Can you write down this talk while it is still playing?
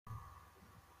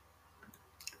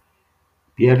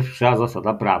Pierwsza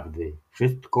zasada prawdy: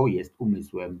 wszystko jest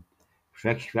umysłem,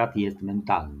 wszechświat jest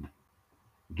mentalny.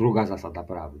 Druga zasada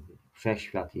prawdy: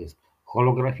 wszechświat jest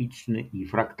holograficzny i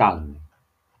fraktalny.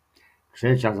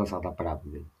 Trzecia zasada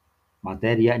prawdy: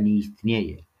 materia nie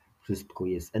istnieje, wszystko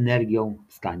jest energią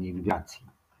w stanie wibracji.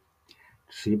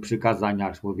 3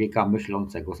 przykazania człowieka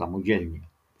myślącego samodzielnie.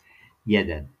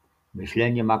 1.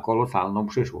 Myślenie ma kolosalną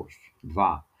przyszłość.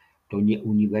 2. To nie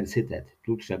uniwersytet,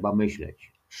 tu trzeba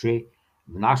myśleć. 3.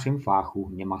 W naszym fachu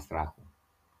nie ma strachu.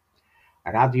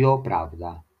 Radio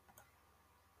Prawda.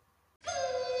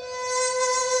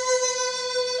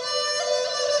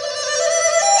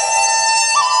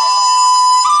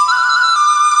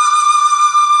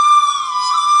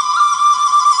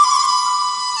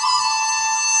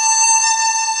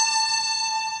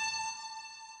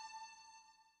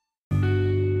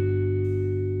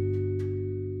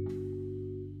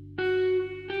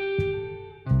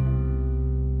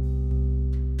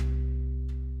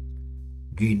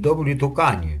 Dzień dobry,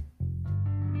 Tokanie.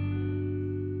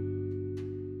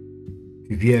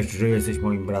 Czy wiesz, że jesteś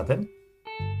moim bratem?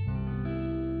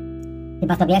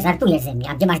 Chyba sobie żartujesz ze mnie,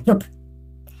 a gdzie masz dziób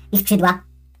i skrzydła?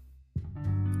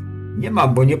 Nie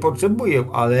mam, bo nie potrzebuję,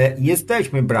 ale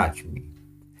jesteśmy braćmi.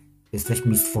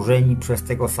 Jesteśmy stworzeni przez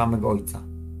tego samego ojca.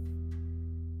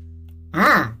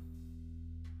 A,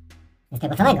 z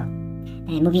tego samego.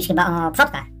 Mówisz chyba o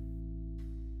przodkach.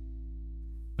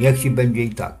 Niech ci będzie i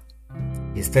tak.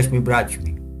 Jesteśmy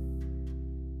braćmi.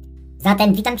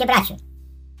 Zatem witam cię, bracie.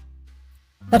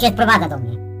 Kto cię sprowadza do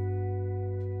mnie?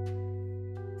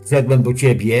 Wszedłem do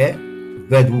ciebie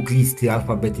według listy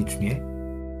alfabetycznie,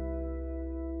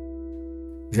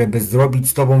 żeby zrobić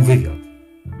z tobą wywiad.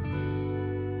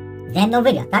 Ze mną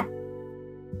wywiad, tak?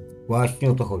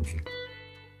 Właśnie o to chodzi.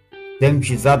 Chcę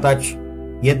ci zadać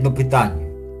jedno pytanie.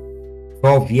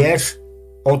 Co wiesz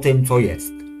o tym, co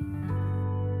jest?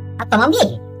 A to mam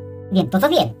wiedzieć. Wiem to, co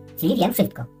wiem, czyli wiem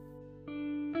wszystko.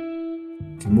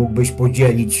 Czy mógłbyś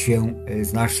podzielić się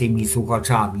z naszymi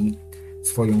słuchaczami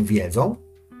swoją wiedzą?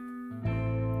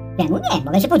 Czemu nie?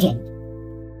 Mogę się podzielić.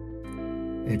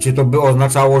 Czy to by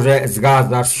oznaczało, że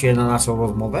zgadzasz się na naszą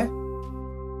rozmowę?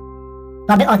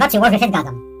 To by oznaczyło, że się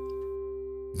zgadzam.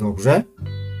 Dobrze.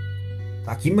 W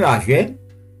takim razie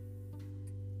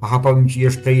powiem ci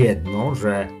jeszcze jedno,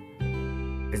 że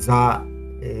za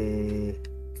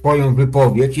twoją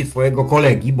wypowiedź i twojego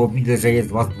kolegi, bo widzę, że jest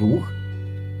was dwóch,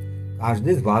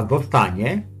 każdy z was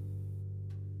dostanie,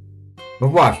 no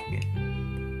właśnie,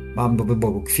 mam do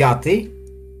wyboru kwiaty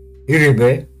i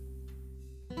ryby.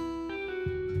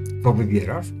 Co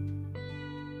wybierasz?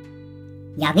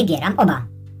 Ja wybieram oba.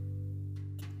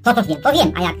 To, co wiem, to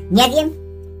wiem, a jak nie wiem,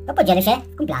 to podzielę się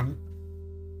z kumplami.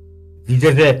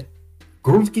 Widzę, że w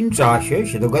krótkim czasie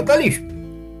się dogadaliśmy.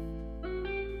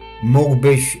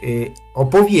 Mógłbyś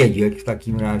opowiedzieć w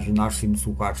takim razie naszym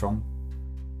słuchaczom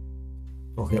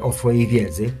trochę o swojej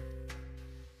wiedzy?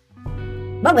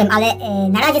 Mogłem, ale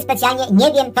na razie specjalnie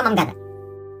nie wiem, co mam gadać.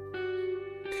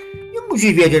 Nie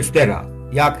musisz wiedzieć teraz.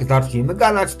 Jak zaczniemy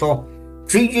gadać, to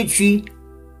przyjdzie ci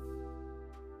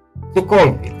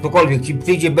cokolwiek ci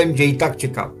przyjdzie, będzie i tak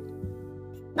ciekawe.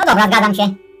 No dobra, zgadzam się.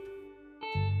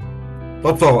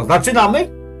 To co, zaczynamy?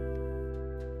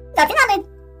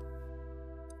 Zaczynamy.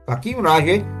 W takim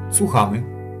razie słuchamy.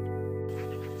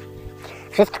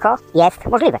 Wszystko jest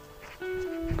możliwe.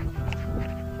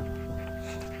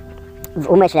 W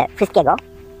umyśle wszystkiego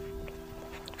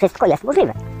wszystko jest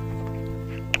możliwe.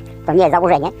 To nie jest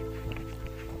założenie.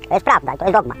 To jest prawda, to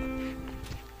jest dogmat.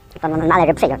 To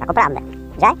należy przyjąć jako prawdę,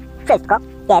 że wszystko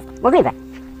jest możliwe.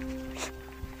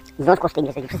 W związku z tym,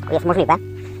 jeżeli wszystko jest możliwe,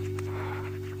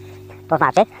 to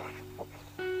znaczy,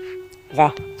 że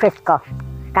wszystko,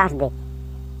 każdy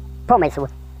pomysł,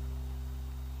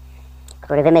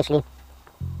 który wymyśli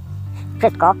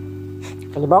wszystko,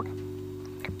 czyli Bóg,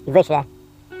 i wyśle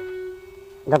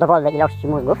do dowolnej ilości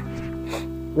mózgów,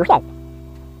 już jest.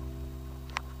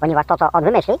 Ponieważ to, co on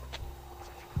wymyśli,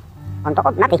 on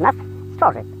to natychmiast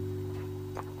stworzy.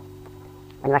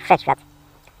 Ponieważ wszechświat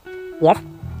jest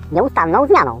nieustanną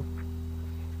zmianą.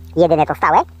 Jedyne co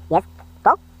stałe jest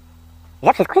to,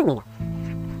 że wszystko się zmienia.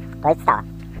 To jest stałe.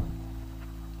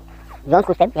 W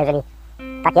związku z tym, jeżeli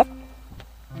tak jest,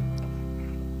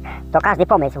 to każdy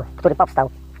pomysł, który powstał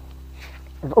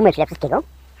w umyśle wszystkiego,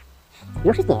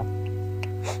 już istnieje.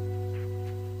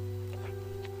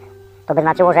 To by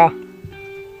znaczyło, że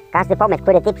każdy pomysł,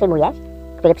 który ty przyjmujesz,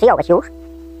 który przyjąłeś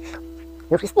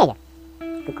już istnieje.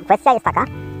 Tylko kwestia jest taka,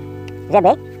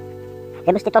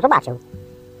 żebyś ty to zobaczył.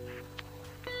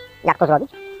 Jak to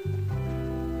zrobić?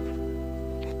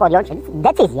 Podjąć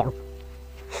decyzję,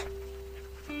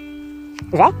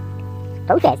 że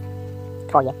to już jest.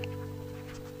 twoje.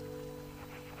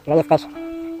 Że jesteś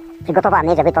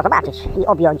przygotowany, żeby to zobaczyć i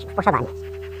objąć w posiadanie.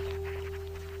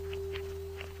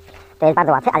 To jest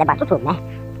bardzo łatwe, ale bardzo trudne.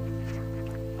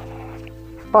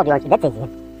 Podjąć decyzję.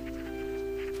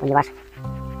 Ponieważ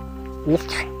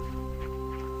mistrz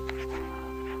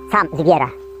sam zbiera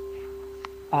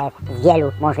z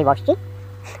wielu możliwości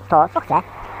to, co chce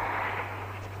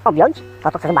objąć,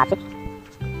 to, co chce zobaczyć.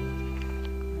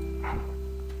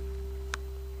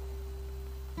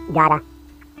 Wiara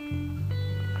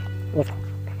jest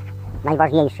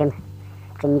najważniejszym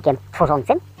czynnikiem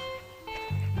tworzącym,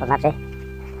 to znaczy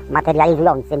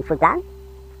materializującym swój plan.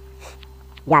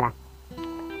 Wiara,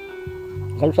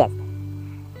 że już jest.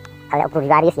 Ale oprócz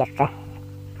wiary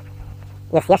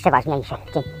jest jeszcze ważniejszy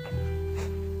czynnik,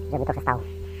 żeby to się stało.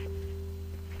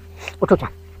 Uczucia.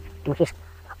 Musisz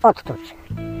odczuć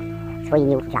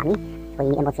swoimi uczuciami,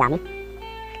 swoimi emocjami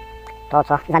to,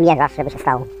 co zamierzasz, żeby się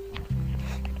stało.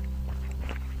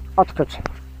 Odczuć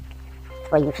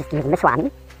swoimi wszystkimi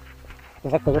zmysłami,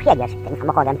 że ty już jedziesz tym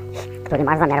samochodem, który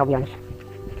masz zamiar objąć.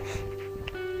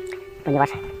 Ponieważ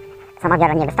sama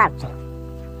wiara nie wystarczy,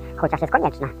 chociaż jest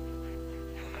konieczna.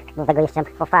 Do tego jeszcze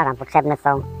powtarzam, potrzebne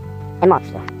są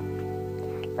emocje.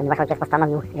 Ponieważ ojciec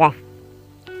postanowił, że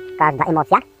każda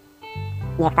emocja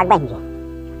niech tak będzie.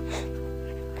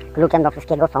 Kluczem do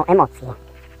wszystkiego są emocje,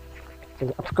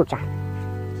 czyli odczucia.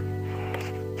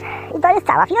 I to jest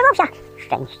cała filozofia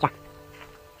szczęścia.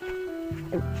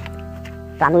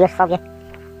 Planujesz sobie,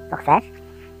 co chcesz.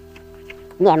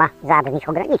 Nie ma żadnych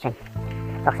ograniczeń,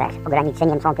 co chcesz.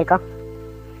 Ograniczeniem są tylko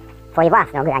twoje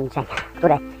własne ograniczenia,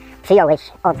 które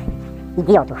przyjąłeś od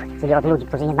idiotów, czyli od ludzi,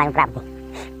 którzy nie znają prawdy.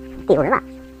 Ty już znasz.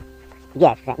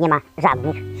 Wiesz, że nie ma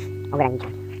żadnych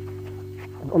ograniczeń.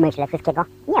 W umyśle wszystkiego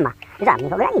nie ma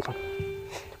żadnych ograniczeń.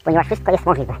 Ponieważ wszystko jest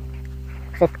możliwe.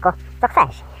 Wszystko, co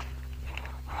chcesz.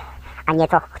 A nie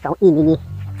co chcą inni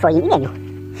w swoim imieniu.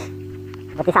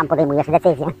 Bo ty sam podejmujesz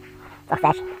decyzję, co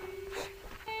chcesz.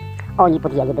 Oni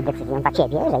podjęliby decyzję za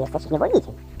ciebie, że jesteś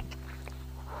niewolnikiem.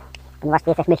 Ponieważ ty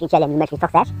jesteś myślicielem i myślisz, co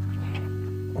chcesz,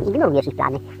 ignorujesz ich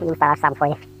plany i ustalasz sam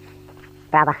swoje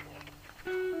prawa.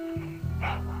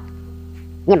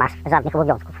 Nie masz żadnych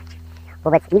obowiązków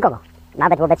wobec nikogo,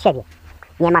 nawet wobec siebie.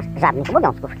 Nie masz żadnych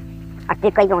obowiązków, masz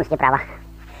tylko i wyłącznie prawa,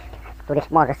 z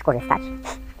których możesz skorzystać,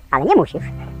 ale nie musisz.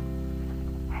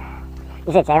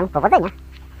 Życzę powodzenia.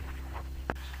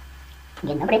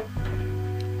 Dzień dobry.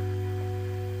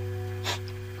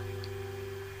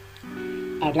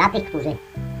 Dla tych, którzy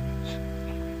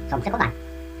są przekonani,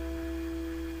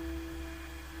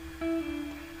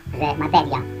 że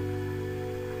materia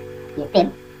jest tym,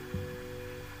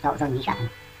 co rządzi światem.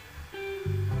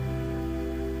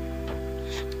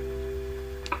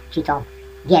 Ci, co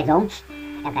wiedzą,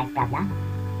 jaka jest prawda,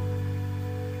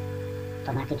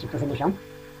 to znaczy ci, którzy myślą,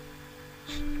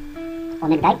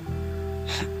 onegdaj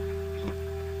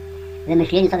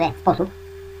wymyślili sobie sposób,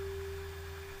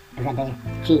 żeby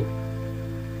ci,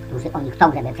 którzy oni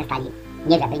chcą, żeby przestali,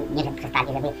 żeby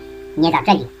przestali, żeby nie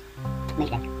zaczęli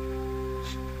myśleć,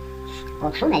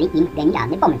 podsunęli im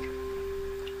genialny pomysł,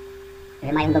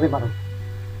 że mają do wyboru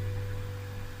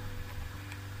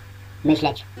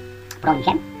myśleć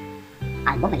prąciem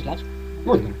albo myśleć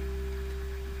mózgiem.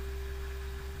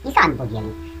 I sami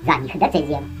podjęli za nich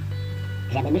decyzję,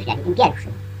 żeby myśleli tym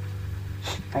pierwszym.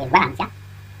 To jest gwarancja,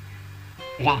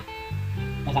 że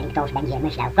jeżeli ktoś będzie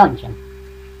myślał prąciem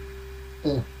i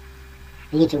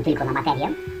liczył tylko na materię,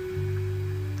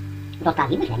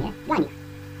 zostawi myślenie dla nich.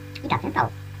 I tak się stało.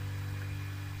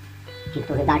 Ci,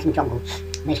 którzy w dalszym ciągu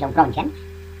myślą prąciem,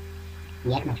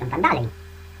 niech myślą tam dalej,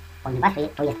 ponieważ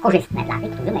to jest korzystne dla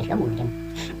tych, którzy myślą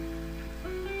mózgiem.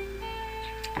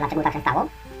 A dlaczego tak się stało?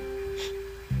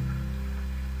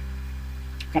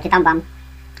 Przeczytam wam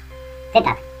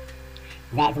cytat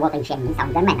ze Złotej Księgi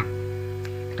Soundermana,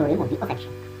 który mówi o seksie.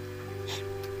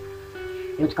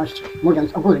 Ludzkość,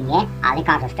 mówiąc ogólnie, a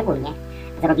lekarze szczególnie,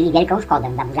 zrobili wielką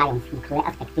szkodę, zaburzając niektóre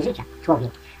aspekty życia.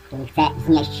 Człowiek, który chce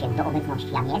wznieść się do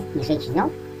obecności jam jest i żyć z nią,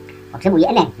 potrzebuje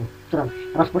energii, którą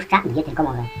rozpuszcza gdzie tylko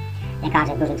może.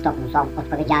 Lekarze w dużym stopniu są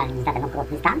odpowiedzialni za ten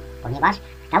okropny stan, ponieważ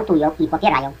kształtują i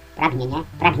popierają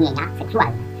pragnienia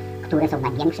seksualne, które są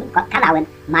największym kanałem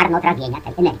marnotrawienia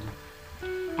tej energii.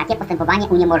 Takie postępowanie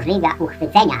uniemożliwia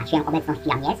uchwycenia się obecności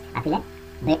jam jest na tyle,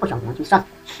 by osiągnąć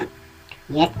mistrzostwo.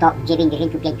 Jest to w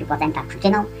 95%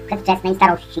 przyczyną przedwczesnej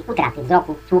starości, utraty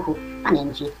wzroku, słuchu,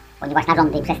 pamięci, ponieważ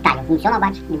narządy przestają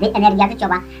funkcjonować, gdy energia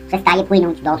życiowa przestaje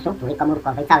płynąć do struktury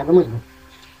komórkowej całego mózgu.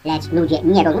 Lecz ludzie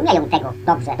nie rozumieją tego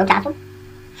dobrze do czasu,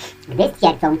 gdy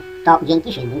stwierdzą to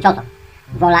dzięki silnym ciosom.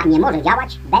 Wola nie może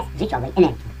działać bez życiowej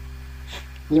energii.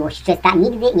 Miłość czysta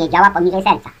nigdy nie działa poniżej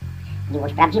serca.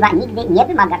 Miłość prawdziwa nigdy nie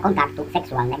wymaga kontaktu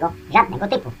seksualnego żadnego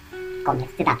typu.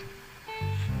 Koniec cytatu.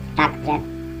 Tak, że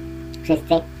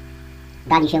wszyscy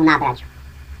dali się nabrać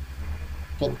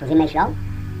tym, którzy myślą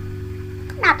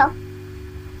na to,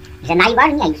 że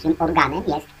najważniejszym organem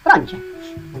jest w froncie,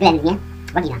 względnie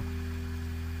wagina.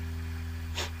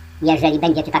 Jeżeli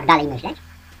będziecie tak dalej myśleć,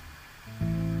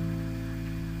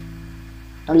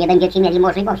 to nie będziecie mieli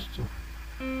możliwości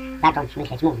zacząć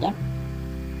myśleć mózgiem,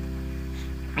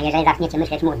 a jeżeli zaczniecie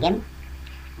myśleć mózgiem,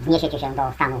 wniesiecie się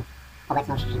do stanu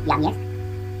obecności jam jest,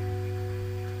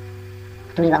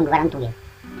 który wam gwarantuje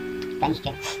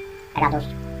szczęście, radość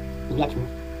i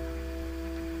wieczność.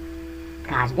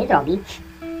 Każdy zrobi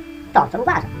to, co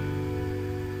uważa.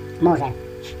 Może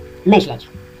myśleć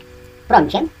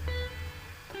prąciem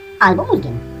albo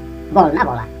mózgiem. Wolna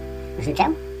wola. Życzę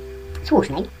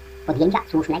podjęcia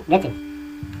słusznej decyzji.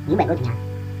 Miłego dnia.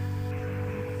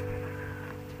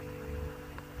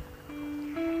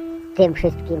 Tym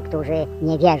wszystkim, którzy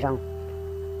nie wierzą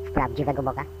w prawdziwego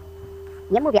Boga.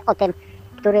 Nie mówię o tym,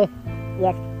 który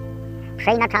jest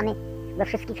przeinaczany we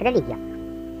wszystkich religiach.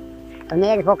 To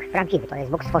nie jest Bóg prawdziwy, to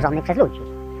jest Bóg stworzony przez ludzi.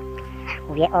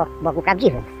 Mówię o Bogu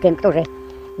prawdziwym, tym, którzy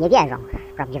nie wierzą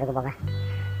w prawdziwego Boga.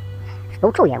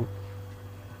 Współczuję.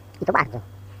 I to bardzo.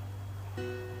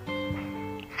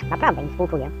 Naprawdę im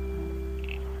współczuję.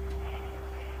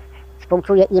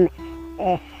 Współczuję im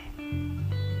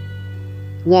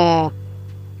nie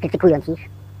krytykując ich,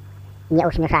 nie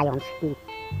ośmieszając i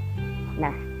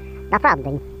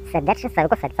naprawdę serdecznie z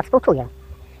całego serca współczuję,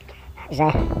 że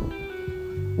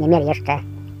nie mieli jeszcze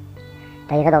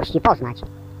tej radości poznać,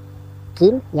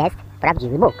 kim jest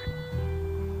prawdziwy Bóg.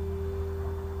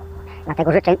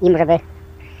 Dlatego życzę im, żeby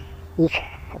ich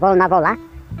wolna wola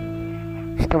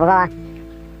spróbowała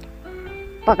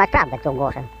poznać prawdę, którą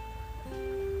głoszę.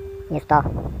 Jest to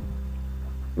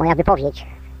moja wypowiedź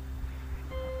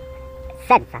z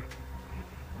serca,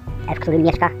 w którym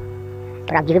mieszka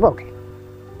prawdziwy Bóg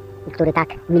i który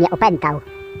tak mnie opętał,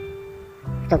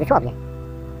 w cudzysłowie,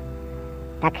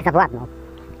 tak zawładnął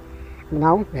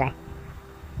mną, że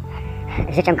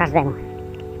życzę każdemu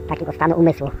takiego stanu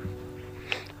umysłu,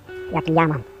 jaki ja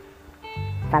mam.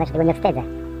 Wcale się tego nie wstydzę.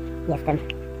 Jestem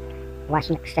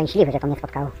właśnie szczęśliwy, że to mnie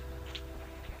spotkało.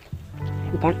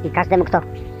 I każdemu, kto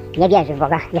nie wierzy w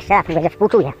Boga, jeszcze raz mówię, że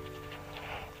współczuję.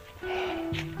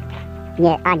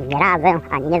 Ani nie radzę,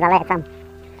 ani nie zalecam,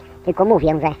 tylko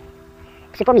mówię, że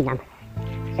przypominam,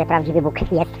 że prawdziwy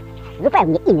Bóg jest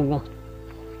zupełnie inny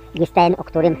niż ten, o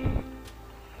którym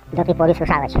do tej pory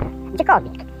słyszałeś.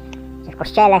 Gdziekolwiek. Czy w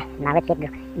kościele, nawet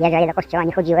jeżeli do kościoła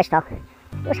nie chodziłeś, to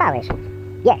słyszałeś.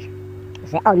 Wiesz,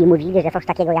 że oni mówili, że coś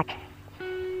takiego jak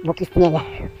Bóg istnieje.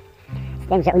 Z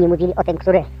tym, że oni mówili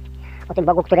o tym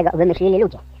Bogu, którego wymyślili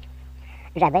ludzie,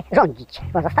 żeby rządzić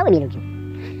pozostałymi ludźmi.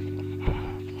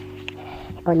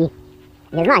 Oni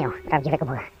nie znają prawdziwego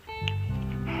Boga.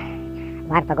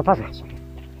 Warto go poznać.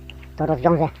 To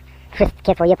rozwiąże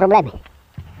wszystkie twoje problemy.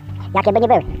 Jakie by nie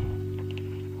były.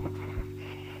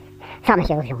 Same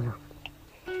się rozwiążą.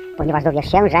 Ponieważ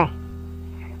dowiesz się, że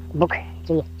Bóg,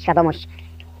 czyli świadomość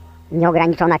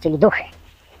nieograniczona, czyli duch,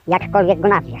 jakkolwiek go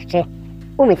nazwiesz, czy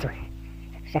umysł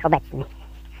wszechobecny,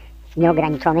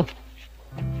 nieograniczony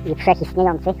i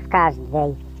wszechistniejący w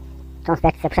każdej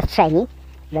cząsteczce przestrzeni,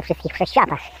 we wszystkich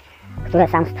wszechświatach, które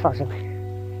sam stworzył.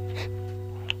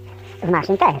 W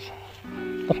naszym też.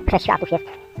 Tych wszechświatów jest,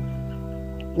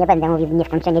 nie będę mówił w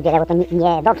nieskończenie wiele, bo to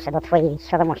nie dotrze do twojej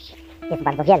świadomości. Jest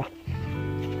bardzo wiele.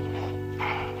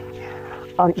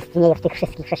 On istnieje w tych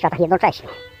wszystkich wszechświatach jednocześnie.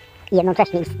 I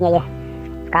jednocześnie istnieje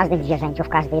w każdym zwierzęciu, w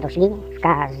każdej roślinie, w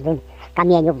każdym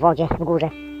kamieniu, w wodzie, w górze,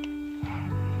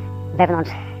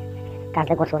 wewnątrz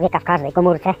każdego człowieka, w każdej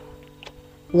komórce.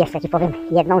 I jeszcze ci powiem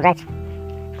jedną rzecz,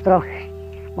 w którą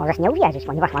możesz nie uwierzyć,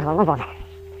 ponieważ masz wolną wolę.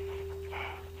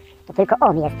 To tylko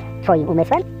On jest twoim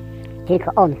umysłem,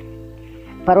 tylko On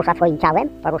porusza twoim ciałem,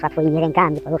 porusza twoimi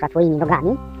rękami, porusza twoimi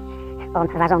nogami. On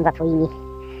zarządza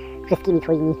wszystkimi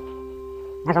twoimi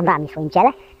narządami w swoim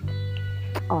ciele.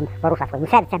 On porusza twoim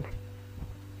sercem.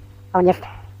 On jest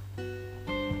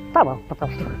tobą po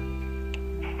prostu.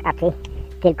 A ty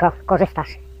tylko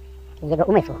korzystasz z jego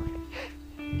umysłu.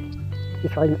 I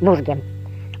swoim mózgiem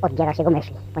odbierasz jego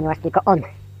myśli, ponieważ tylko on,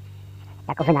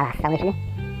 jako wynalazca myśli,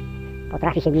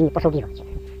 potrafi się nimi posługiwać.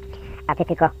 A ty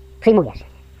tylko przyjmujesz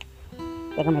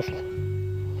jego myśli.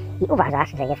 I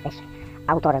uważasz, że jesteś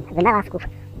autorem wynalazków,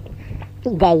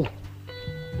 idei,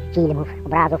 filmów,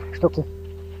 obrazów, sztuki.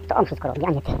 To on wszystko robi,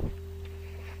 a nie ty.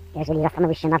 Jeżeli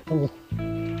zastanowisz się nad tym i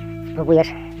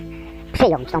spróbujesz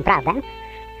przyjąć tą prawdę,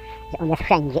 że on jest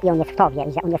wszędzie i on jest w tobie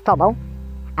i że on jest tobą,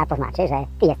 a to znaczy, że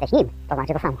ty jesteś nim. To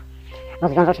znaczy to samo.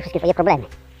 rozwiążą się wszystkie twoje problemy.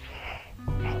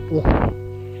 I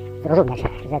zrozumiesz,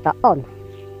 że to on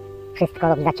wszystko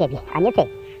robi za ciebie, a nie ty.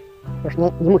 Już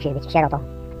nie musisz być sierotą.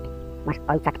 Masz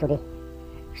ojca, który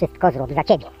wszystko zrobi za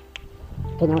ciebie.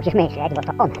 Ty nie musisz myśleć, bo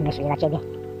to on myśli za ciebie.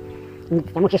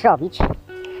 Nic nie musisz robić,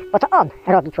 bo to on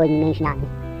robi twoimi mięśniami.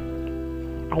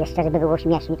 A jeszcze, żeby było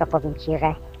śmiesznie, to powiem ci,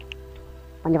 że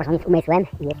ponieważ on jest umysłem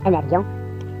i jest energią,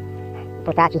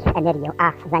 potrafi energię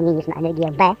A zamienić na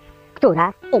energię B,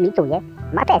 która emituje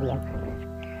materię,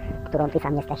 którą ty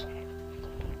sam jesteś.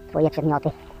 Twoje przedmioty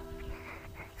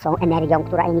są energią,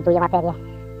 która emituje materię,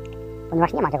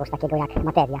 ponieważ nie ma czegoś takiego jak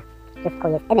materia. Wszystko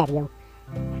jest energią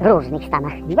w różnych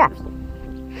stanach wibracji.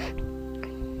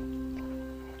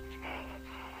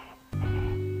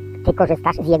 Ty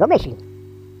korzystasz z jego myśli,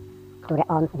 które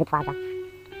on wytwarza.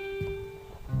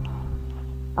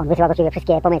 On wysyła do ciebie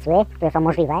wszystkie pomysły, które są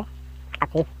możliwe, a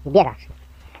ty wybierasz.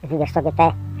 Wybierz sobie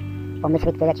te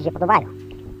pomysły, które ci się podobają.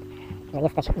 Że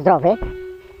jesteś zdrowy,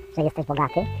 że jesteś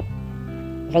bogaty,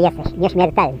 że jesteś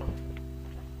nieśmiertelny.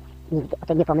 Nigdy o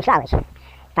tym nie pomyślałeś.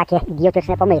 Takie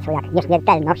idiotyczne pomysły jak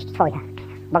nieśmiertelność twoja,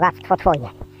 bogactwo twoje,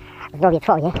 zdrowie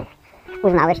twoje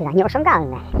uznałeś za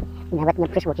nieosiągalne. I nawet nie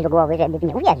przyszło ci do głowy, żeby w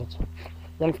nie uwierzyć.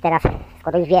 Więc teraz,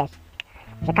 skoro już wiesz,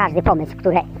 że każdy pomysł,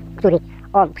 który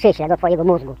on przyśle do twojego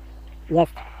mózgu,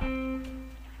 jest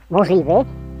możliwy,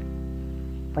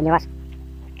 ponieważ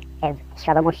w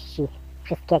świadomości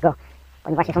wszystkiego,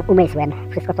 ponieważ jest on umysłem,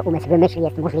 wszystko co umysł wymyśli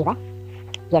jest możliwe,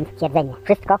 więc twierdzenie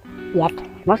wszystko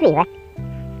jest możliwe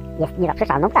jest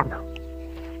niezaprzeczalną prawdą.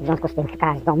 W związku z tym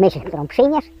każdą myśl, którą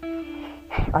przyjmiesz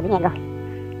od niego,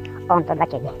 on to dla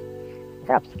ciebie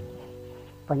zrobi.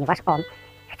 Ponieważ on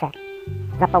chce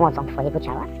za pomocą twojego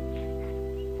ciała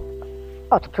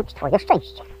odczuć twoje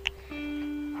szczęście.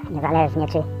 Niezależnie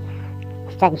czy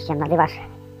szczęściem nazywasz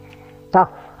to,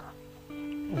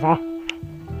 że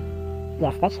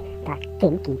jesteś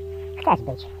tym, kim chcesz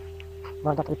być.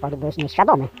 Bo do tej pory byłeś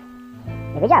nieświadomy.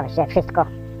 Nie wiedziałeś, że wszystko,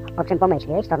 o czym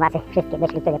pomyślisz, to znaczy wszystkie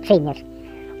myśli, które przyjmiesz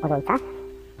od ojca,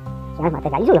 się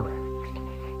materializują.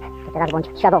 To teraz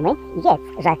bądź świadomy i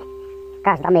wiedz, że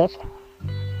każda myśl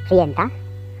przyjęta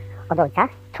od ojca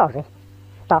tworzy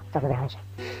to, co wybrałeś.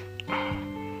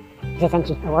 Życzę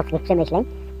ci owocnych przemyśleń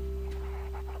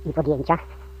i podjęcia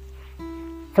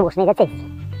słusznej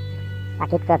decyzji,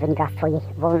 takiej, która wynika z twojej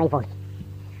wolnej woli.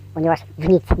 Ponieważ w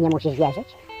nic nie musisz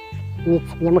wierzyć, nic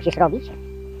nie musisz robić,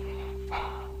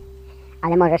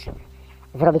 ale możesz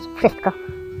zrobić wszystko,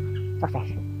 co chcesz.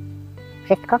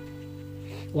 Wszystko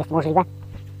jest możliwe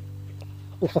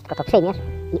i wszystko to przyjmiesz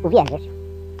i uwierzysz,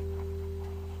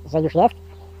 że już jest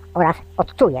oraz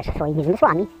odczujesz swoimi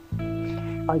zmysłami,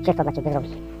 ojciec to dla ciebie zrobi.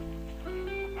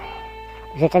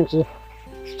 Życzę ci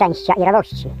szczęścia i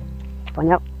radości,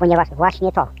 ponieważ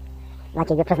właśnie to dla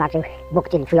ciebie przeznaczył Bóg,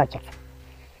 czyli twój ojciec.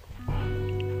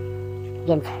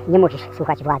 Więc nie musisz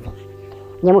słuchać władzy,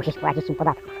 nie musisz płacić im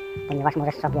podatków, ponieważ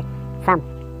możesz sobie sam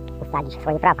ustalić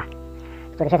swoje prawa,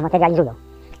 które się zmaterializują.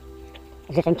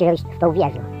 Życzę ci, żebyś w to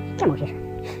uwierzył. Nie musisz,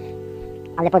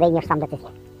 ale podejmiesz sam decyzję.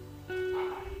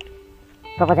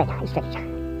 Powodzenia i szczęścia.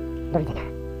 Do widzenia.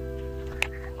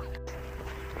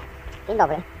 Dzień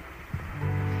dobry.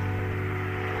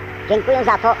 Dziękuję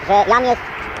za to, że Jan jest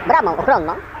bramą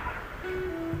ochronną,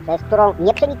 przez którą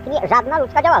nie przeniknie żadna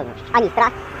ludzka działalność, ani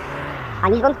strach,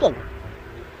 ani zwątpienie.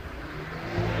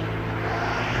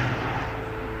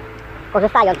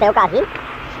 Korzystając z tej okazji,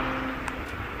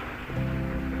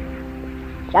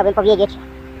 chciałbym powiedzieć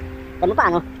temu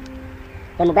panu,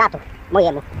 temu bratu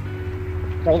mojemu,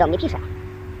 który do mnie pisze,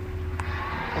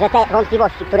 że te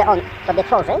wątpliwości, które on sobie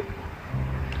tworzy,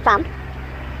 sam,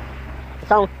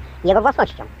 są jego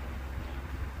własnością.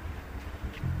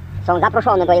 Są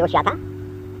zaproszone do jego świata.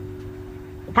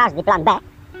 Każdy plan B,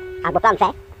 albo plan C,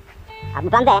 albo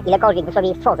plan D, ilekolwiek by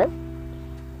sobie stworzył,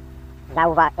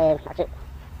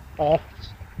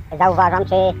 zauważam,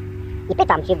 i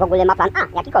pytam, czy w ogóle ma plan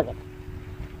A, jakikolwiek.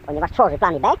 Ponieważ tworzy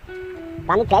plany B,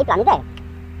 plany C i plany D.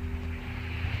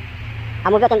 A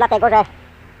mówię o tym dlatego, że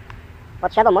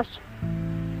podświadomość,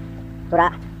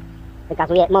 która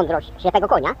wykazuje mądrość ślepego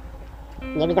konia,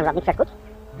 nie widzę żadnych przeszkód,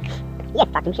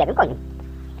 jest takim ślepym koniem.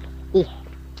 I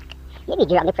nie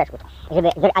widzi żadnych przeszkód, żeby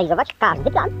zrealizować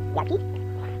każdy plan, jaki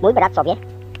mój brat sobie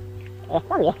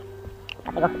planuje.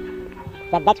 Dlatego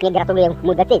serdecznie gratuluję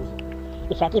mu decyzji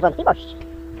i wszelkich wątpliwości.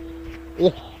 I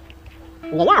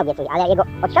nie ja obiecuję, ale jego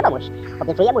podświadomość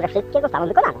obiecuje mu, że wszystkie zostaną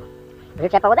wykonane.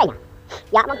 Życzę powodzenia.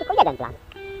 Ja mam tylko jeden plan.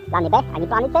 Plany B ani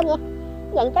plany C mnie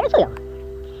nie interesują.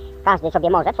 Każdy sobie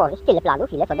może tworzyć tyle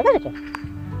planów, ile sobie zażyczy.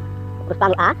 Oprócz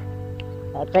planu A,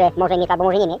 które może mieć albo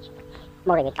może nie mieć,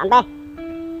 może mieć plan B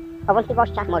o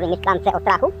wątpliwościach, może mieć plan C o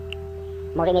strachu,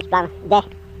 może mieć plan D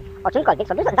o czymkolwiek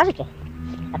sobie zażyczy.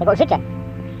 Dlatego życzę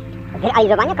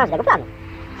zrealizowania każdego planu.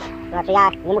 To znaczy ja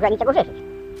nie muszę niczego życzyć.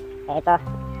 To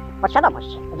podświadomość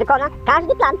wykona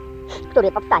każdy plan,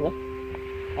 który powstanie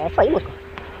w swoim mózgu.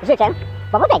 Życzę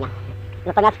powodzenia.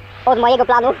 Natomiast od mojego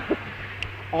planu,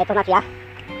 to znaczy ja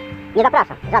nie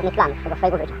zapraszam żadnych planów do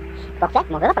swojego życia. Kto chce,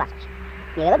 może zapraszać.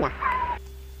 Miłego dnia.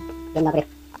 Dzień dobry.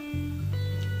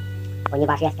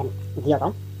 Ponieważ jestem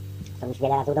idiotą, to już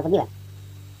wiele razy udowodniłem.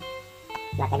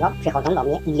 Dlatego przychodzą do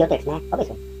mnie idiotyczne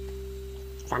pomysły.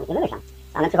 Sam nie wymyślam,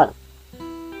 same przychodzą.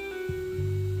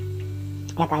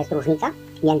 Jaka jest różnica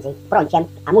między prąciem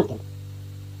a mózgiem?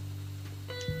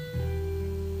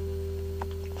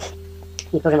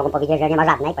 Niektórzy mogą powiedzieć, że nie ma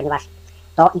żadnej, ponieważ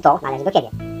to i to należy do ciebie.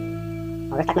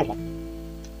 Możesz tak myśleć.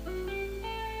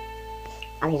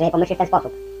 Ale jeżeli pomyślisz w ten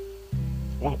sposób,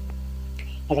 że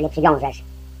jeżeli przywiążesz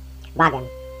wagę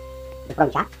do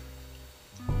prącia,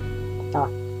 to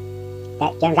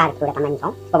te ciężary, które tam na nim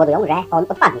są, spowodują, że on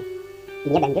odpadnie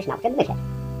i nie będziesz miał czym myśleć.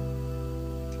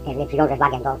 Jeżeli przywiążesz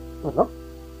wagę do mózgu,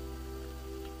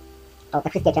 to te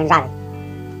wszystkie ciężary,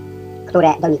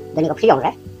 które do niego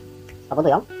przywiążesz,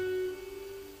 spowodują,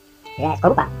 że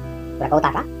skorupa, która go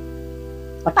otacza,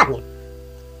 odpadnie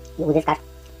i uzyskasz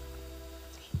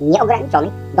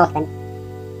nieograniczony dostęp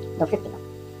do wszystkiego.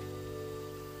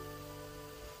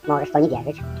 Możesz w to nie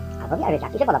wierzyć, albo wierzyć,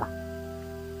 jak ci się podoba.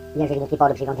 Jeżeli do tej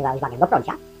pory przywiązywałeś wagę do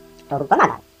prącia, to rób to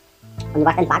nadal.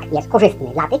 Ponieważ ten fakt jest korzystny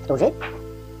dla tych, którzy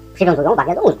przywiązują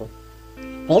wagę do mózgu.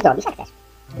 Ty zrobisz jak chcesz.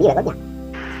 Miłego dnia.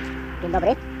 Dzień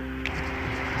dobry.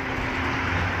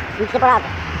 Nic nie poradzę.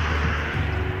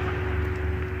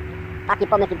 Taki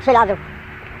pomysł mi przylazł.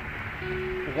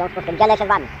 W związku z tym dzielę się z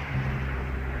wami.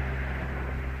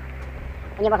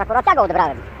 Ponieważ akurat ja go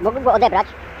odebrałem. Mógłbym go odebrać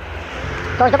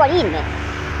ktoś dowoli inny.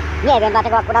 Nie wiem,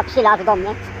 dlaczego akurat przylazł do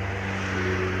mnie.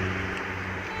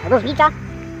 Różnica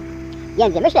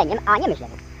między myśleniem a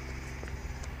niemyśleniem.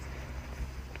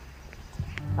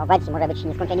 No, wersji może być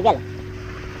nieskończenie wiele.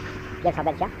 Pierwsza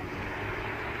wersja.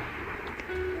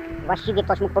 Właściwie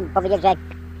ktoś mógł powiedzieć, że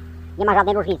nie ma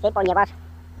żadnej różnicy, ponieważ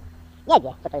nie wie,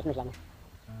 co to jest myślenie.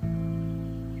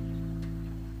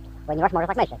 Ponieważ może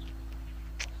tak myśleć.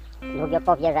 Drugi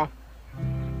odpowie, że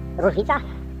różnica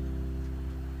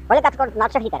polega tylko na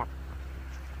 3 literach.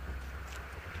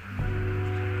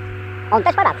 On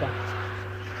też ma rację.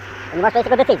 Ponieważ to jest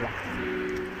jego decyzja.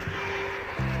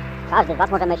 Każdy z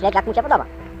was może myśleć, jak mu się podoba.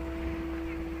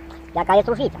 Jaka jest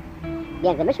różnica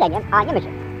między myśleniem a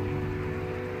niemyśleniem?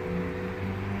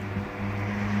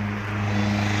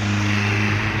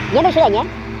 Niemyślenie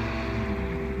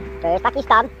to jest taki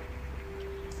stan,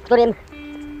 w którym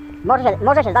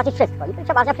może się zdarzyć wszystko. I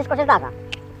przeważnie wszystko się zdarza.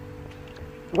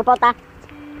 Głupota,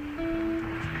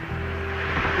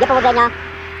 niepowodzenia,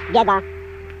 bieda,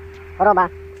 choroba,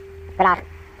 krach,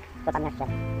 co tam jeszcze.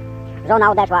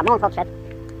 Żona odeszła, mąż odszedł,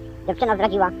 dziewczyna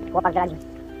zdradziła, chłopak zdradził.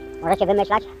 Możecie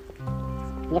wymyślać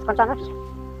nieskończoność.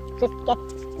 Wszystkie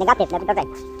negatywne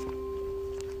wydarzenia.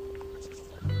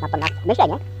 Natomiast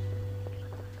myślenie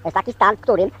to jest taki stan, w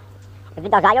którym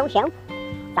wydarzają się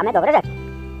same dobre rzeczy.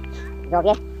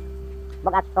 Zdrowie,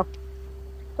 bogactwo,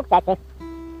 sukcesy.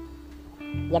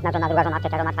 Jedna żona, druga żona,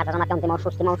 trzecia żona, czwarta żona, 5. mąż,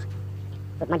 6. mąż,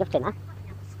 7. dziewczyna.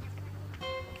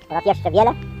 Oraz jeszcze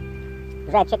wiele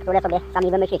rzeczy, które sobie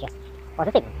sami wymyślicie.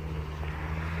 Pozytywnie.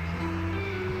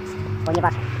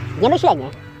 Ponieważ niemyślenie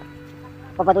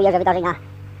powoduje, że wydarzenia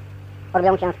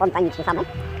robią się spontanicznie same.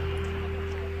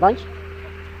 Bądź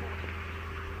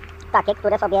takie,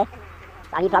 które sobie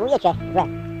sami planujecie, że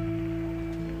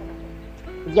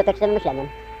idiotycznym myśleniem.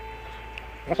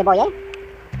 Że się boję,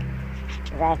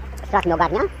 że strach mnie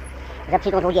ogarnia, że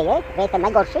przyjdą złodzieje, że jestem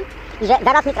najgorszy i że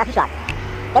zaraz mi trafi szlak.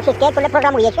 Te wszystkie, które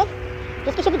programujecie,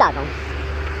 wszystkie się wydarzą.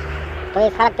 To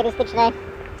jest charakterystyczne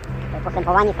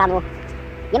postępowanie stanu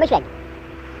niemyślenia.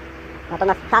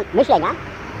 Natomiast stan myślenia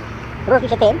różni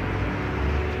się tym,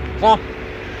 że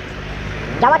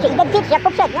działacie identycznie jak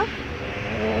poprzednio,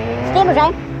 z tym, że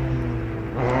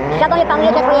świadomie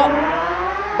planujecie swoje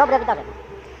dobre wydarzenia.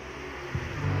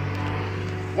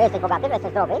 Że jesteś bogaty, że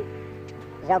jesteś zdrowy,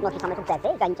 że odnosisz same sukcesy,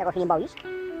 że niczego się nie boisz,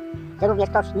 że również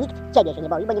nikt ciebie się nie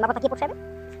boi, bo nie ma takiej potrzeby.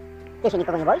 Ty się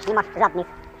nikogo nie boisz, nie masz żadnych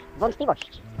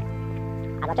wątpliwości.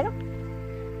 A dlaczego?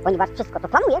 Ponieważ wszystko, co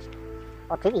planujesz,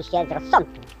 oczywiście z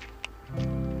rozsądkiem.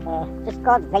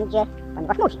 Wszystko będzie,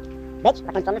 ponieważ musi być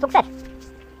zakończone sukcesem.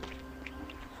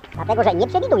 Dlatego, że nie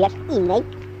przewidujesz innej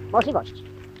możliwości.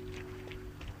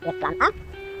 Jest plan A,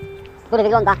 który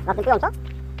wygląda następująco.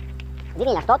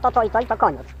 Wymieniasz to i to i to,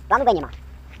 koniec. Planu B nie ma.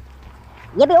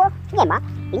 Nie było, nie ma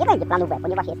i nie będzie planu B,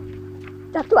 ponieważ jest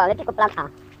aktualny tylko plan A.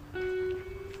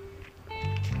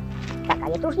 Taka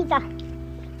jest różnica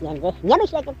między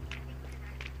niemyśleniem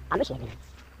a myśleniem.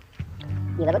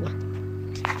 Miłego dnia.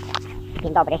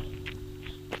 Dzień dobry.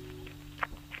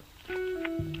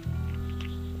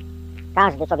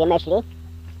 Każdy sobie myśli,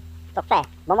 co chce,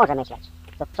 bo może myśleć,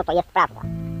 co to jest prawda.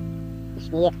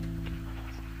 Istnieje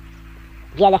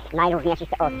wiele najróżniejszych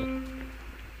teorii,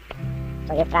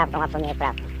 co jest prawdą, a co nie jest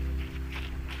prawdą.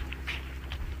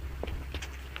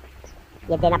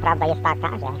 Jedyna prawda jest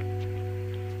taka, że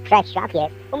wszechświat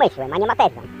jest umysłem, a nie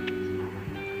materią.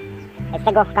 Z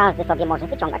tego każdy sobie może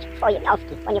wyciągać swoje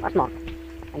wnioski,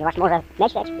 ponieważ może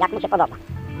myśleć, jak mu się podoba.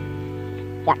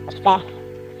 Jak ktoś chce,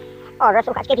 może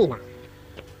słuchać Kevina,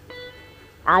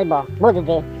 albo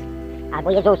Buddy,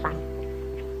 albo Jezusa,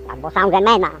 albo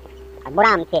Sangermana, albo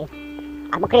Ramty,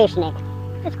 albo Kryszny.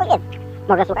 Wszystko jest.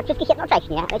 Może słuchać wszystkich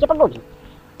jednocześnie, ale się pogubi.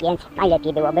 Więc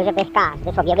najlepiej byłoby, żeby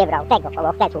każdy sobie wybrał tego,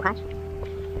 kogo chce słuchać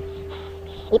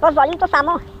i pozwolił to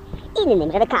samo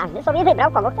innym, żeby każdy sobie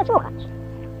wybrał, kogo chce słuchać.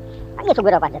 A nie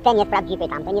sugerować, że ten jest prawdziwy,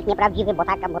 tamten jest nieprawdziwy, bo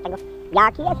tak, albo tego.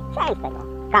 Jaki jest sens tego?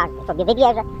 Każdy sobie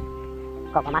wybierze,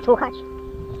 kogo ma słuchać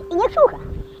i niech słucha.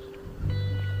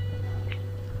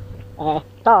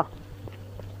 To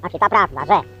znaczy ta prawda,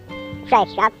 że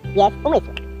wszechświat jest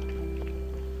umysłem,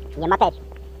 nie materią,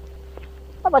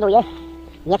 powoduje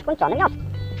nieskończone wnioski.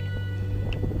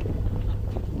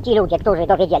 Ci ludzie, którzy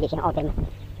dowiedzieli się o tym,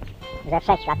 że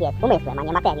wszechświat jest umysłem, a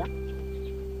nie materią,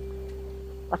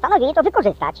 postanowili to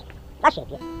wykorzystać dla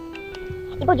siebie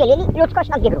i podzielili ludzkość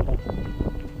na dwie grupy.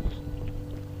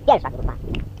 Pierwsza grupa.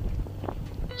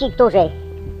 Ci, którzy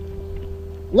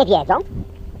nie wiedzą,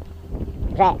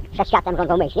 że wszechświatem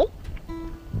rządzą myśli,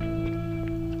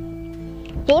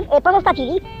 tym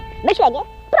pozostawili myślenie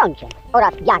prącie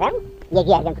oraz wiarę, nie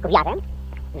wierzę, tylko wiarę,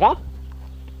 że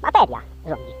materia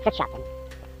rządzi wszechświatem.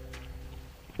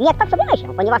 Niech tak sobie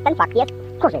myślą, ponieważ ten fakt jest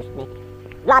korzystny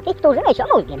dla tych, którzy myślą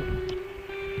mózgiem.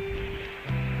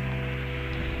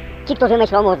 Ci, którzy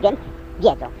myślą mózgiem,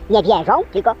 wiedzą. Nie wierzą,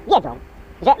 tylko wiedzą,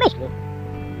 że myśli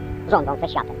rządzą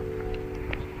wszechświatem.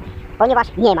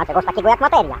 Ponieważ nie ma czegoś takiego jak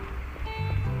materia.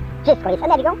 Wszystko jest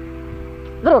energią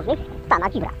w różnych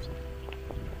stanach wibracji.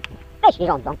 Myśli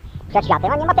rządzą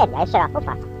wszechświatem, a nie materia. Jeszcze raz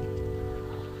powtarzam.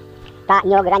 Ta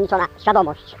nieograniczona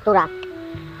świadomość, która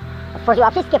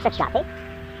stworzyła wszystkie wszechświaty,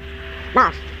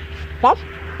 nasz też,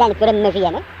 ten, w którym my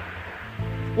żyjemy,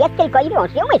 jest tylko i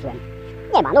wyłącznie umysłem.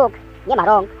 Nie ma nóg, nie ma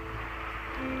rąk,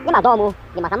 nie ma domu,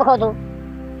 nie ma samochodu,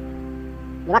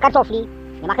 nie ma kartofli,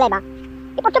 nie ma chleba.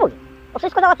 Nie potrzebuje. To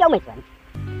wszystko załatwia umysłem.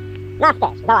 Nas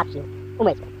też załatwił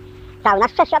umysłem. Cały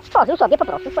nasz wszechświat stworzył sobie po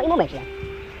prostu w swoim umyśle.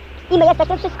 I my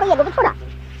jesteśmy wszystko jego wytworami.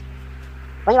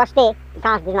 Ponieważ ty,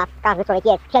 każdy z nas, każdy człowiek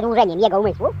jest przedłużeniem jego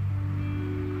umysłu,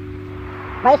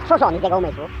 bo jest stworzony z jego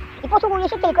umysłu i posługuje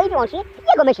się tylko i wyłącznie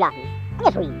jego myślami, a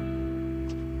nie swoimi.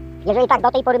 Jeżeli tak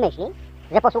do tej pory myśli,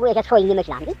 że posługuje się swoimi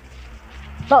myślami,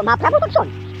 to ma prawo tak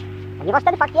sądzić, ponieważ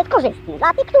ten fakt jest korzystny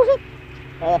dla tych, którzy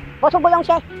posługują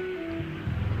się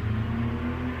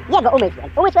jego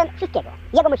umysłem wszystkiego,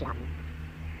 jego myślami.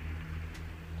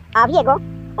 A w jego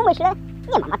umyśle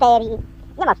nie ma materii,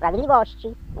 nie ma sprawiedliwości,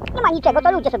 nie ma niczego,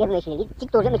 co ludzie sobie wymyślili, ci,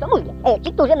 którzy myślą mózgiem,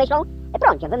 ci, którzy myślą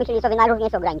prąciem, wymyślili sobie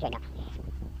najróżniejsze ograniczenia.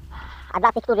 A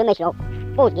dla tych, którzy myślą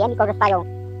mózgiem i korzystają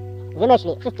z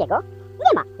myśli wszystkiego,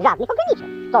 nie ma żadnych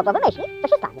ograniczeń. Co wymyśli, to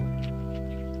się stanie.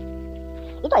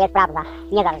 I to jest prawda,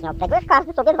 niezależnie od tego, jak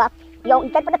każdy sobie z was ją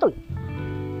interpretuje.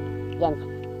 Więc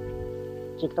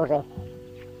ci, którzy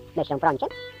myślą prąciem,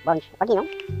 bądź waginą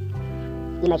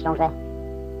i myślą, że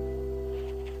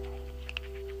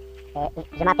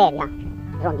materia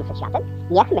rządzi wszechświatem,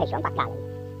 niech myślą tak dalej.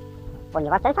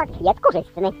 Ponieważ ten fakt jest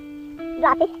korzystny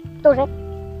dla tych, którzy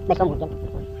myślą mózgiem.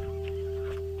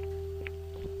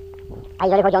 A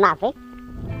jeżeli chodzi o nazwy,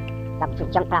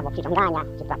 prawo przyciągania,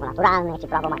 czy prawo naturalne, czy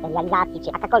prawo materializacji,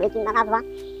 czy jakakolwiek inna nazwa,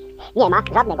 nie ma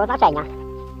żadnego znaczenia.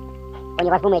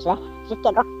 Ponieważ w umyśle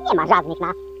wszystkiego nie ma żadnych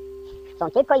nazw. Są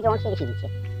tylko i wyłącznie definicje.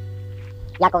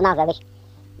 Jaką nazwę byś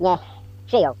nie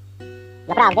przyjął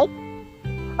naprawdę,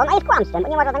 ona jest kłamstwem, bo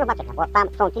nie ma żadnego znaczenia, bo tam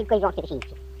są tylko i wyłącznie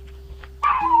definicje.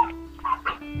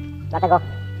 Dlatego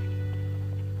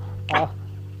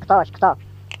ktoś, kto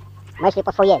myśli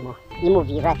po swojemu i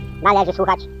mówi, że należy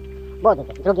słuchać Buddy,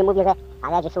 drugi mówi, że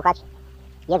należy słuchać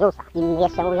Jezusa, inny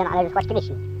jeszcze mówi, że należy słuchać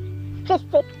Kryszny.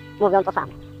 Wszyscy mówią to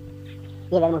samo.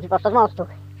 Jeden mówi prosto z mostu,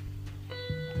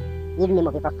 inny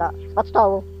mówi prosto spod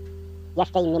stołu,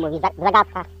 jeszcze inny mówi w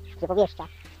zagadkach, w przypowieściach,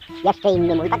 jeszcze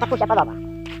inny mówi tak, jak mu się podoba.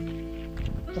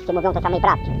 Wszyscy mówią tej samej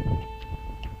prawdzie,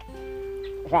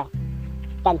 że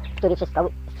ten, który wszystko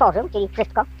stworzył, czyli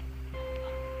wszystko,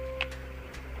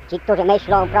 ci, którzy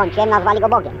myślą prąciem, nazwali go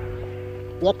Bogiem.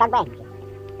 Niech tak będzie.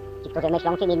 Ci, którzy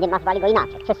myślą czym innym, nazwali go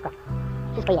inaczej. Wszystko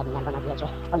jedno, jak go nazwiecie.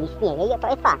 On istnieje i to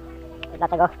jest fakt.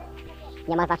 Dlatego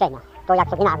nie ma znaczenia to, jak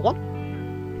sobie nazwie,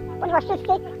 ponieważ wszyscy,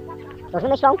 którzy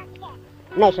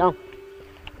myślą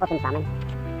o tym samym.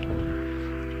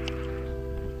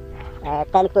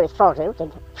 Ten, który stworzył to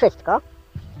wszystko,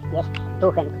 jest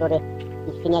duchem, który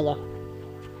istnieje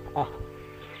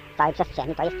w całej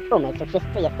przestrzeni. To jest umysł.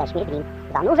 Wszyscy jesteśmy w nim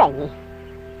zanurzeni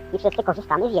i wszyscy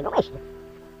korzystamy z jego myśli.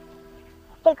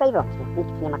 Tylko i wyłącznie.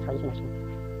 Nikt nie ma swoich myśli.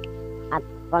 A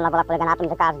wolna wola polega na tym,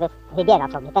 że każdy wybiera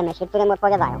sobie te myśli, które mu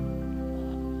odpowiadają.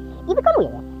 I wykonuje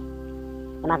je.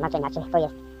 Nie ma znaczenia, czy to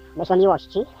jest myśl o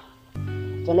miłości,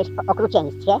 czy myśl o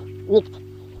okrucieństwie. Nikt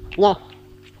nie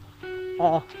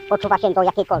poczuwa się do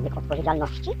jakiejkolwiek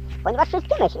odpowiedzialności, ponieważ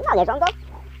wszystkie myśli należą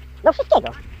do wszystkiego.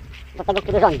 Do tego,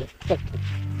 który rządzi wszystkim.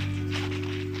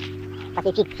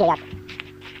 Takie fikcje jak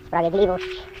sprawiedliwość,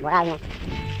 moralność,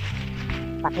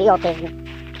 patriotyzm,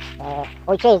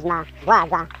 ojczyzna,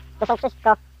 władza, to są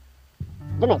wszystko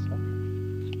wymysły,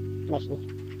 myśli.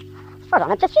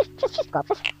 Stworzone przez wszystko,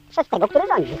 przez tego, który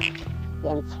rządzi.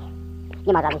 Więc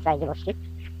nie ma żadnej sprawiedliwości,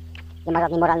 nie ma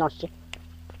żadnej moralności,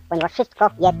 ponieważ wszystko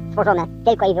jest stworzone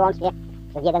tylko i wyłącznie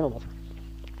przez jeden umysł.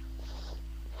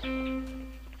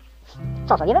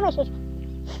 Co to nie wymyślisz?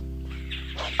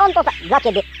 On to dla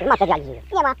Ciebie zmaterializuje.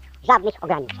 Nie ma żadnych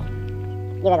ograniczeń.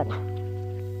 Niewygodne.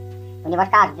 Ponieważ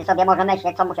każdy sobie może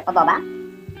myśleć, co mu się podoba.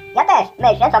 Ja też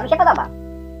myślę, co mi się podoba.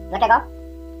 Dlaczego?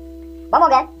 Bo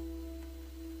mogę.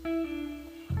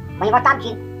 Ponieważ tamci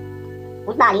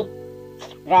uznali,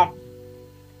 że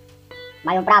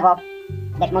mają prawo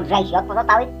być mądrzejsi od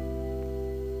pozostałych,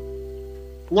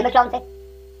 niemyślących.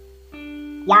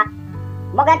 Ja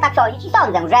mogę tak sądzić i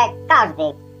sądzę, że każdy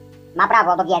ma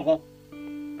prawo do wiedzy.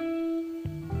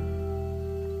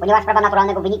 Ponieważ z prawa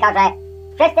naturalnego wynika, że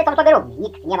wszyscy są sobie równi.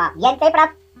 Nikt nie ma więcej praw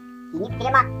i nikt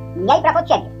nie ma mniej praw od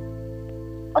siebie.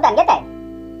 Ode mnie też.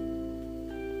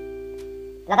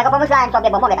 Dlatego pomyślałem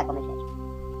sobie, bo mogę tak pomyśleć,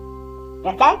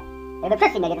 że chcę, żeby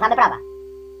wszyscy mieli te same prawa.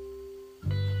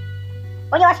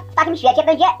 Ponieważ w takim świecie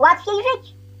będzie łatwiej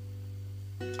żyć.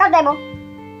 Każdemu,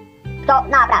 kto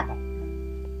naprawdę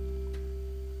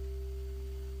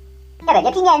nie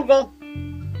będzie pieniędzy,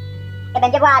 nie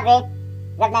będzie władzy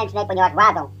zewnętrznej, ponieważ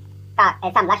władzą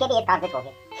sam dla siebie jest każdy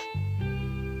człowiek.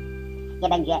 Nie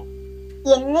będzie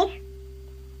innych,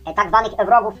 tak zwanych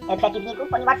wrogów, przeciwników,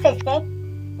 ponieważ wszyscy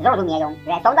zrozumieją,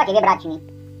 że są dla ciebie braćmi.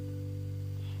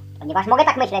 Ponieważ mogę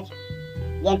tak myśleć,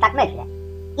 więc tak myślę.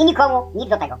 I nikomu nic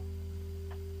do tego.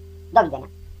 Do widzenia.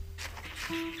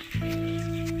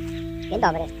 Dzień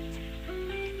dobry.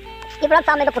 I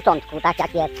wracamy do początku, tak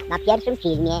jak jest na pierwszym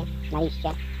filmie na liście.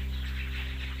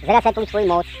 Zresetuj swój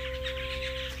mózg.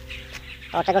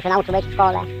 To, czego się nauczyłeś w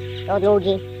szkole, to od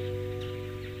ludzi,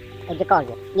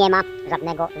 gdziekolwiek. Nie ma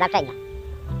żadnego znaczenia.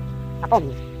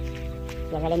 Zapomnij.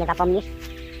 Jeżeli nie zapomnisz,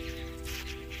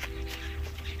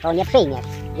 to nie przyjmiesz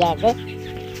wiedzy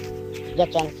z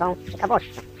dziecięcą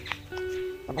ciekawością.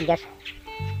 To będziesz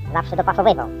zawsze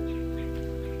dopasowywał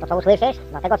to, co usłyszysz,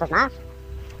 do tego, co znasz,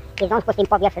 i w związku z tym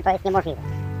powiesz, że to jest niemożliwe.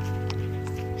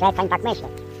 Przestań tak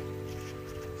myśleć.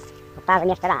 Powtarzam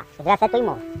jeszcze raz. Zresetuj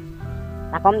mózg.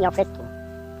 Zapomnij o wszystkim.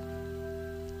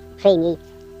 Przyjmij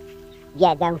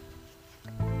wiedzę.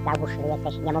 Załóż, że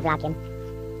jesteś niemowlakiem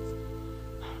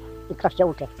i ktoś cię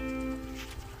uczy.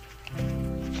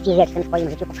 W fizycznym swoim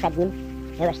życiu poprzednim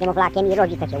byłeś niemowlakiem i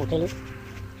rodzice cię uczyli.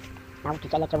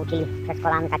 Nauczyciele cię uczyli,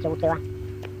 przedszkolanka cię uczyła.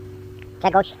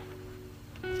 Czegoś,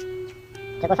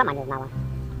 czego sama nie znała.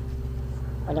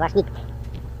 Ponieważ nikt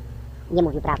nie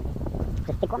mówił prawdy.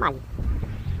 Wszyscy kłamali.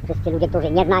 Wszyscy ludzie,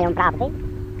 którzy nie znają prawdy,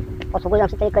 posługują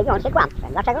się tylko i wyłącznie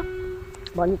kłamstwem. Dlaczego?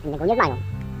 Bo nic innego nie znają.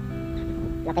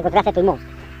 Dlatego zresetuj mózg.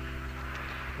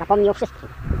 Zapomnij o wszystkim.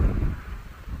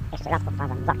 Jeszcze raz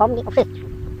powtarzam. Zapomnij o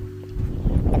wszystkim.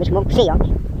 Żebyś mógł przyjąć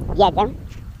wiedzę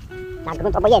na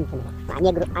grunt obojętny,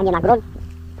 a nie na grunt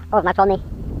oznaczony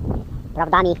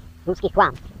prawdami ludzkich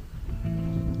kłamstw.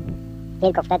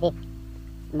 Tylko wtedy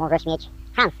możesz mieć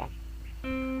szansę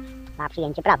na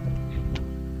przyjęcie prawdy.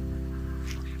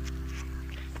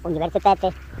 Uniwersytety,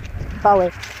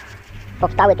 szkoły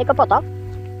powstały tylko po to,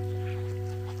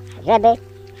 żeby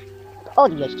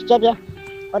odwieść ciebie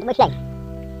od myślenia.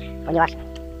 Ponieważ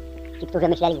ci, którzy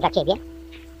myśleli za ciebie,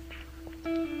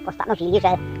 postanowili,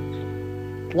 że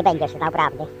nie będziesz znał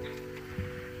prawdy.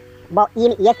 Bo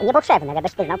im jest niepotrzebne,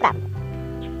 żebyś ty znał prawdę.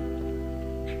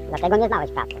 Dlatego nie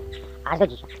znałeś prawdy. Aż do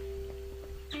dzisiaj.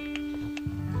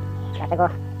 Dlatego,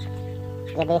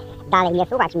 żeby dalej nie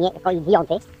słuchać mnie jako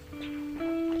idioty,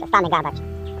 przestanę gadać.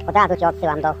 Od razu cię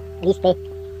odsyłam do listy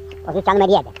pozycja numer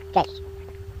 1. Cześć.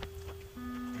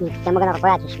 Nic nie mogę na to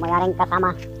poradzić. Moja ręka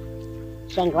sama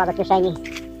sięgła do kieszeni,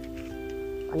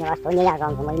 ponieważ to nie ja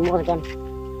rządzę moim mózgiem,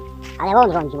 ale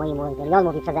on rządzi moim mózgiem i on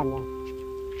mówi przeze mnie.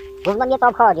 Gówno mnie to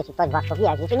obchodzi, czy ktoś was to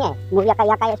wierzy, czy nie. Mówi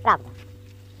jaka jest prawda.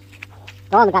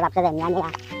 To on gada przeze mnie, a nie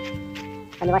ja.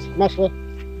 Ponieważ myśli,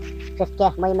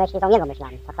 wszystkie moje myśli są jego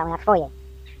myślami, tak samo jak twoje,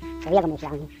 są jego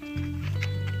myślami.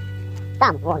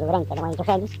 Sam włożył rękę do mojej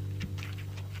kieszeni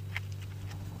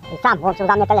i sam włączył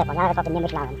za mnie telefon, ja nawet o tym nie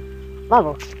myślałem.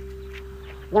 Znowu,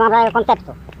 nie mam żadnego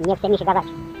konceptu, nie chce mi się gadać,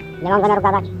 nie mam zamiaru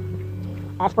gadać.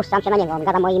 Ja spuszczam się na niego, on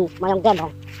gada moją gębą.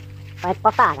 To jest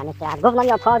powtarzam jeszcze raz, gówno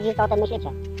mnie obchodzi, co o tym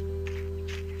myślicie.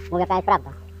 Mówię, jaka jest prawda.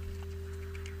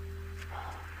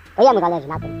 To jemu zależy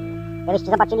na tym,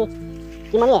 żebyście zobaczyli,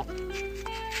 kim on jest.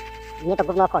 Mnie to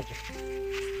gówno obchodzi.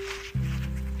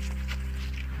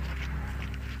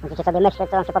 Możecie sobie myśleć,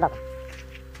 co wam się podoba.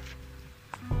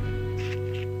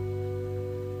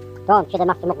 To on w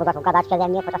 17 roku zaczął gadać przeze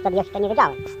mnie, chociaż wtedy jeszcze nie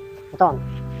wiedziałem. To on.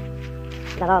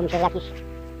 Wydawało mi się, że jakiś,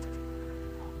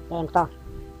 nie wiem kto,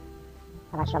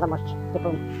 taka świadomość typu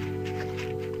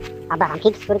Abraham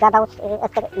Hicks, który gadał z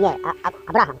Esther, nie,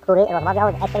 Abraham, który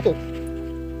rozmawiał z Esther Hicks.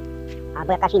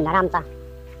 Albo jakaś inna Ramca,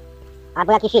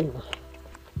 albo jakiś inny.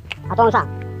 A to on sam.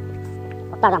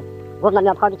 Powtarzam, gówno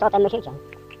mnie obchodzi, co o tym myślicie.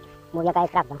 Mówi, jaka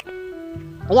jest prawda.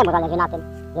 To jemu zależy na tym,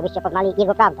 żebyście poznali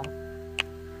jego prawdę.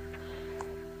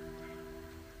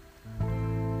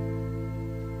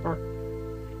 No.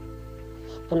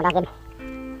 Tym razem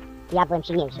ja byłem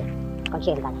silniejszy.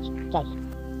 Skończyłem gadać. Cześć.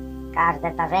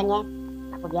 Każde zdarzenie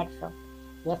na powietrzu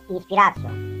jest inspiracją.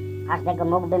 Każdego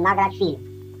mógłbym nagrać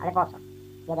film. Ale po co?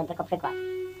 Jeden tylko przykład.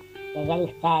 Jeżeli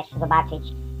chcesz zobaczyć,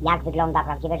 jak wygląda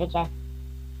prawdziwe życie,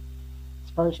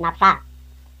 spójrz na psa.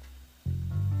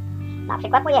 Na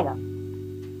przykład mojego.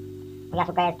 Moja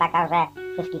sztuka jest taka, że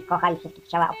wszystkich kocha i wszystkich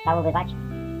chciała obcałowywać.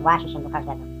 Własi się do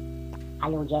każdego. A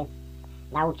ludzie,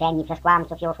 nauczeni przez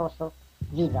kłamców i oszustów,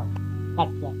 widzą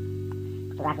bestię,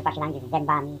 która rzuca się na nich z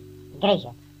zębami i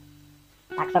gryzie.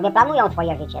 Tak sobie planują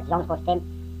swoje życie. W związku z tym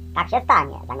tak się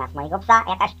stanie. Zamiast mojego psa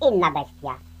jakaś inna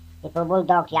bestia, typu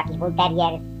bulldog czy jakiś bull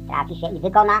terrier, trafi się i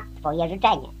wykona twoje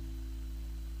życzenie.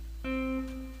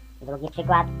 Drugi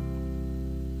przykład.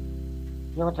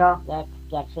 Jutro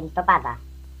jest 1 listopada.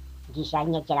 Dzisiaj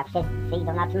niedziela, wszyscy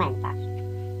idą na cmentarz.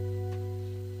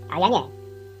 A ja nie.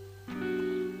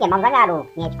 Nie mam zamiaru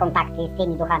mieć kontakty z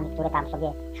tymi duchami, które tam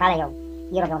sobie szaleją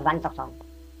i robią z wami co chcą.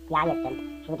 Ja jestem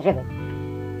wśród żywych.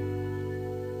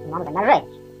 I mam zamiar żyć.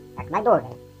 Jak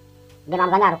najdłużej. Nie mam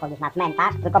zamiaru chodzić na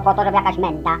cmentarz, tylko po to, żeby jakaś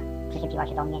menda przyczepiła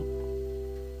się do mnie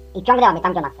i ciągnęła mnie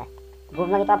tam, gdzie ona chce.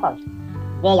 Gówno mnie to obchodzi.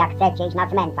 Wy jak chcecie iść na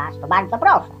cmentarz, to bardzo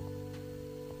proszę.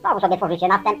 Znowu sobie tworzycie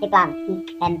następny plan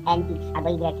X, M, N, X albo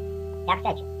Y. Jak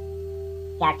chcecie.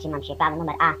 Ja trzymam się planu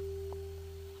numer A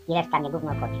i reszta mnie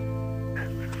gówno obchodzi.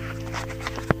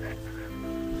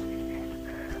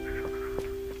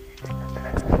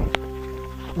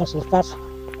 Jeśli chcesz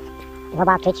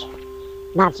zobaczyć,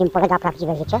 na czym polega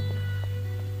prawdziwe życie,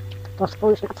 to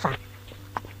spójrz na psa.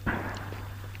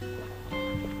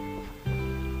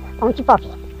 On ci powie.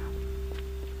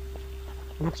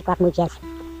 Na przykład mój pies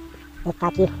jest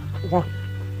taki, że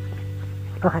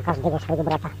kocha każdego swojego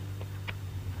brata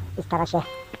i stara się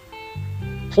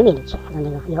przymilić do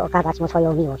niego i okazać mu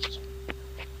swoją miłość.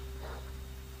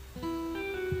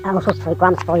 A oszustwo i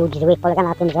kłamstwo ludzi złych polega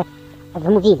na tym, że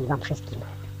wymówili wam wszystkim,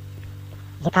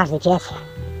 że każdy pies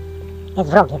jest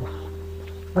wrogiem,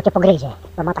 bo cię pogryzie,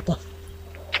 bo ma takie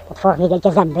potworne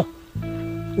wielkie zęby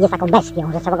i jest taką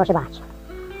bestią, że trzeba go się bać.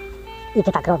 I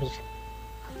ty tak robisz.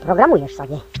 Programujesz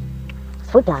sobie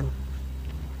swój plan,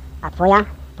 a twoja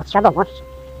podświadomość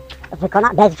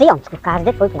wykona bez wyjątków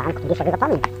każdy twój plan, który sobie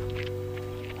zaplanuje.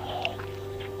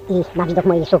 I na widok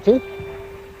mojej sztuki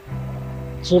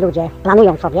ci ludzie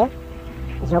planują sobie,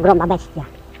 że ogromna bestia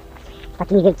z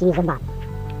takimi wielkimi zębami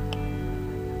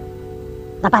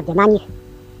napadnie na nich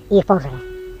i ich pożre,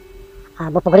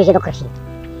 albo pogryzie do krwi.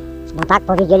 Bo tak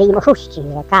powiedzieli im oszuści,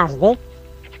 że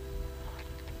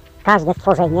każde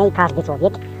stworzenie i każdy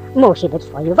człowiek musi być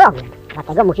swoim wrogiem.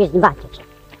 Dlatego musisz z nim walczyć.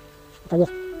 To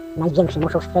jest największym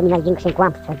oszustwem i największym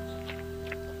kłamstwem,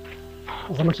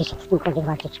 że musisz z kimkolwiek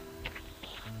walczyć.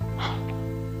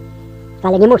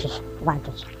 Wcale nie musisz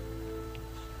walczyć.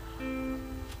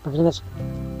 Powinieneś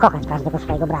kochać każdego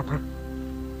swojego brata.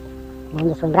 Bo on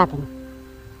jest swoim bratem.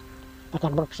 Tak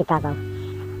jak Bóg przykazał.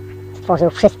 Stworzył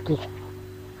wszystkich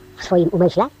w swoim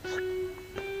umyśle.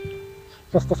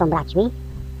 Wszyscy są braćmi.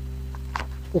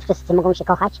 I wszyscy mogą się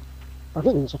kochać.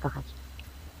 Powinni się kochać.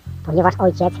 Ponieważ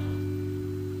Ojciec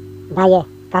daje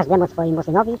każdemu swojemu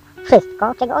synowi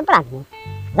wszystko, czego on pragnie.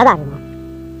 Za darmo.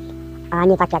 A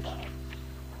nie tak jak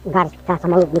garstka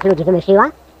samolubnych ludzi wymyśliła,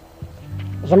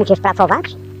 że musisz pracować,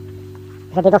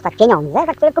 żeby dostać pieniądze,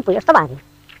 za które kupujesz towary.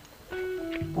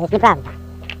 To jest nieprawda.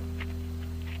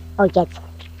 Ojciec,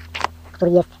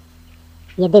 który jest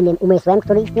jedynym umysłem,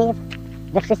 który istnieje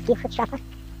we wszystkich wszechświatach,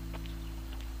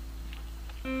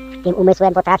 tym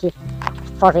umysłem potrafi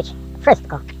stworzyć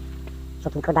wszystko, co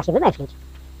tylko da się wymyślić.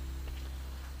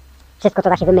 Wszystko, co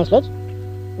da się wymyślić,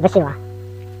 wysyła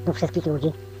do wszystkich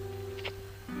ludzi.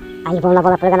 A ich wolna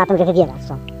wola polega na tym, że wybierasz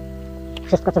co.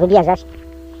 Wszystko, co wybierzesz,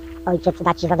 ojciec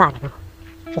da ci za darmo.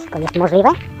 Wszystko jest możliwe.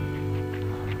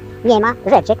 Nie ma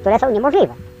rzeczy, które są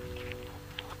niemożliwe.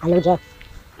 A ludzie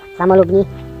samolubni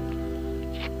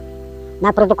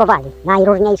naprodukowali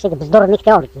najróżniejszych bzdurnych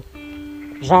teorii,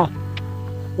 że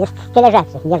jest tyle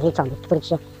rzeczy niezliczonych, których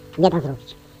się nie da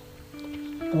zrobić.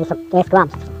 To jest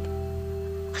kłamstwo.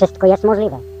 Wszystko jest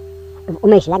możliwe. W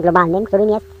umyśle globalnym, którym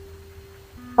jest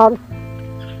on,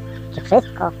 czy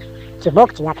wszystko, czy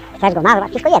Bóg, czy jak chcesz go nazwać,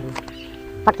 wszystko jedno.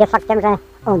 Fakt jest faktem, że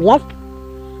on jest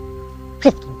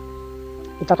wszystkim.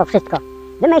 I to wszystko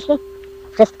wymyśli,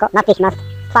 wszystko natychmiast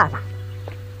stwarza.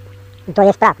 I to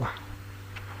jest prawda.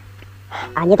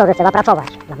 A nie to, że trzeba pracować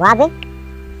dla władzy,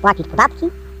 płacić podatki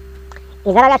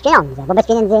i zarabiać pieniądze, bo bez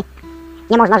pieniędzy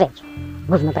nie można żyć.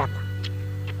 Gówno prawda.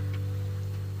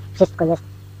 Wszystko jest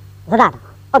za darmo.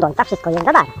 Od ojca wszystko jest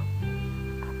za darmo.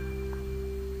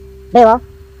 Było,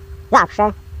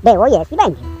 zawsze było, jest i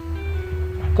będzie.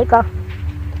 Tylko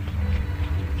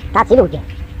tacy ludzie,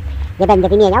 nie będę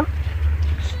wymieniał,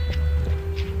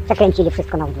 przekręcili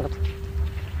wszystko na odwrót.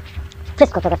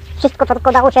 Wszystko, co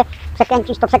tylko dało się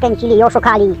przekręcić, to przekręcili i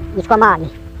oszukali i skłamali.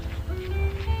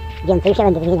 Więcej się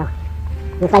będę wymieniał.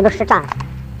 Więc najwyższy czas,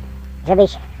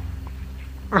 żebyś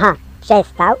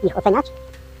przestał ich oceniać,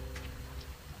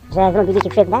 że zrobili ci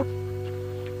krzywdę,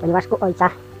 ponieważ u ojca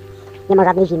nie ma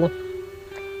żadnej winy,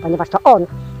 ponieważ to on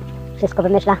wszystko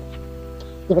wymyśla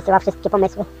i wysyła wszystkie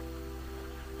pomysły.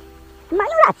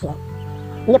 Mają rację.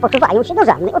 Nie poczuwają się do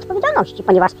żadnej odpowiedzialności,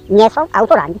 ponieważ nie są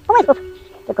autorami pomysłów,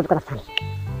 tylko wykonawcami.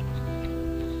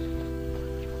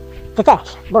 Ty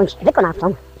też bądź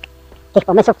wykonawcą tych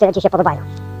pomysłów, które ci się podobają.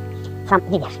 Sam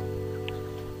wybierz.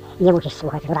 Nie musisz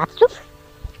słuchać radców,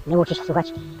 nie musisz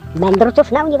słuchać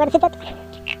mędrców na uniwersytetach.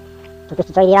 To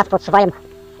ci co raz podsuwają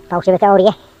fałszywe teorie,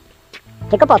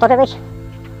 tylko po to, żebyś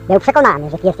był przekonany,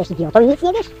 że ty jesteś idiotą i nic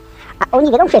nie wiesz, a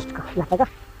oni wiedzą wszystko, dlatego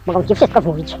mogą ci wszystko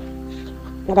wmówić.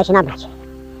 Nie daj się nabrać.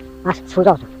 Masz swój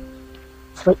rozum,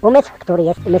 swój umysł, który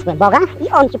jest umysłem Boga i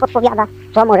on ci podpowiada,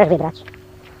 co możesz wybrać.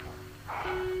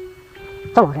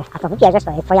 Co możesz, a co wybierzesz,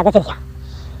 to jest twoja decyzja.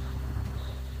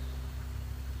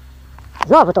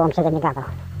 Znowu to on przede mnie gadał.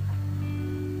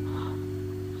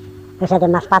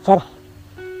 Wyszedłem na spacer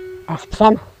z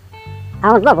psem, a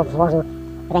on znowu włożył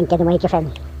rękę do mojej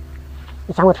kieszeni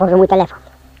i sam otworzył mój telefon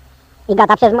i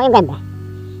gada przez moją gębę.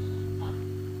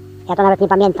 Ja to nawet nie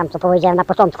pamiętam, co powiedziałem na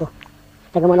początku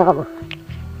tego monologu,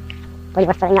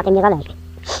 ponieważ wcale na tym nie zależy.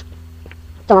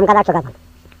 Co mam gadać, co gadam.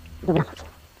 Dobranoc.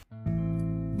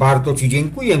 Bardzo ci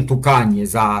dziękuję, Tukanie,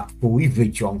 za twój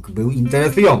wyciąg. Był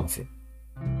interesujący.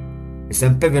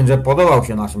 Jestem pewien, że podobał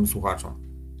się naszym słuchaczom.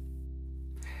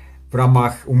 W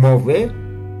ramach umowy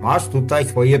masz tutaj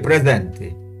swoje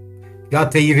prezenty.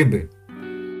 Kwiaty i ryby.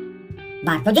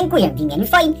 Bardzo dziękuję w imieniu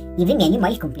swoim i w imieniu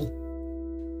moich kumpli.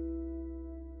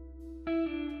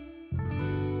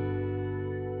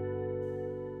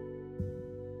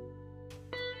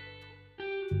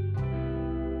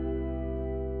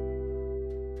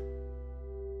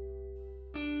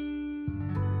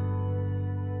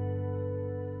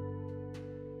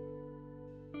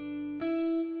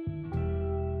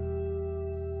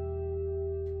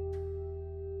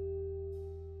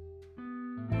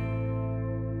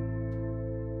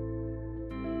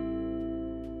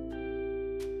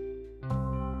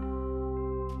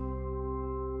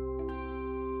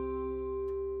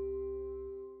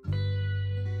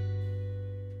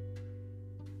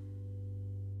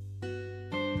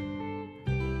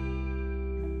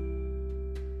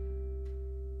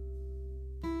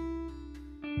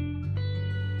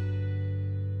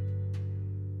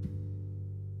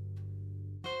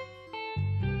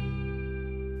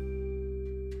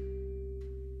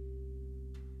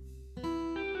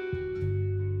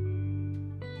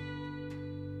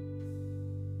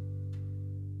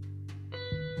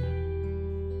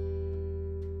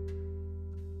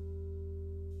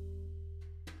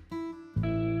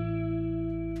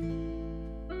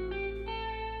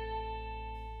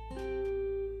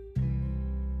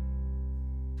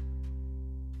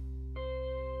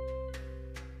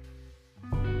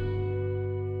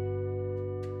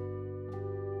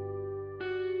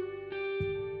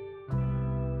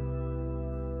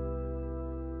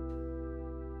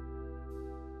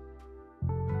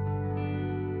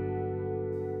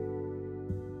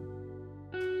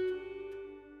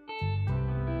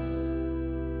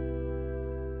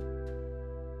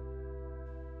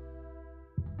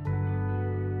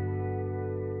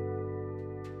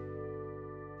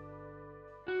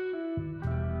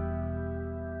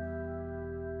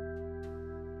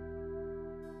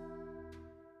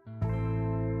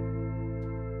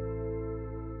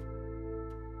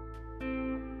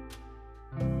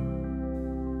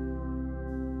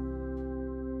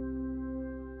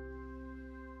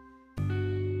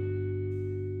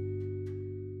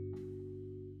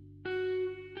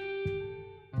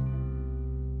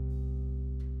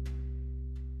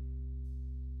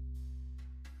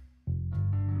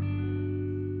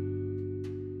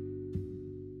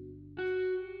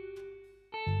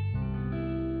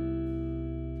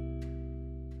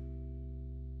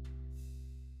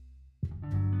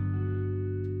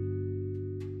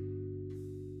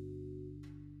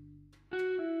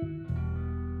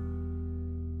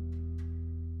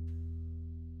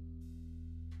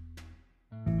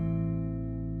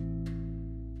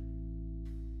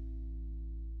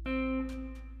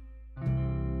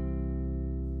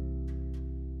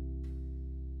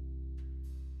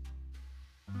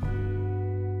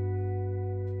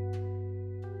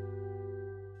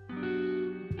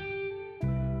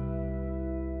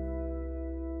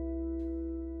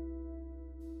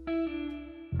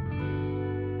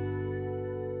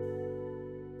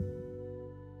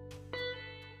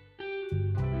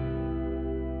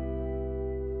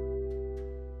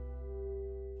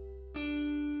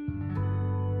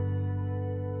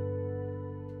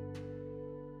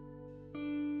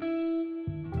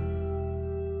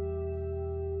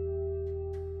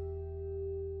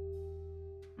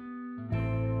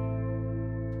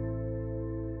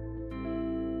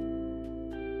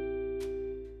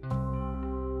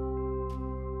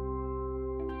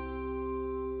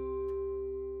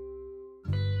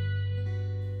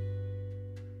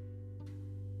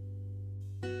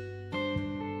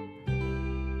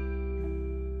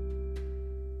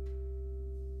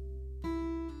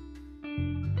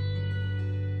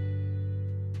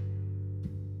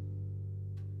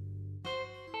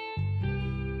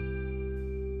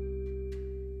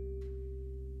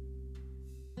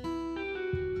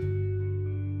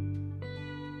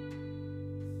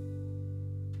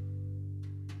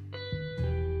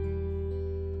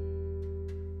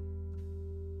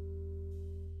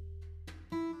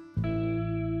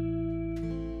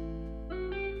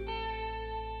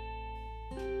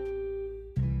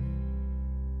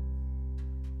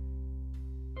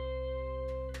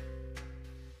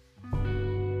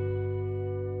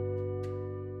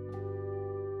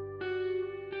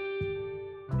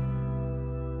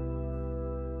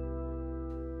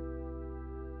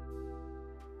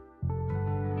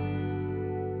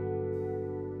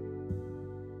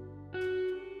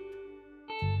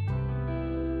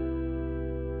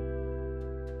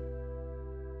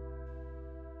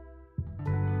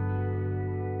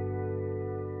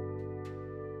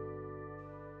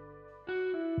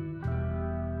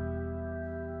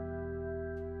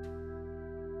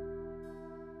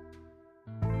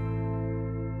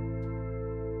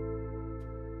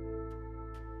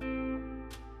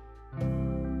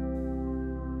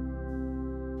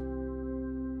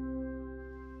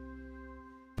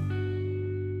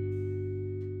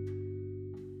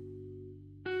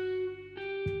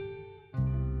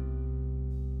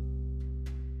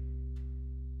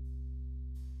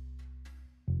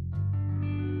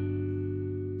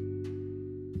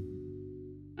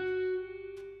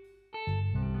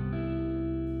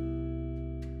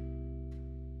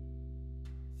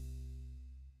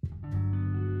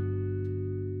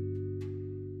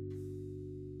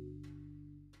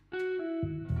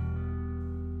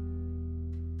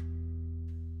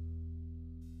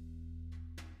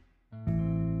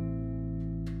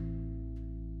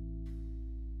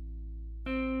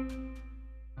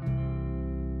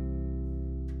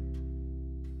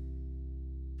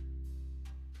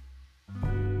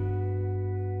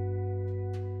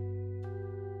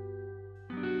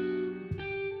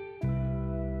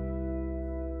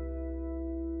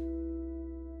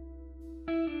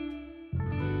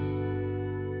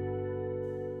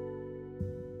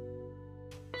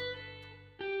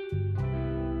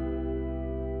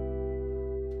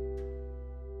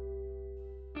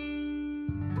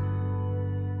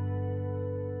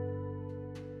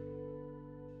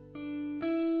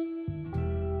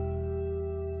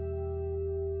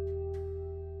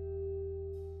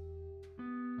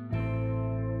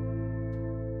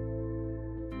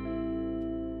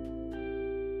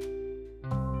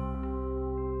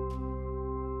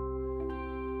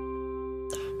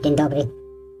 Dzień dobry.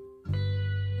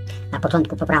 Na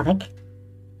początku poprawek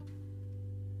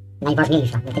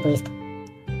najważniejsza, dlatego jest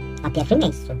na pierwszym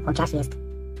miejscu, chociaż jest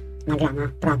nagrana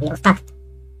prawie ostatnio.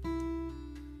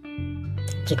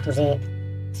 Ci, którzy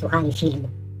słuchali filmu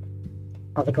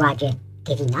o wykładzie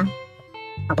Kevina,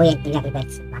 obojętnie w jakiej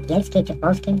wersji, w angielskiej czy w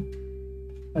polskiej,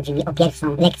 chodzi mi o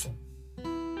pierwszą lekcję.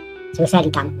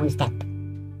 Słyszeli tam mój wstęp.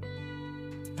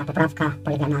 Ta poprawka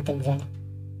polega na tym, że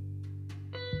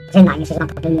przyznaję się, że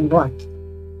popełniłem błąd.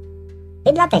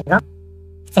 I dlatego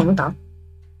chcę to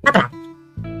naprawić.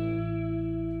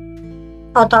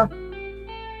 Oto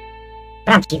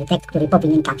prawdziwy tekst, który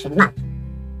powinien tam się znaleźć.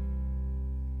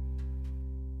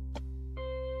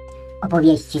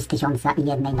 Opowieści z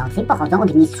 1001 nocy pochodzą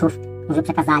od mistrzów, którzy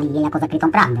przekazali je jako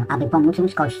zakrytą prawdę, aby pomóc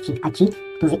ludzkości, a ci,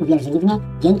 którzy uwierzyli w nie,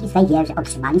 dzięki swej wierze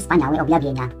otrzymali wspaniałe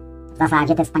objawienia. W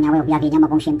zasadzie te wspaniałe objawienia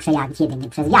mogą się przejawić jedynie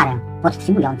przez wiarę,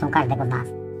 podtrzymującą każdego z nas.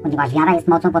 Ponieważ wiara jest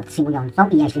mocą podtrzymującą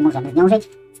i jeśli możemy z nią żyć,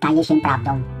 staje się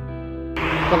prawdą.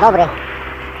 Dzień dobry.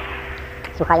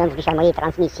 Słuchając dzisiaj mojej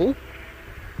transmisji,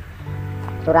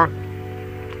 która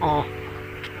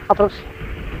oprócz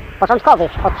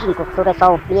początkowych odcinków, które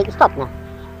są mniej istotne,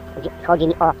 chodzi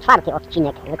mi o 4.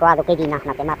 odcinek wykładu Kevina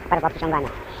na temat prawa przyciągania.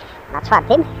 Na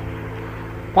 4.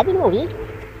 Kevin mówi,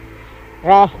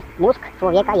 że mózg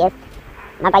człowieka jest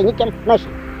nadajnikiem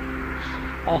myśli.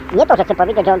 Nie to, że chcę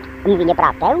powiedzieć, że on mówi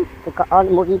nieprawdę, tylko on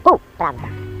mówi półprawdę.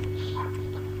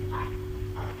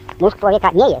 Mózg człowieka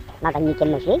nie jest nadajnikiem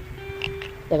myśli.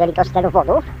 Jeżeli to z celu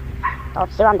wodów, to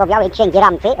odsyłam do Białej Księgi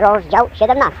Ramty, rozdział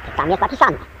 17. Tam jest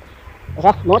napisane, że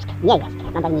mózg nie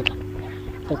jest nadajnikiem,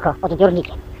 tylko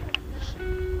odbiornikiem.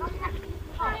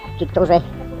 Ci, którzy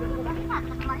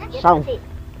są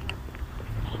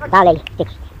dalej w tych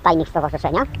tajnych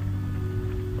stowarzyszeniach,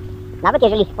 nawet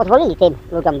jeżeli pozwolili tym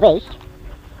ludziom wyjść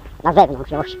na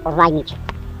zewnątrz, już oznajmić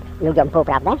ludziom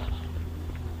półprawdę,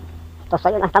 to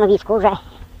stoją na stanowisku, że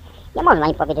nie można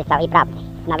im powiedzieć całej prawdy.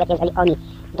 Nawet jeżeli oni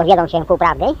dowiedzą się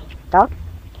półprawdy, to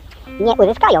nie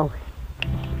uzyskają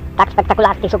tak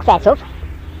spektakularnych sukcesów,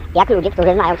 jak ludzie,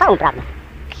 którzy znają całą prawdę.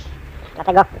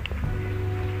 Dlatego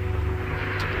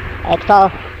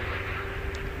kto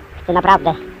chce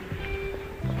naprawdę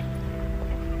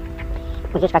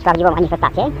uzyskać prawdziwą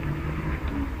manifestację,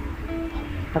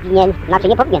 powinien, znaczy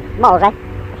nie powinien, może,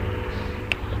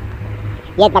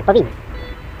 jednak powinien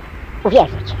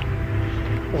uwierzyć,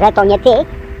 że to nie ty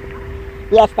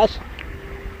jesteś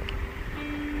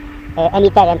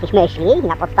emiterem tych myśli i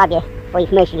na podstawie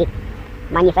twoich myśli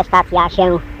manifestacja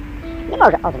się nie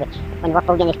może odbyć, ponieważ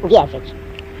powinieneś uwierzyć,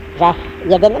 że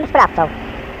jedynym sprawcą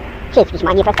wszystkich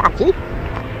manifestacji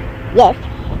jest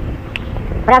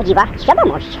prawdziwa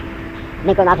świadomość.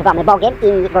 My go nazywamy Bogiem,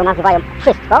 inni go nazywają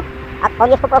wszystko, a on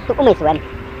jest po prostu umysłem,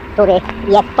 który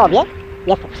jest w tobie,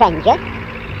 jest wszędzie.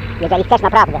 Jeżeli chcesz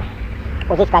naprawdę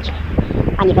uzyskać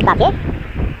manifestację,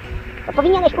 to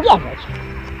powinieneś uwierzyć,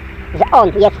 że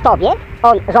on jest w tobie,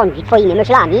 on rządzi twoimi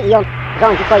myślami i on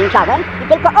rządzi twoim ciałem i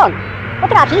tylko on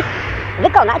potrafi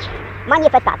wykonać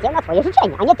manifestację na twoje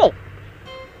życzenia, a nie ty.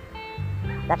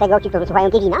 Dlatego ci, którzy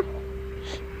słuchają Kevina,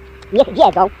 niech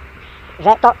wiedzą,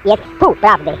 że to jest pół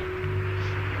prawdy.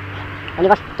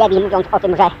 Ponieważ Kevin, mówiąc o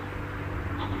tym, że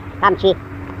tamci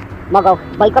mogą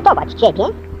bojkotować ciebie,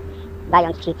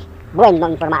 dając ci błędną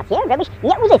informację, żebyś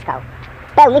nie uzyskał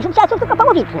pełnych sukcesów, tylko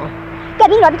połowiczne.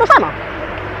 Kevin robi to samo.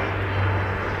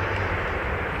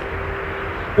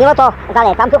 Mimo to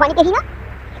zalecam słuchanie Kevina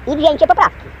i wzięcie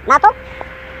poprawki na to,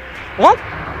 że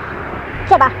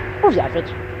trzeba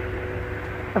uwierzyć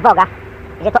w Boga,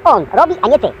 że to On robi, a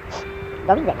nie ty.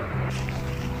 Do widzenia.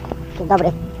 Dzień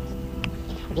dobry.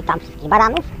 Witam wszystkich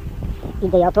baranów,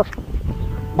 idiotów,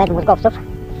 bezmózgowców,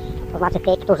 to znaczy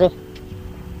tych, którzy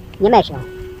nie myślą,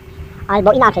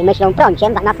 albo inaczej myślą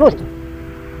prąciem zamiast mózgiem.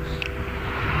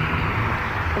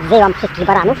 Wzywam wszystkich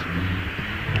baranów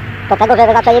do tego,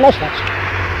 żeby zaczęli myśleć.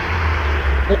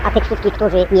 A tych wszystkich,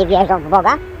 którzy nie wierzą w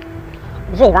Boga,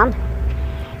 wzywam,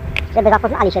 żeby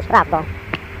zapoznali się z prawdą,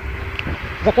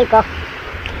 że tylko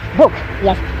Bóg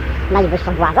jest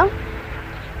najwyższą władzą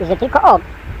i że tylko On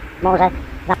może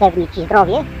zapewnić ci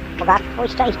zdrowie, bogactwo i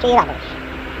szczęście i radość.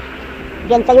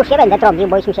 Więcej już nie będę trąbił,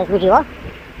 bo już mi się znudziło.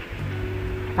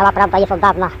 Cała prawda jest od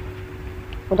dawna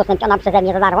udostępniona przeze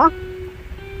mnie za darmo.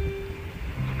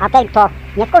 A ten, kto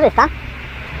nie skorzysta,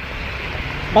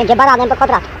 będzie baranem do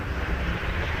kwadratu,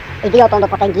 idiotą do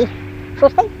potęgi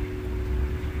 6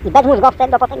 i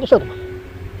bezmózgowcem do potęgi 7.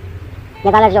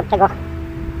 Niezależnie od tego,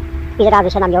 ile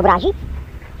razy się na mnie obrazi,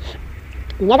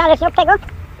 i niezależnie od tego,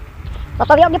 co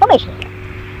sobie o mnie pomyśli.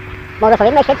 Może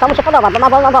sobie myśleć, co mu się podoba, bo ma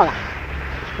wolną wolę.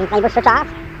 Więc najwyższy czas,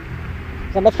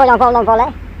 żeby swoją wolną wolę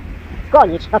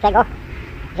skłonić do tego,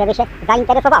 żeby się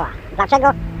zainteresowała. Dlaczego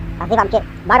nazywam cię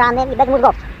baranem i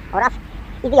bezmózgowcem oraz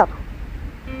idiotą.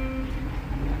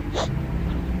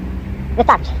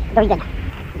 Wystarczy. Do widzenia.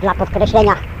 Dla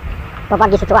podkreślenia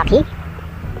powagi sytuacji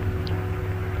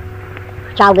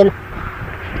chciałbym,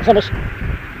 żebyś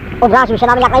obraził się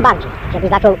na mnie jak najbardziej. Żebyś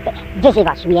zaczął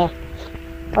wyzywać mnie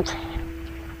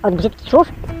od brzydkich słów.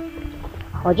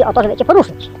 Chodzi o to, żeby cię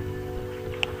poruszyć.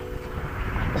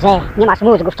 Że nie masz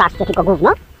mózgu w czaszce, tylko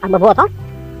gówno, albo błoto.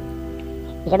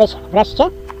 I żebyś wreszcie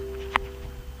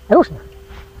ruszył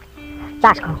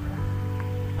czaszką.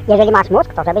 Jeżeli masz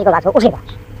mózg, to żebyś go zaczął używać.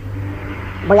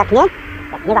 Bo jak nie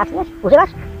zaczniesz używać,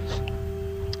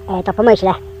 to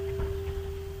pomyślę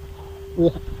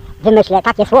i wymyślę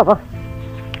takie słowo,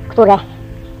 które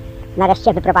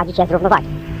nareszcie wyprowadzi cię z równowagi.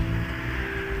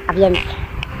 A więc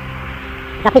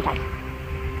zapytaj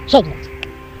siebie,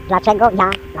 dlaczego ja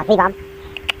nazywam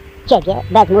ciebie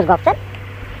bezmózgowcem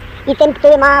i tym,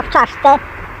 który ma w czaszce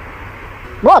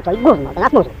błoto i gówno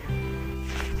zamiast mózgu.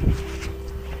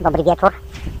 Dobry wieczór.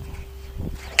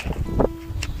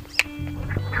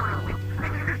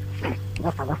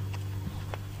 Został go.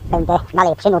 Będę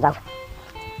dalej przynudzał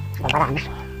do baranów,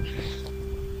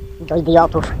 do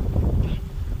idiotów,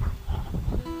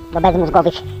 do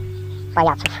bezmózgowych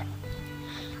pajaców.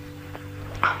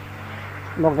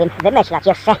 Mógłbym wymyślać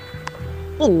jeszcze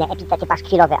inne epitety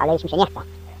paszkwilowe, ale już mi się nie chce.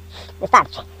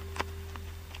 Wystarczy.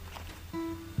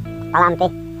 Palanty,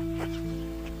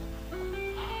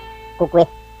 kukły,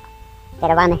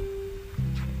 sterowane,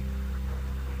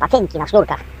 pacynki na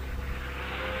sznurkach.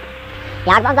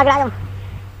 Jak wam zagrają?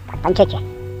 Tak tańczycie.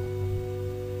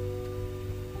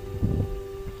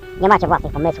 Nie macie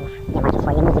własnych pomysłów, nie macie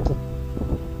swojej muzyki,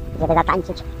 żeby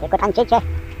zatańczyć, tylko tańczycie,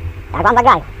 jak wam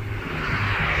zagrają.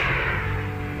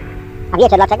 A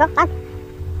wiecie dlaczego, tak?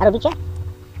 A robicie?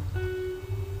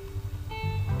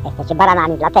 Jesteście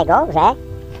baranami dlatego, że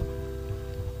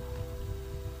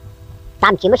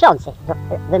tamci myślący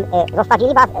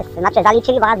zostawili was, znaczy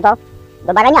zaliczyli was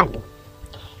do baraniarni.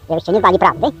 Żebyście nie znali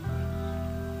prawdy,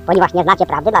 ponieważ nie znacie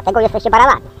prawdy, dlatego jesteście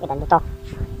baranami. Jeden by to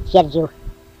twierdził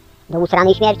do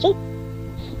usranej śmierci,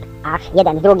 a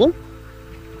jeden z drugim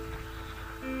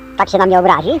tak się na mnie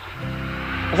obrazi,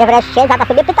 że wreszcie zada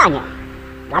sobie pytanie.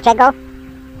 Dlaczego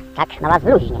tak na was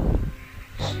bluźnie?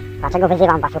 Dlaczego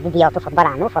wyzywam was od idiotów, od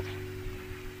baranów, od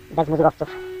bezmózgowców?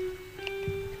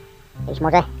 Być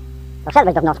może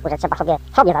doszedłeś do wniosku, że trzeba sobie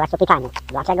zadać to pytanie.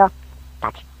 Dlaczego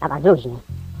tak na was bluźnie?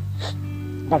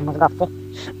 Bezmózgowcy,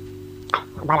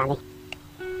 barany,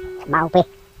 małpy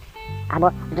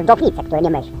albo dżdżownice, które nie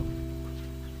myślą.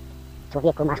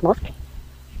 Człowieku, masz mózg,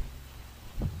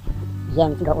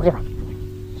 więc go używaj.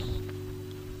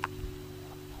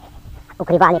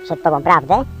 Ukrywali przed tobą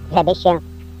prawdę, żebyś się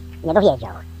nie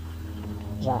dowiedział,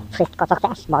 że wszystko co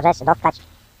chcesz możesz dostać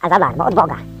za darmo od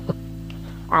Boga.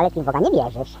 Ale ty w Boga nie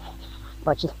wierzysz,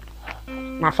 bo ci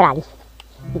nasrali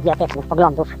idiotycznych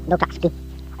poglądów do czaszki,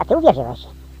 a ty uwierzyłeś.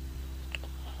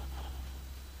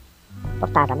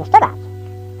 Powtarzam jeszcze raz.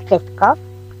 Wszystko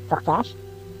co chcesz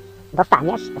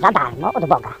dostaniesz za darmo od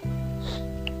Boga.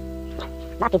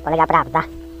 Na tym polega prawda.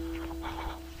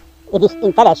 I w ich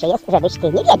interesie jest, żebyś ty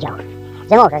nie wiedział,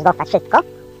 że możesz dostać wszystko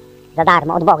za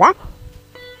darmo od Boga,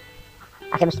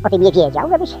 a żebyś o tym nie wiedział,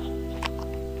 żebyś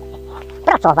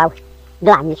pracował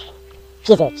dla nich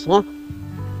fizycznie,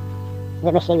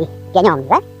 wymyślili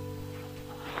pieniądze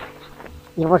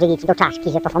i włożyli ci do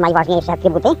czaszki, że to są najważniejsze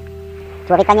atrybuty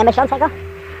człowieka niemyślącego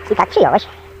i tak przyjąłeś.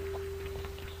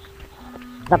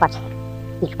 Zobacz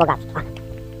ich bogactwa,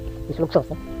 ich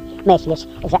luksusy. Myślisz,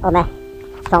 że one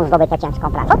są zdobyte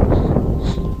ciężką pracą?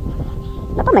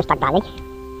 No to myśl tak dalej.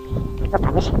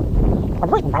 Zostaniesz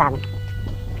podwójnym baranem.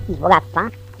 Ich bogactwa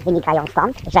wynikają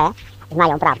stąd, że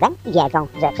znają prawdę i wiedzą,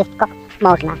 że wszystko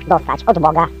można dostać od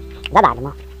Boga za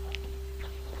darmo.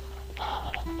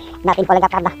 Na tym polega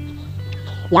prawda.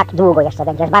 Jak długo jeszcze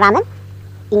będziesz baranem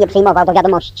i nie przyjmował do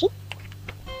wiadomości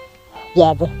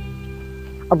wiedzy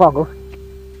o Bogu?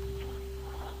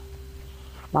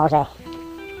 Może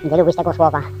nie lubisz tego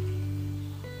słowa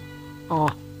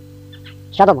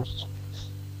świadomość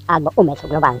albo umysł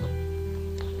globalny.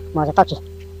 Może to ci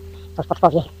coś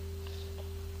podpowie.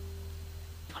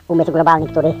 Umysł globalny,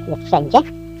 który jest wszędzie,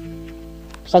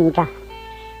 przenika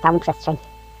całą przestrzeń,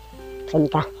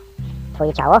 przenika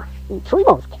twoje ciało i twój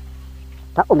mózg.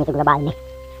 To umysł globalny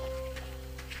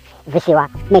wysyła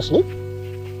myśli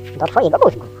do twojego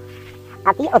mózgu,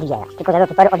 a ty je odbierasz. Tylko że do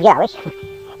tej pory odbierałeś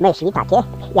myśli takie,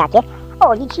 jakie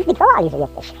oni ci wyklałali, że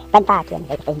jesteś pętakiem,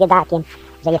 że jesteś biedakiem,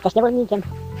 że jesteś niewolnikiem,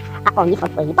 a oni są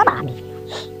twoimi babami.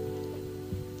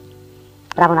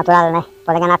 Prawo naturalne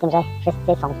polega na tym, że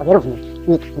wszyscy są sobie równi.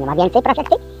 Nikt nie ma więcej praw jak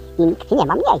ty i nikt nie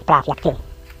ma mniej praw jak ty.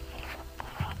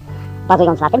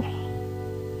 Bazując na tym,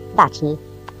 zacznij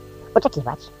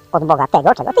oczekiwać od Boga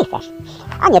tego, czego ty chcesz,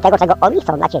 a nie tego, czego oni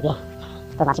chcą dla ciebie.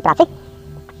 To znaczy pracy,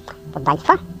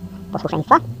 poddaństwa,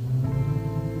 posłuszeństwa.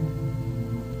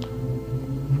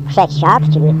 Wszechświat,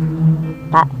 czyli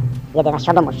ta jedyna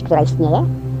świadomość, która istnieje,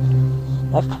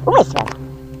 jest umysłem.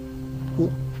 I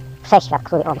wszechświat,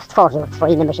 który on stworzył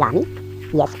swoimi myślami,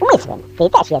 jest umysłem. Ty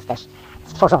też jesteś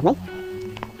stworzony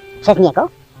przez niego,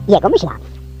 jego myślami.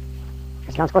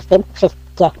 W związku z tym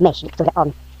wszystkie myśli, które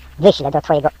on wyśle do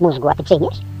twojego mózgu, a ty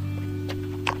przyjmiesz,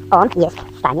 on jest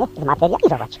w stanie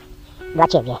zmaterializować dla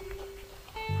ciebie.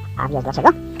 A wiesz dlaczego?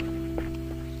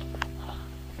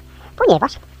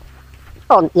 Ponieważ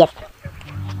on jest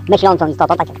myślącą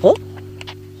istotą, tak jak ty,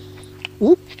 i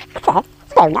chce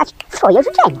spełniać swoje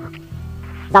życzenia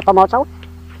za pomocą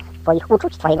twoich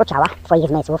uczuć, twojego ciała, twoich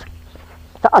zmysłów.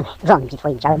 To on rządzi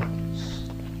twoim ciałem.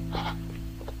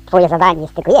 Twoje zadanie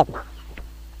jest tylko jedno.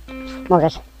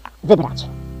 Możesz wybrać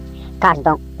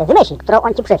każdą z myśli, którą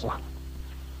on ci przyszle.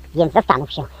 Więc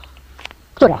zastanów się,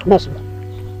 które myśli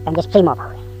będziesz przyjmował.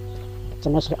 Czy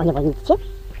myśli o niewolnictwie,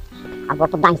 albo o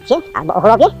poddaństwie, albo o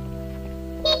chorobie,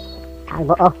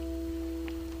 albo o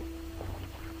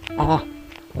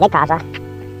lekarzach.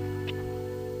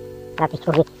 Dla tych,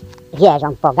 którzy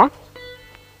wierzą w Boga.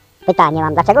 Pytanie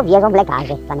mam, dlaczego wierzą w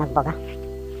lekarzy zamiast Boga?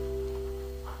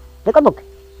 Tylko Bóg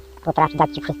potrafi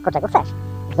dać ci wszystko, czego chcesz.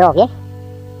 Zdrowie,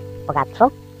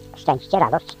 bogactwo, szczęście,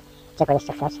 radość. Czego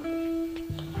jeszcze chcesz?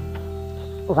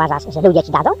 Uważasz, że ludzie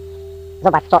ci dadzą?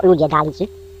 Zobacz, co ludzie dali ci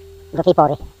do tej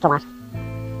pory. Co masz?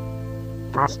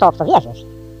 Masz to, w co wierzysz.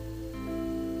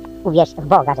 Uwierz w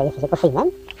Boga, że jesteś jego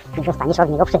synem i dostaniesz od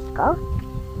niego wszystko,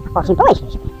 o czym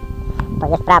pomyślisz. To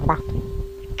jest prawda.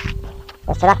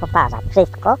 Jeszcze raz powtarzam.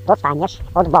 Wszystko dostaniesz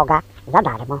od Boga za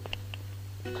darmo.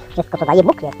 Wszystko, co daje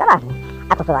Bóg, jest za darmo.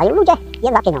 A to, co dają ludzie,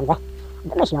 jest za pieniądze.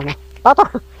 Wymyślone. Po to,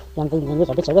 między innymi,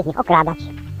 żeby ciebie z nich okradać.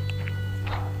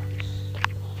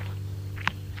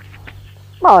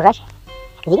 Możesz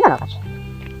zignorować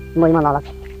mój monolog,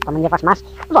 ponieważ masz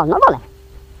wolną wolę.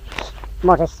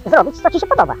 Możesz zrobić, co ci się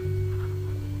podoba.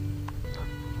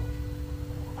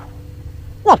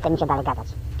 Nie chce mi się dalej gadać.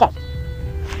 Cześć.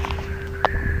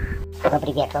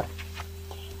 Dobry wieczór.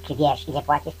 Czy wiesz, ile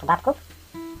płacisz podatków?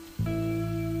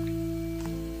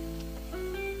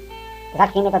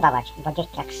 Zacznijmy dodawać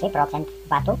 23%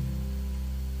 VAT-u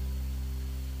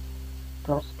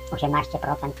plus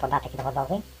 18% podatek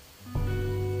dochodowy.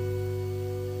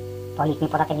 Policzmy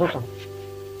podatek ZUS-u.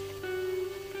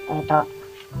 To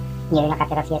nie wiem, jaka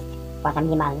teraz jest płata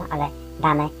minimalna, ale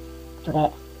dane, które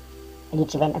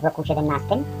liczyłem w roku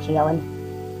 2017, przyjąłem,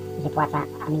 że płaca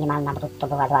minimalna brutto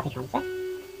była 2000.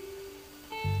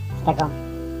 Z tego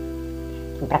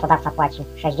twój pracodawca płaci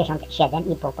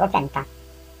 67,5%,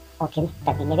 o czym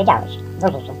pewnie nie wiedziałeś, do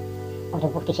ZUS-u.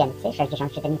 Od 2000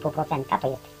 67,5% to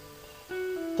jest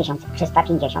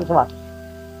 1350 zł.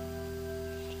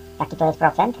 Jaki to jest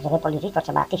procent? Żeby policzyć, to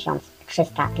trzeba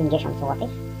 1350 zł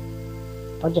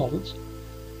podzielić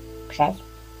przez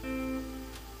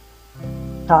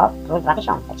to plus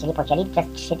 2000, czyli podzielić przez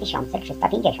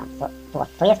 3350 zł.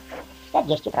 To jest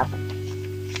 40%.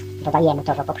 Dodajemy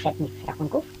to do poprzednich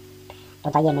rachunków.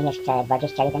 Dodajemy jeszcze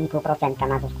 21,5%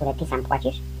 na ZUS, które ty sam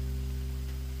płacisz.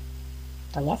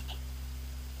 To jest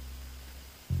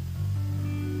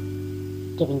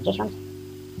 90,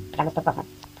 prawie 100%.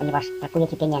 Ponieważ brakuje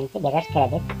ci pieniędzy, bierzesz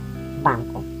kredyt w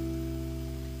banku.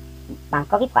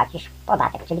 Bankowi płacisz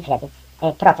podatek, czyli kredyt,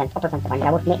 procent oprocentowania,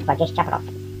 załóżmy 20%.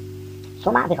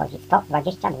 Suma wychodzi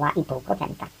 122,5%.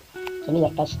 Czyli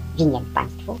jesteś winien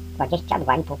państwu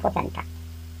 22,5%.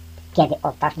 Kiedy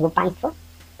oddasz dług państwu?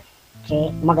 Czy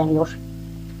mogę już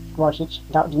zgłosić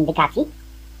do windykacji?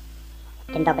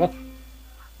 Dzień dobry.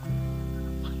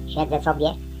 Siedzę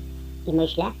sobie i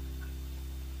myślę,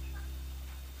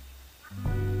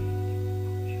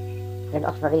 żeby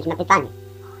odpowiedzieć na pytanie.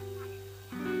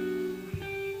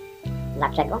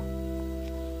 Dlaczego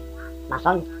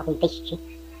masoni, okultyści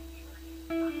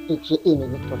i ci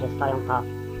inni, którzy stoją po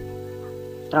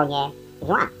stronie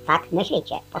zła, tak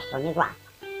myślicie, po stronie zła,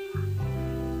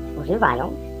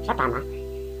 używają szatana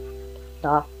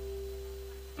do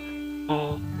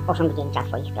osiągnięcia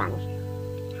swoich planów.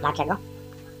 Dlaczego?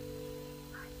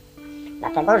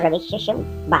 Dlatego, żebyście się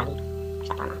bali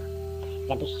szatana.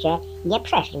 Żebyście nie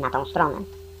przeszli na tą stronę,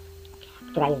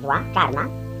 która jest zła, czarna,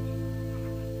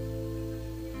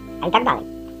 a i tak dalej.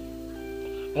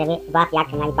 Żeby was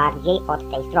jak najbardziej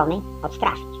od tej strony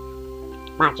odstraszyć.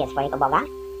 Macie swojego Boga,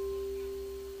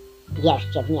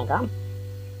 wierzcie w Niego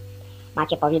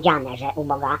macie powiedziane, że u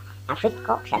Boga na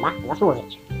wszystko trzeba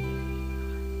zasłużyć.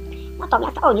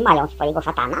 Natomiast oni mają swojego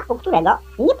szatana, u którego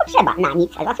nie potrzeba na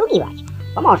nic zasługiwać,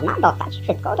 bo można dostać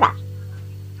wszystko od razu.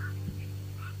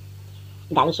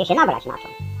 Daliście się nabrać na to.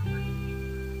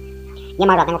 Nie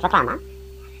ma żadnego szatana.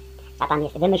 Szatan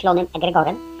jest wymyślonym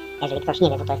egregorem. Jeżeli ktoś nie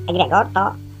wie, co to jest egregor,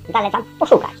 to zalecam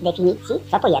poszukać definicji,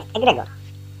 co to jest egregor.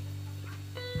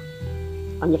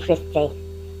 Oni wszyscy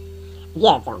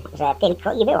wiedzą, że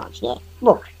tylko i wyłącznie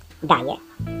Bóg daje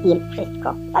im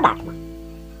wszystko za darmo.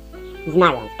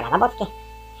 Znając prawa boskie,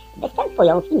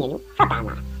 występują w imieniu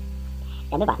szatana,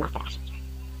 żeby was nastraszyć.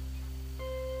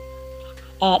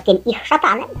 Tym ich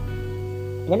szatanem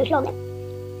wymyślonym,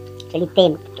 czyli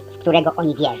tym, w którego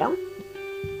oni wierzą,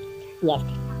 jest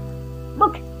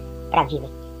Bóg prawdziwy,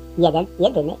 jeden,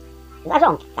 jedyny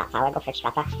zarządca całego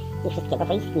wszechświata i wszystkiego,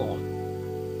 co istnieje.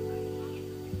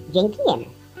 Dzięki niemu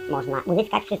można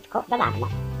uzyskać wszystko za darmo.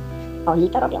 Oni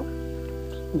to robią.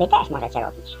 Wy też możecie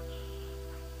robić.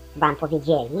 Wam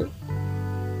powiedzieli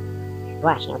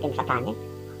właśnie o tym szatanie,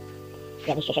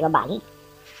 żebyście się go bali,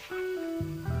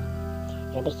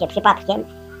 żebyście przypadkiem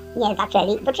nie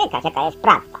zaczęli dociekać, jaka jest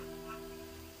prawda.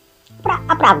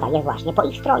 A prawda jest właśnie po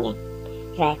ich stronie,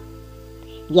 że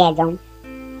wiedzą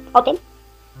o tym,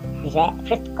 że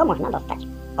wszystko można dostać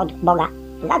od Boga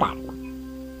za darmo.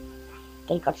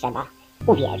 Tylko trzeba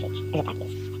uwierzyć, że tak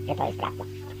jest, że to jest prawda.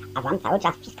 A wam cały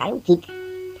czas wciskają kit.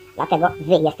 Dlatego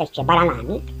wy jesteście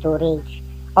baranami, których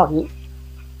oni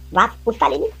was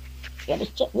ustalili,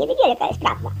 żebyście nie wiedzieli, jaka jest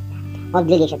prawda.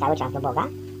 Modlili się cały czas do Boga,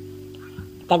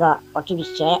 tego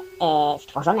oczywiście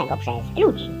stworzonego przez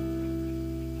ludzi.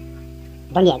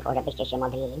 Do Niego, żebyście się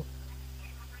modlili.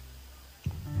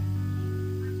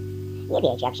 Nie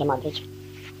wiecie, jak się modlić.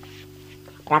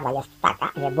 Prawda jest taka,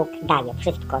 że Bóg daje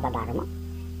wszystko za darmo.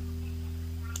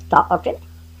 To, o czym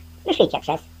myślicie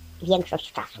przez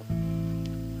większość czasu.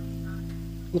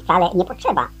 I wcale nie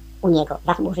potrzeba u Niego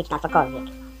zasłużyć na cokolwiek,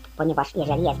 ponieważ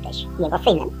jeżeli jesteś Jego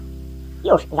synem,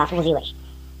 już zasłużyłeś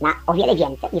na o wiele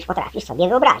więcej, niż potrafisz sobie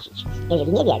wyobrazić.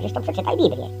 Jeżeli nie wierzysz, to przeczytaj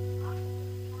Biblię,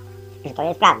 że to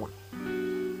jest prawda.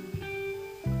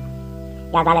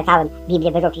 Ja zalecałem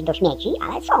Biblię wyrzucić do śmieci,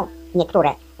 ale są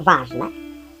niektóre ważne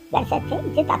wersety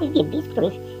i cytaty z Biblii, z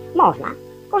których można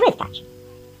korzystać.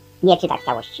 Nie czytać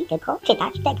całości, tylko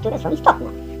czytać te, które są istotne.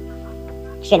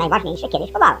 3 najważniejsze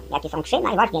kiedyś podałem. Jakie są 3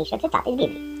 najważniejsze cytaty z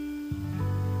Biblii?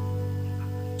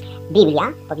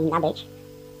 Biblia powinna być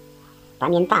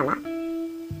pamiętana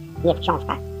nie w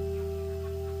książkach,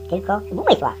 tylko w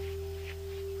umysłach.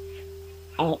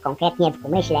 Konkretnie w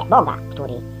umyśle Boga,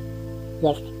 który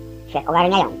jest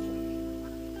wszechogarniający.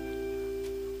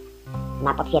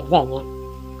 Na potwierdzenie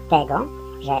tego,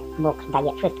 że Bóg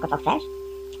daje wszystko, co chcesz,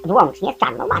 włącznie z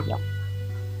czarną magią.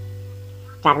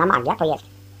 Czarna magia to jest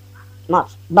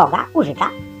moc Boga użyta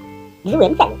w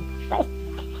złym celu.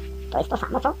 To jest to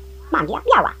samo, co magia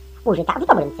biała, użyta w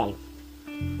dobrym celu.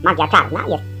 Magia czarna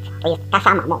to jest ta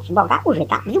sama moc Boga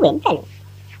użyta w złym celu.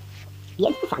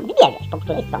 Więc ty sam wybierzesz, po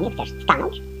której stronie chcesz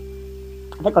stanąć,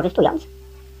 wykorzystując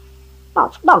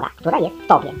moc Boga, która jest w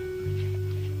tobie.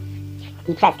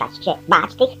 I przestać się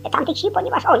bać tamtych sił,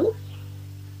 ponieważ oni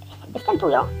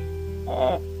występują,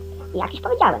 jak już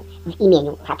powiedziałem, w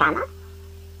imieniu szatana,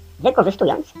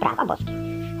 wykorzystując prawa boskie.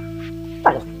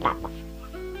 To jest prawda.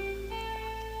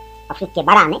 A wszystkie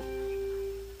barany,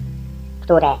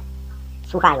 które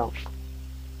słuchają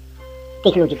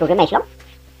tych ludzi, którzy myślą,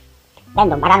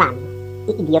 będą baranami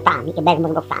i idiotami i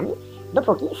bezmózgowcami,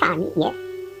 dopóki sami nie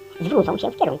zwrócą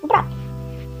się w kierunku prawdy.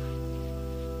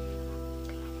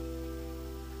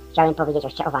 Chciałem powiedzieć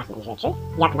jeszcze o ważnej rzeczy.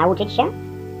 Jak nauczyć się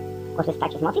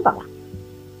korzystać z mocy Boga.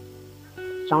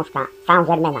 Książka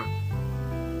Saint-Germaina,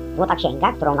 Złota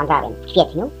Księga, którą nagrałem w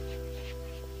kwietniu,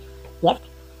 jest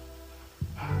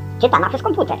czytana przez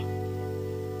komputer.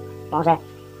 Może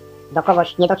do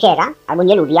kogoś nie dociera, albo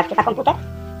nie lubi, jak czyta komputer.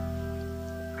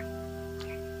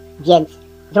 Więc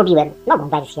zrobiłem nową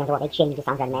wersję Złotej Księgi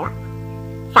Saint-Germaina.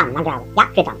 Sam nagrałem. Ja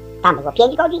czytam. Tam było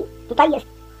 5 godzin, tutaj jest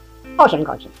 8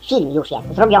 godzin. Film już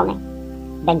jest zrobiony.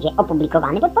 Będzie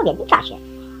opublikowany w odpowiednim czasie.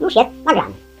 Już jest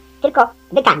nagrany. Tylko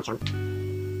wykańczam.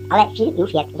 Ale film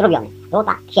już jest zrobiony.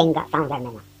 Złota Księga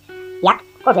Saint-Germaina. Jak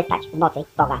korzystać z mocy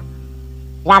Boga.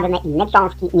 Żadne inne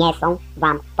książki nie są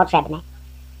wam potrzebne.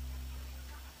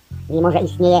 Mimo że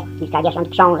istnieje kilkadziesiąt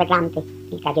książek Lanty,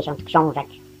 kilkadziesiąt książek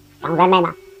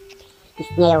Saint-Germaina,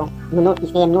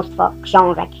 istnieje mnóstwo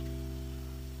książek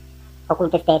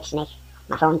okultystycznych,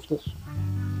 masonskich.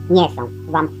 Nie są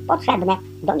wam potrzebne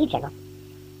do niczego.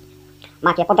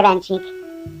 Macie podręcznik,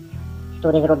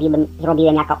 który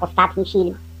zrobiłem jako ostatni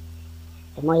film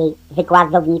w mojej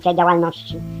wykładowniczej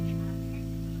działalności.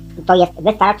 to jest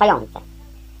wystarczające,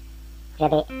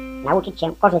 żeby nauczyć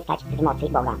się korzystać z mocy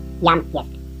Boga. Jam jest.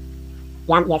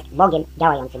 Jam jest Bogiem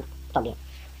działającym w Tobie.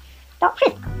 To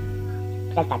wszystko.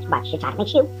 Przestać bać się czarnych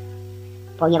sił,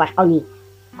 ponieważ oni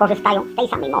korzystają z tej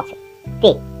samej mocy. Ty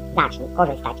zacznij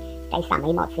korzystać z tej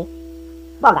samej mocy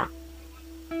Boga.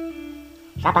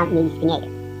 Szatan nie istnieje.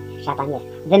 Szatan jest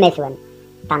wymysłem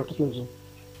tamtych ludzi,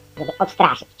 żeby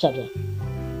odstraszyć Ciebie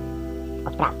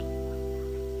od prawdy.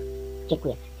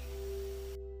 Dziękuję.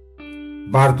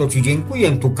 Bardzo Ci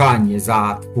dziękuję, Tukanie,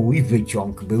 za Twój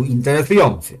wyciąg. Był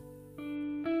interesujący.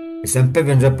 Jestem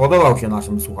pewien, że podobał się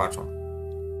naszym słuchaczom.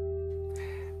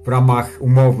 W ramach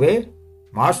umowy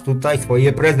masz tutaj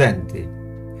swoje prezenty.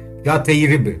 Kwiaty i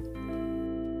ryby.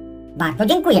 Bardzo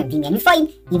dziękuję w imieniu swoim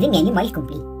i w imieniu moich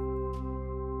kumpli.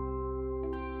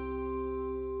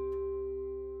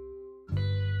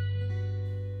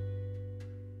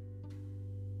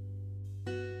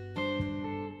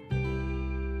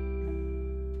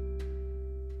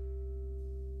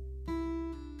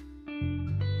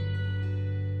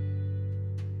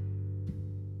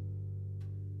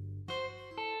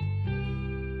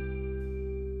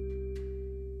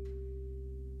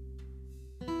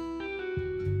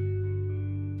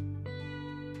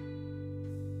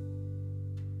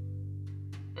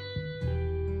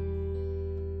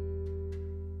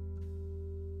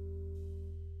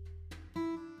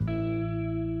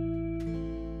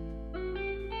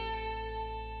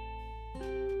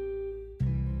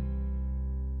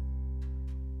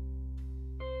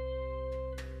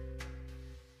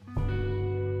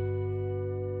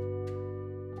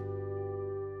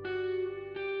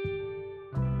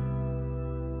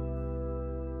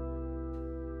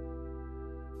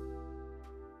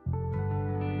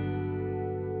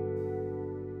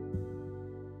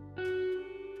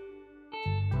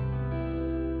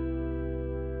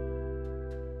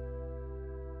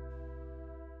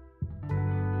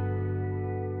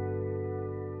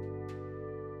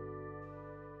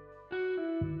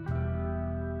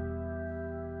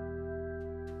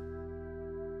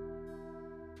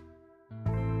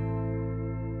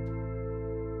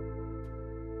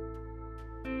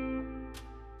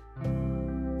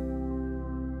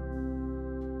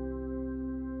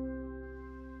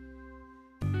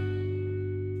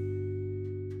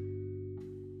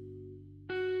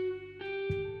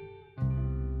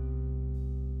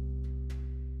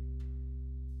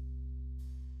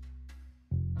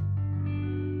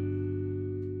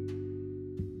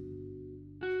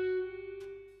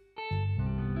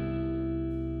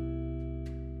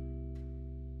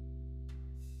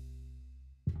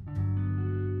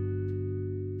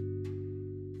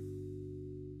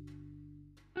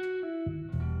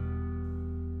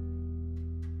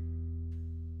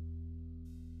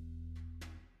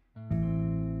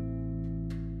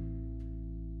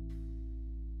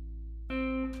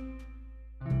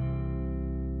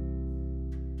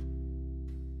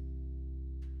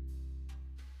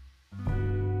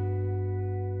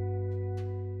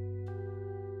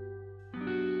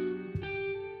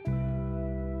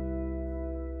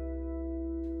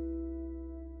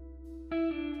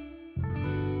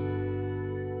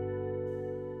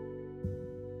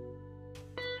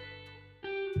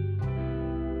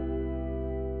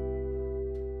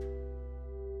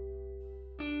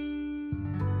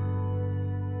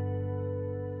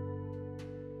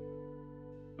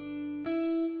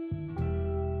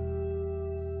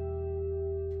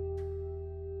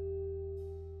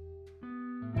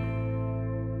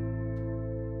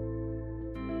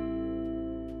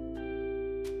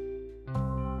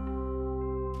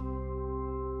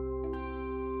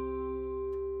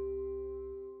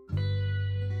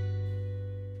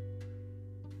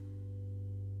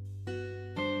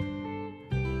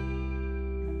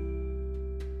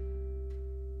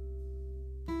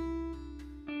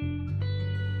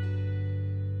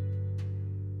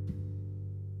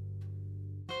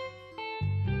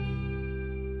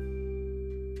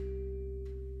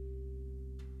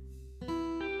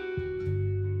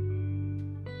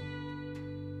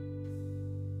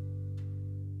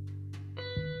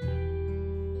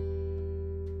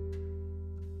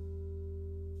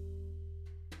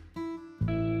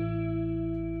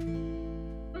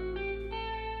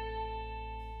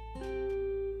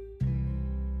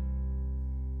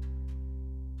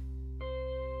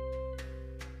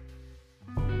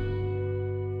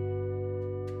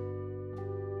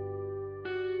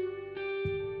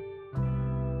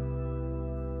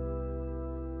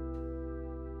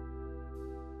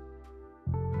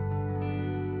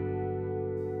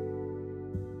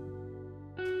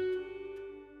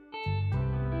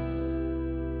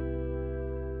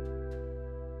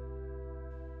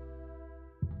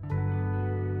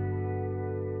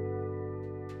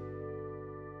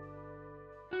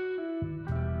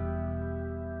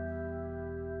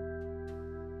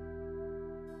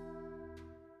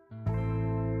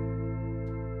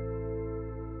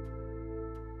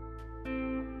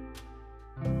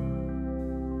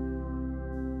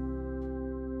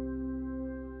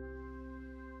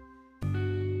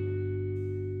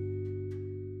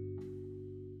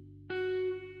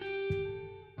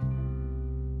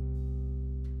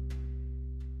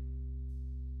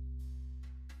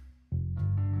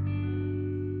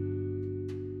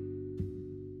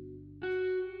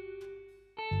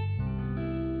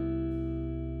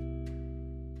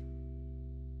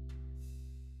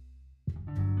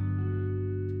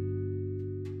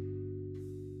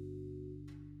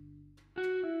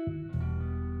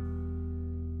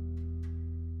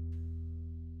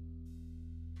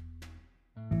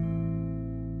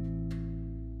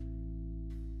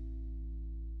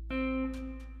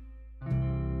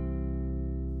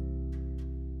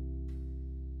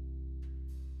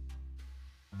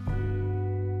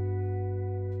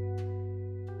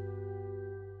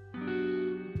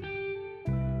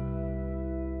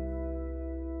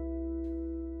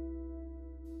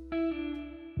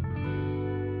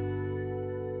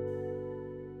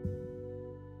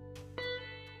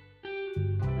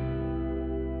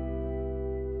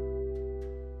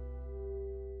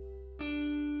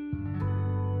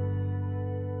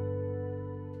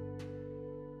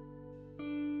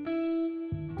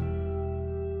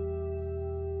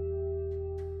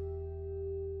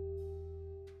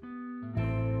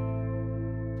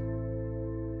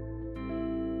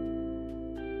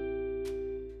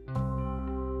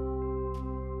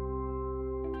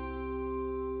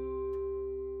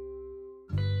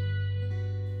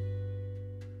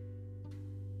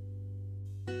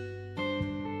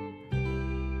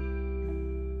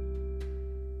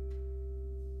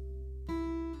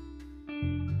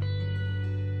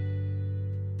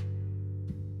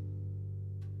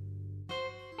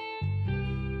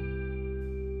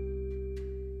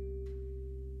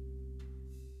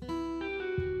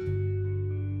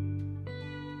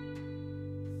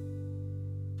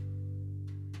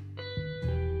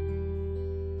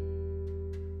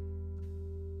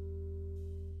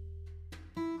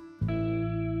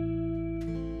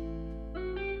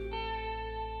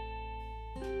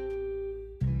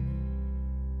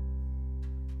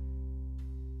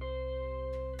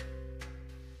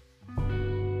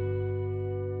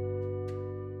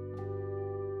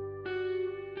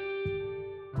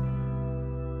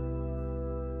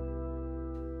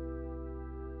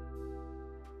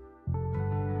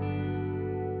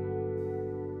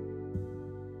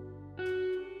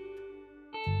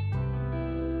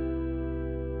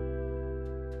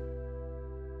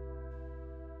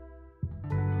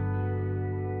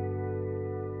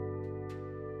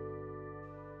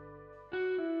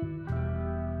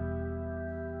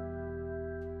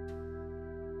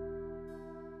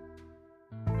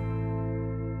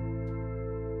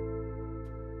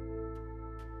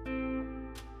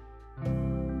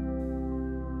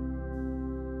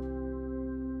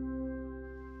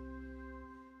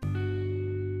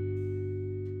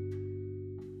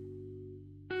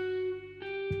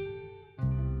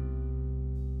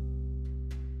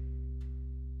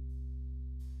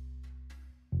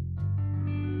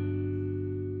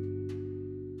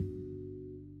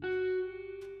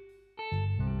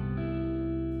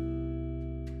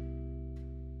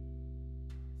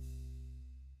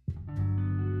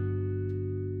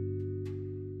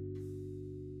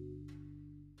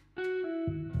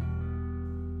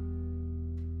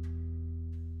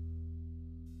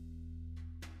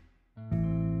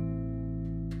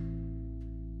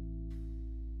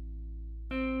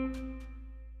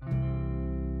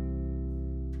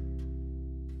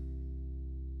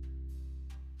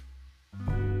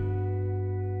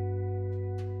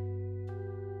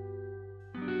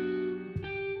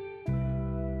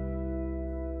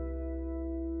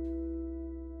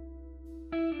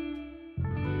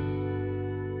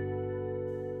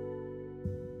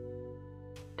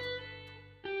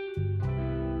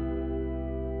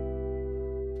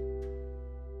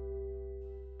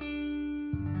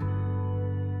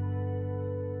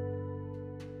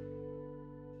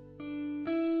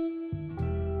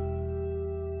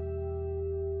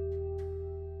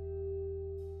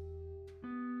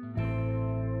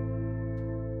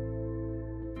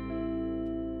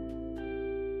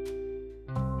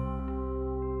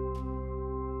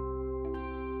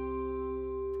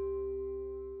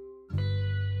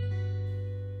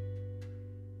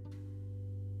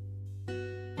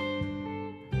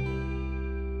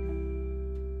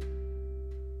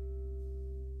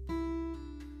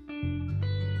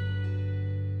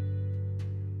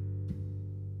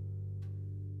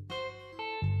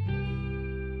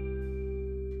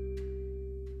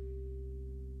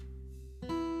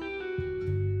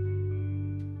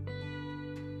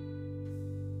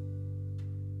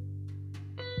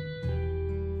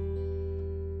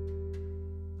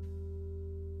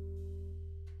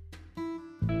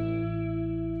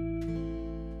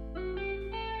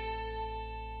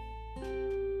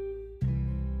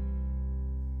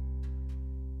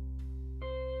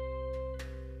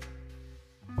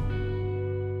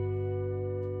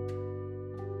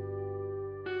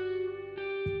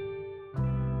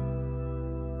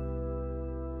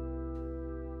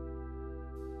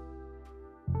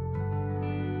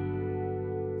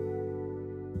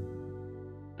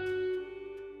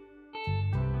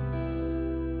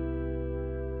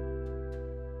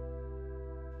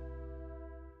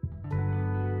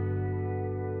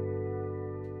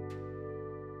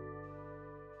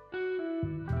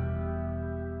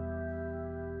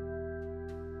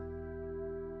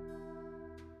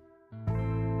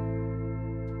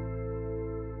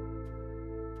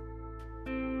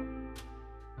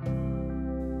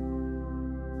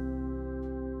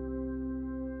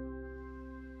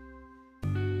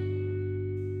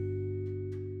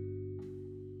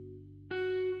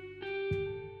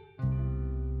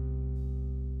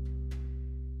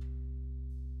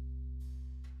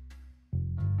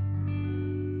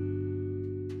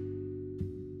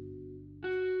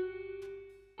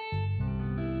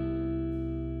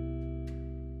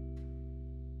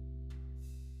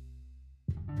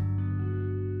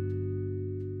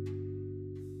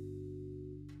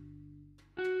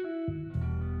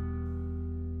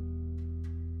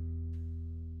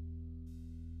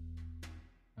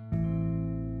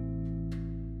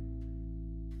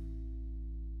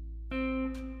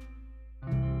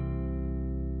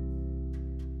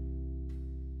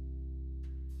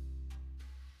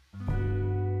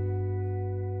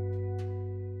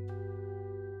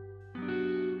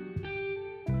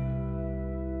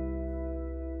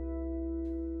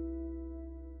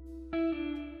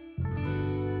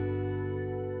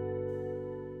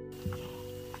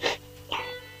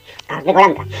 Każdego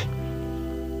ranka.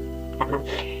 Tak mam.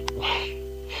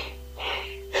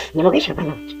 Nie mogę się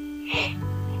opanować.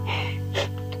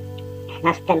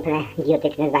 Następne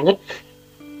idiotyczne zdanie.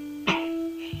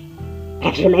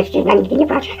 Prawdziwy mężczyzna nigdy nie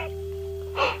płacze.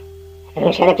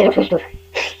 Również lepszy do szóstów,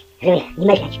 żeby nie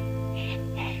myśleć.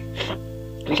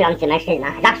 Myślący mężczyzna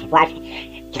zawsze płacze,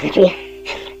 kiedy czuje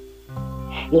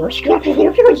miłość, która przez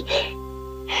niego przychodzi.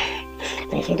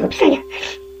 To jest nie do opisania.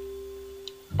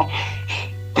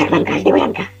 Tak mam każdego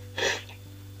ranka.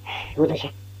 Budzę się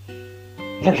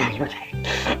ze łzami w oczach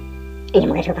i nie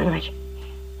mogę się opanować.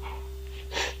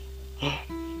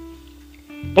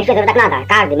 Myślę, że tak nadal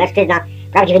każdy mężczyzna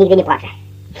prawdziwie nigdy nie płacze.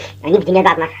 A nigdy nie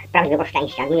zaznasz prawdziwego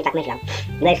szczęścia, gdybym tak myślał.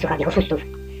 Nie będziesz słuchał tych oszustów,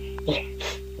 tych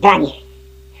drani.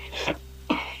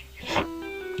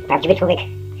 Prawdziwy człowiek,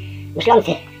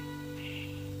 myślący,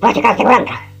 płacze każdego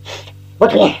ranka, bo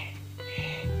czuje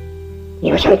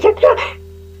miłość ojca, która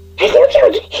z niego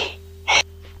przychodzi.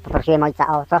 Poprosiłem ojca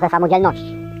o trochę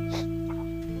samodzielności.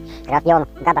 Teraz nie on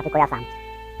gada, tylko ja sam.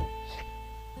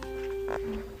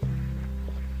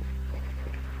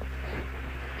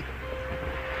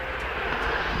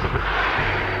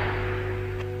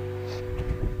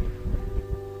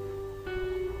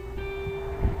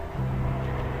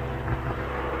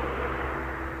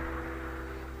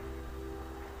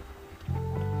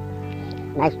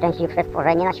 Najszczęśliwsze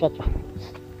stworzenie na świecie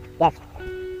jest.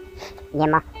 Nie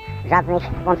ma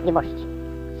żadnych wątpliwości.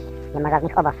 Nie ma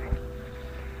żadnych obaw.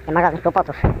 Nie ma żadnych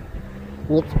kłopotów.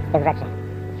 Nic z tych rzeczy.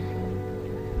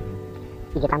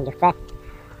 Idzie tam, gdzie chce.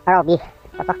 Robi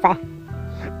to, co chce.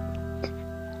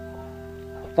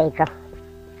 Tylko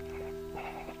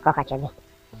kocha Ciebie.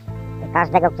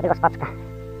 Każdego, którego spotka.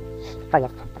 To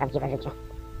jest prawdziwe życie.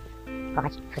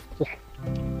 Kochać wszystkich.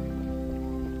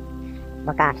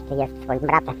 Bo każdy jest swoim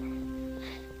bratem.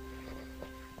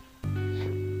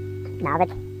 Nawet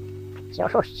ci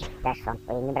oszuści też są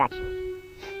twoimi braćmi.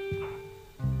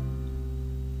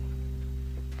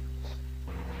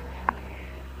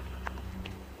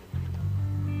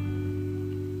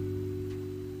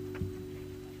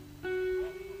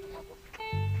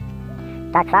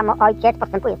 Tak samo ojciec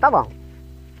postępuje z tobą.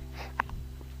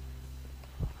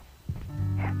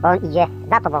 Bo on idzie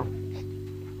za tobą,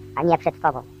 a nie przed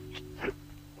tobą.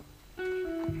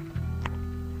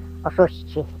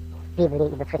 Oszuści w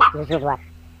Biblii i we wszystkich źródłach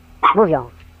mówią: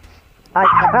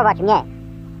 Ojcze, prowadź mnie.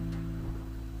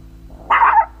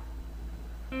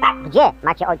 Gdzie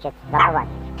macie ojciec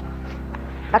zaprowadzić?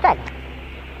 Dlaczego?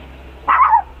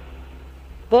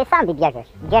 Ty sam wybierzesz,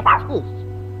 gdzie chcesz iść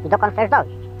i dokąd chcesz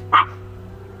dojść.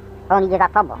 On idzie za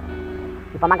tobą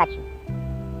i pomaga ci.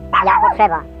 Jak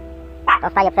potrzeba, to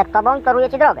staje przed tobą i toruje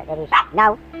ci drogę, żebyś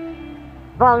miał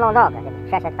wolną drogę, żebyś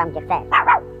przeszedł tam, gdzie chcesz.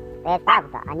 To jest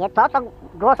prawda, a nie to, co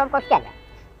głoszą w kościele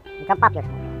i co papież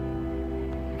mówi.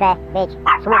 Chcę być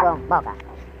sługą Boga.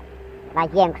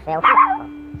 Największe oszustwo.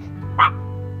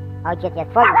 Ojciec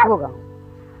jest twoim sługą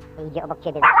i idzie obok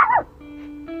ciebie.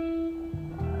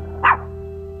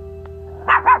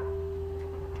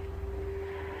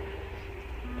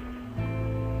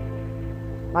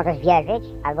 Możesz wierzyć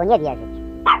albo nie wierzyć.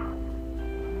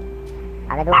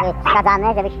 Ale byłoby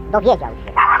wskazane, żebyś dowiedział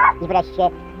się. I wreszcie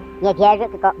nie wierzył,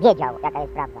 tylko wiedział, jaka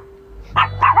jest prawda.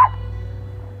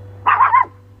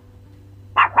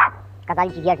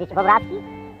 Kazali ci wierzyć w obrazki?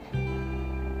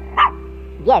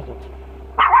 Wierzyć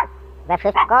we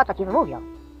wszystko, co ci mówią.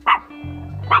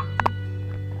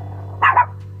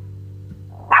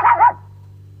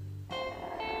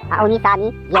 A oni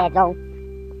sami wiedzą,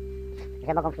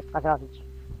 że mogą wszystko zrobić.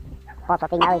 Po co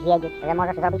ty miałeś wiedzieć, że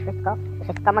możesz zrobić wszystko?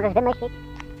 Wszystko możesz wymyślić.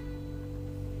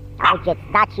 A ojciec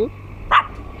da ci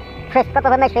wszystko, co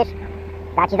wymyślisz,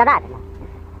 da ci za darmo.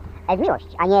 Z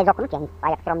miłości, a nie z okrucieństwa,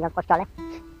 jak trąbią w kościele,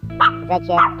 że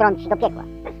cię wtrąci do piekła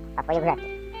za twoje grzechy.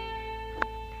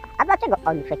 A dlaczego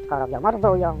oni wszystko robią?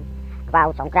 Mordują,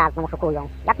 gwałcą, kradną, oszukują.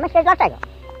 Jak myślisz, dlaczego?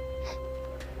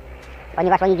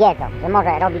 Ponieważ oni wiedzą, że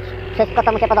może robić wszystko,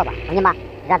 co mu się podoba. To nie ma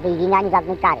żadnej winy, ani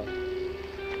żadnej kary.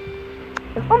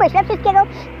 W umyśle wszystkiego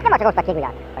nie ma czegoś takiego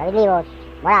jak sprawiedliwość,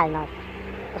 moralność.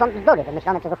 To są bzdury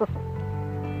wymyślone przez oszustów.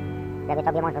 Żeby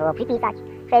sobie można było przypisać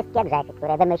wszystkie grzechy,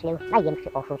 które wymyślił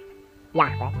największy oszust,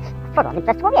 Jahwe, stworzony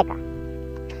przez człowieka.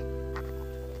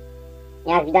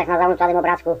 Jak widać na załączonym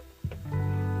obrazku,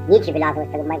 nic ci wylazło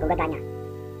z tego mojego gadania.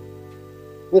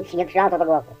 Nic ci nie przylazło do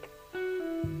głowy.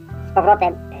 Z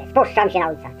powrotem spuszczam się na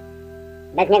ojca.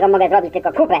 Bez niego mogę zrobić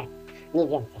tylko kupę, nic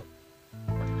więcej.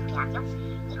 Inspiracją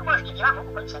i umożliwiła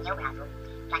mu ukończenie obrazu.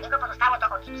 Dla niego pozostało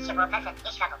to oczywiście procesem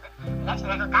nieświadomym, lecz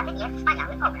rezultatem jest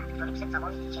wspaniały obraz, który przed sobą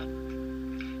widzicie.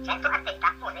 Często artysta,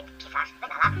 muzyk, pisarz,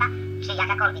 wynalazca, czy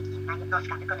jakakolwiek inna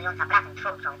jednostka wykonująca pracę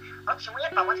twórczą otrzymuje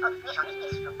pomoc od wniesionych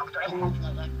mistrzów, o której nikt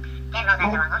nie wie. Ten rodzaj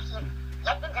działalności jest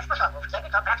jednym ze sposobów, kiedy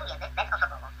to pracujemy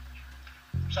bezosobowo.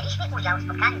 Wzięliśmy udział w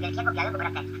spotkaniu Wielkiego Białego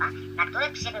Braterstwa, na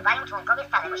którym przybywają członkowie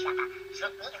z całego świata.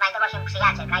 Wśród nich znajdował się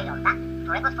przyjaciel Gaylorda,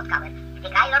 którego spotkałem, gdy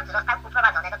Gaylord został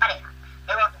uprowadzony do Paryża.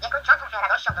 Było niekończącą się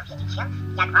radością dowiedzieć się,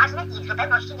 jak ważne i w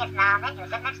zupełności nieznane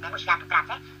zewnętrznemu światu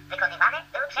prace wykonywane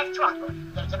były przez członków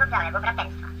Wielkiego Białego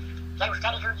Braterstwa. Wielu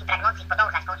szczerych ludzi pragnących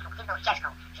podążać konstruktywną ścieżką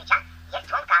życia jest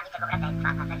członkami tego braterstwa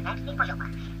na zewnętrznych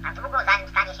poziomach, a długo zanim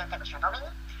stanie się tego świadomymi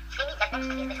swymi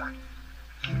zewnętrznymi zmysłami.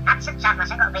 Nadszedł czas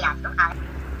naszego wyjazdu, ale...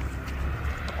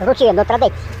 Wróciłem do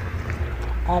tradycji.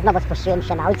 Znowu spuściłem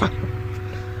się na ojca.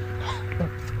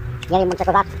 Nie wiem od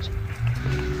czego zacząć.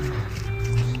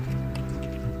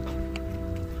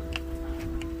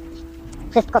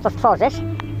 Wszystko co stworzysz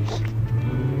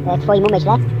w swoim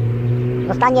umyśle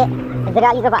zostanie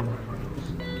zrealizowane.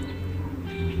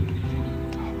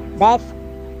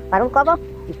 Bezwarunkowo,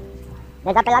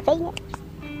 bezapelacyjnie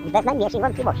i bez najmniejszej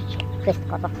wątpliwości.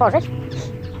 Wszystko co stworzysz,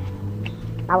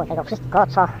 mało tego, wszystko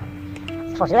co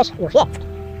stworzyłeś już jest.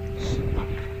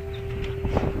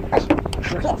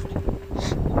 Już jest.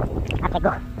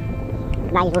 Dlatego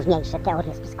najróżniejsze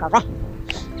teorie spiskowe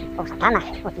o satanach,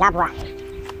 o diabłach,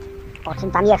 o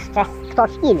czym tam jeszcze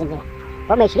ktoś inny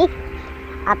pomyśli,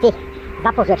 a ty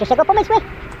zapożyczysz jego pomysły,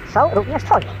 są również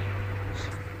twoje.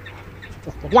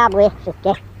 Wszystkie diabły,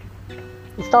 wszystkie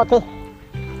istoty,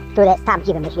 które tam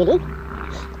ci wymyślili,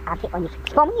 a ty o nich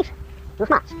wspomnisz, już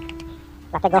masz.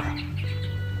 Dlatego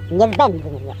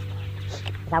niezbędnym jest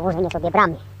założenie sobie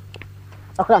bramy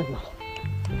ochronnej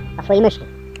na swojej myśli,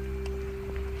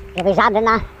 żeby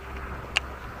żadna,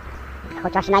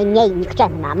 chociaż najmniej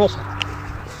nikczemna myśl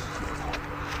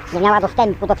nie miała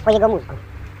dostępu do twojego mózgu,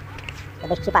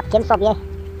 żebyś przypadkiem sobie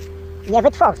nie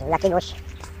wytworzył jakiegoś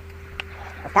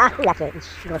strachu,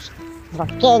 jakiegoś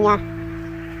zwątpienia,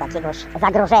 jakiegoś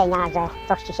zagrożenia, że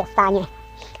coś ci się stanie,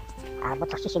 albo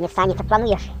coś ci się nie stanie, co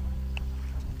planujesz.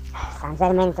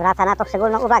 Saint-Germain zwraca na to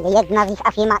szczególną uwagę. Jedna z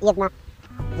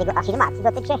jego afirmacji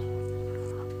dotyczy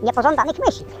niepożądanych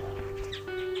myśli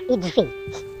i drzwi,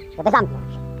 żeby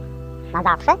zamknąć na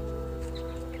zawsze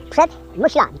przed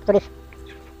myślami, których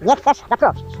nie chcesz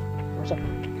zaprosić do siebie.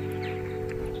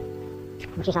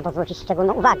 Musisz na to zwrócić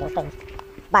szczególną uwagę, to jest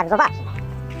bardzo ważne.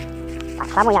 Tak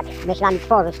samo jak myślami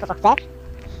tworzysz to, co chcesz,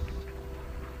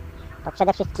 to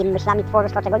przede wszystkim myślami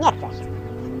tworzysz to, czego nie chcesz,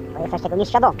 bo jesteś tego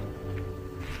nieświadomy.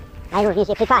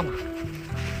 Najróżniejsze pytania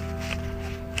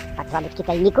tak zwanych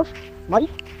czytelników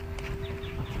moich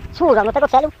służą do tego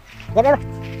celu, żebym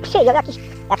przyjął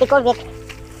jakiekolwiek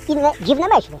inne dziwne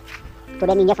myśli,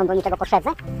 które mi nie są do niczego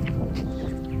potrzebne.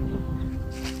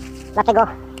 Dlatego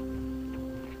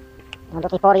do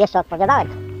tej pory jeszcze odpowiadałem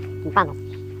tym panom,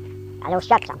 ale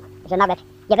oświadczam, że nawet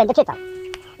nie będę czytał,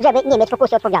 żeby nie mieć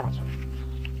fokusu odpowiadać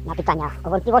na pytania o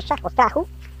wątpliwościach, o strachu,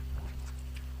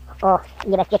 o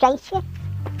niebezpieczeństwie,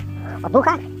 o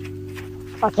duchach,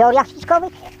 o teoriach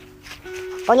spiskowych,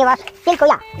 ponieważ tylko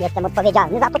ja jestem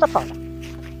odpowiedzialny za to, co tworzę.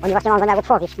 Ponieważ nie mam zamiaru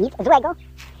tworzyć nic złego,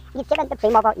 nic nie będę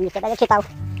przyjmował i nic nie będę czytał,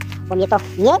 bo mnie to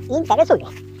nie interesuje.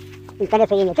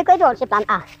 Interesuje mnie tylko i wyłącznie plan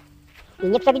A i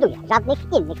nie przewiduję żadnych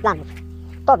innych planów.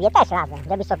 Tobie też radzę,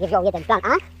 żebyś sobie wziął jeden plan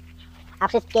A, a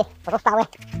wszystkie pozostałe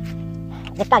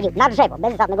wystawił na drzewo,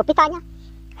 bez żadnego pytania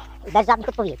i bez żadnych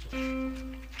odpowiedzi.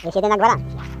 Jest jedyna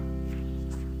gwarancja,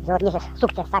 że odniesiesz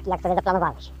sukces taki, jak sobie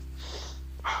zaplanowałeś.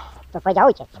 To powiedział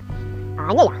ojciec,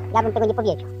 a nie ja. Ja bym tego nie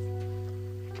powiedział.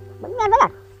 Bo nie miałem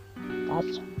zamiaru.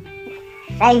 Cześć.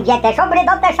 Wszędzie te szobry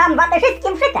do te szambate,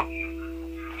 wszystkim szyte.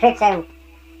 Krzyczę,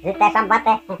 że te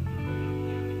szambate,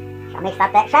 samych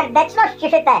statę serdeczności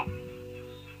szyte.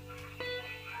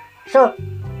 Szu.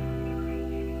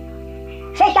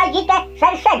 Krzysia dzite,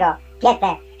 szerszego,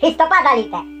 piete, histopada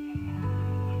lite.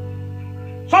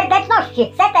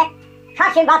 Serdeczności, sete,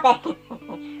 szasie wate,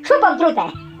 szupą trute.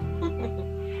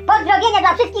 Pozdrowienia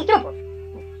dla wszystkich trupów.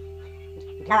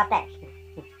 Dla was też.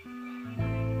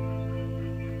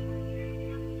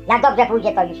 Jak dobrze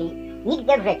pójdzie, to już i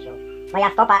nigdy w życiu moja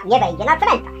stopa nie wejdzie na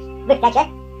cmentarz. Wy chcecie?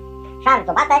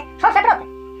 Szardzowate, szosze prote,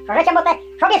 szorzecie motę,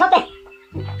 szobie sotę,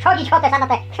 szodzić chotę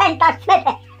sanotę, cmentarz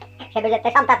cmetę, żeby że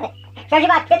te samtatę,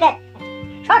 przeżywać kwietę,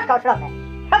 szoczką szrotę,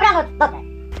 dobranoc dotę.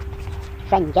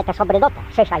 Wszędzie te szobry dotę,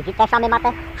 szyszaj, te szamy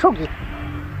matę, szugi,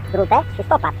 drutę,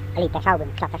 szystopad, elite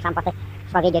szałbym, szatę szampatę,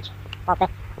 szła wiedzieć, potę,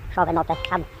 szowę notę,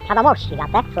 świadomości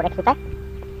latę, szurek tutę,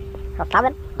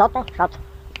 szostałem, dotę, szot,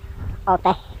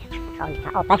 otę,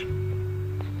 szolca, otę,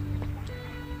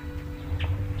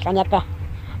 szenietę,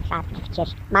 szarpcieś,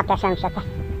 matę, szęszetę,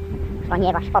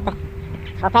 ponieważ potę,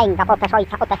 szotęga, potę,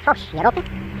 szojca, otę, szośnie, rotę,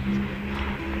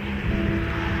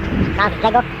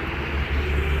 każdego,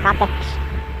 katę,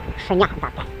 sznia,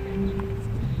 datę,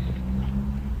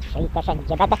 szyjte,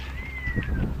 wszędzie, betę,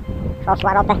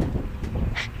 szosła, rotę,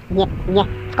 nie,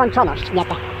 skończoność, nie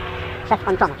te,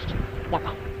 przeskończoność, nie te,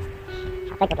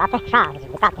 szatego latę,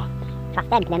 szar, katę,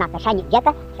 szastępne na te, szeni,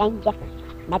 dzietę, wszędzie,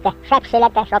 metę, szepszy,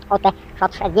 letę, szot, otę,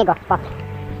 szot, średniego, potę,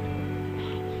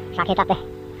 szakie, tatę,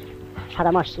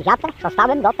 świadomości, ziatę,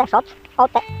 szostałem, dotę, szot,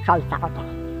 otę, szolca, otę,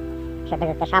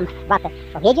 żeby te szam, watę,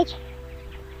 powiedzieć,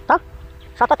 to,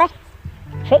 szototę,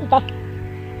 szyjte,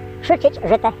 krzyczeć,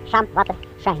 żyte, szam, watę,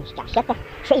 szczęścia, sietę,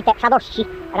 szyjte, szadości,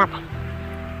 ratę.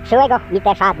 Szyłego mi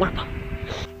też adniatę.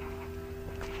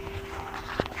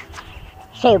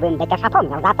 Szyłbym by też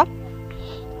zapomniał za te,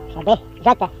 żeby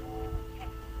żetę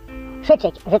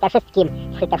krzyczeć, że te wszystkim,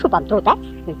 że te szupom trute.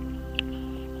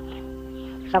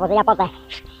 Przewodzenia potem,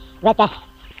 że te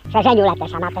szerzeniu letę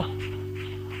szanate,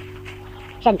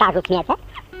 szantażu śmiece.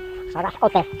 Oraz o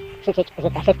te krzyczeć,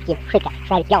 że te wszystkim, że te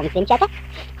szerpiącym cię te.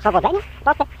 Przewodzenia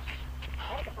potem,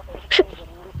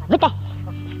 wy te,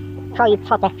 szoi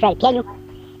psotę szerpieniu,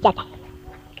 cię te.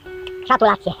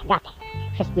 Szatulacje, gate,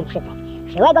 wszystkim szyte.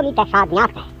 Przyłego mi te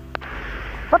szadniate.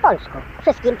 Po polsku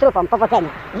wszystkim trupom powodzenia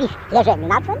w ich leżeniu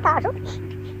na cmentarzu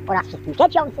oraz wszystkim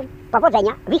cierpiącym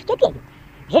powodzenia w ich cierpieniu.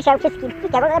 Życzę wszystkim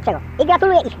wszystkiego najlepszego i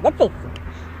gratuluję ich decyzji.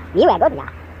 Miłego dnia.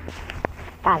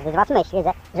 Każdy z was myśli,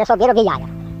 że sobie robi jaja.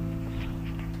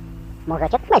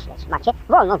 Możecie myśleć, macie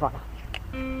wolną wolę.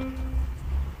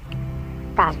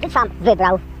 Każdy sam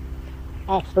wybrał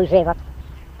swój żywot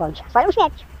bądź swoją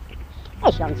śmierć.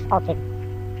 Myśląc o tym,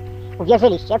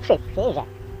 uwierzyliście wszyscy, że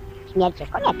śmierć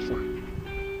jest konieczna.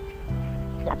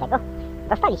 Dlatego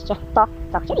dostaliście to,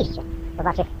 co chcieliście. To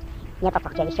znaczy, nie to, co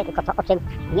chcieliście, tylko to, o czym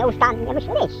nieustannie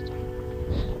myśleliście.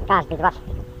 Każdy z was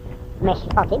myśli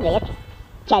o tym, że jest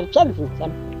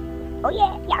cierpiętnikiem.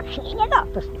 Oje, jak śni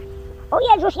niedopuść. O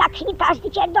Jezus, jak śni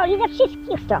każdy pierdoli ze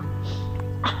wszystkich stron.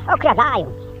 Okradają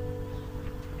mnie.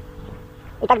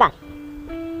 I tak dalej.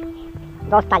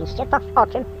 Dostaliście to, o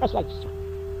czym myśleliście.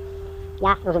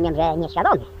 Ja rozumiem, że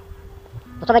nieświadomie.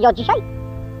 To co będzie od dzisiaj?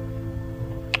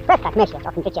 Przestać myśleć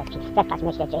o tym, że cierpisz. Przestać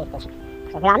myśleć, że jesteś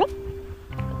przegrany.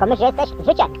 Tylko myśl, że jesteś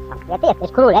zwycięzcą. Że ty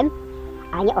jesteś królem,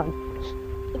 a nie on.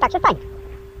 I tak się stanie.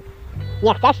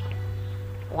 Nie chcesz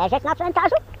leżeć na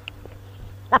cmentarzu?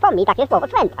 Zapomnij takie słowo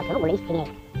cmentarz, w ogóle istnieje.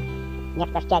 Nie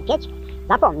chcesz cierpieć?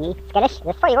 Zapomnij, skreś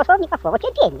ze swojego słownika słowo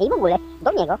cierpienie i w ogóle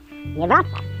do niego nie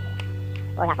wracaj.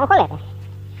 Bo jaką cholerę?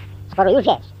 Skoro już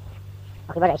wiesz.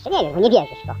 No chyba, że jeszcze nie wiesz, bo nie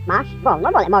wierzysz w to. Masz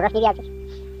wolną wolę, możesz nie wierzyć.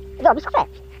 Zrobisz, co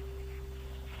chcesz.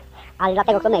 Ale dla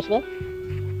tego, kto myśli,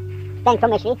 ten, kto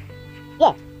myśli,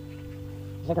 wie,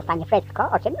 że dostanie wszystko,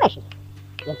 o czym myśli.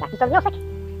 Więc jaki to wniosek?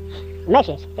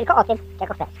 Myślisz tylko o tym,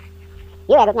 czego chcesz.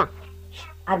 Miłego dnia.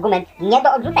 Argument nie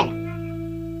do odrzucenia.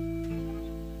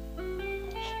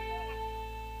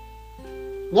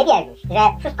 Nie wierzysz,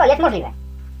 że wszystko jest możliwe.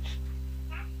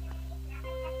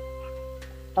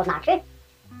 To znaczy,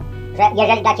 że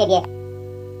jeżeli dla ciebie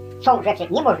są rzeczy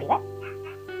niemożliwe,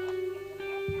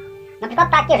 na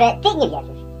przykład takie, że ty nie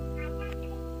wierzysz.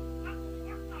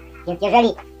 Więc jeżeli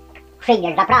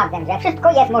przyjmiesz za prawdę, że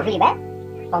wszystko jest możliwe,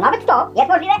 to nawet to jest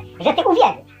możliwe, że ty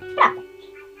uwierzysz w prawdę.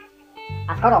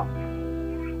 A skoro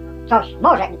coś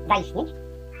może zaistnieć,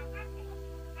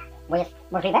 bo jest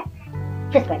możliwe,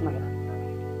 wszystko jest możliwe,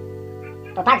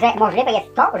 to także możliwe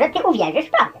jest to, że ty uwierzysz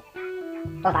w prawdę.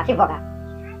 To znaczy w Boga.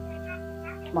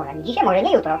 Może nie dzisiaj, może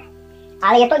nie jutro,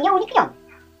 ale jest to nieuniknione.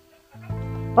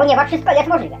 Ponieważ wszystko jest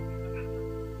możliwe.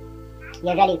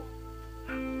 Jeżeli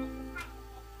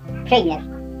przyjmiesz,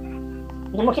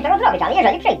 nie musisz tego zrobić, ale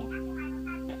jeżeli przyjmiesz,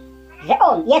 że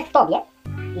On jest w tobie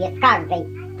i jest w każdej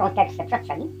cząsteczce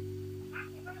przestrzeni,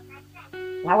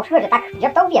 załóżmy, że tak, że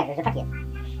w to uwierzysz, że tak jest.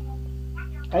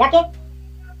 To jakie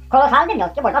kolosalne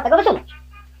wnioski można z tego wysunąć?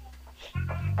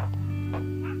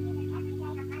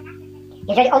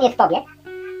 Jeżeli On jest w tobie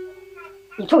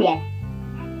i czuje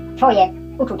twoje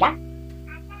uczucia,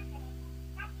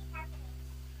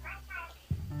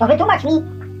 to wytłumacz mi,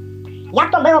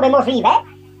 jak to byłoby możliwe,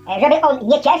 żeby On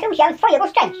nie cieszył się swojego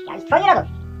szczęścia i swojej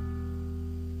radości.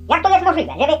 Jak to jest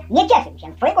możliwe, żeby nie cieszył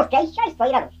się swojego szczęścia i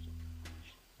swojej radości?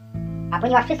 A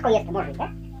ponieważ wszystko jest możliwe,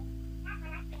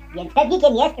 więc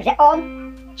pewnikiem jest, że On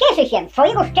cieszy się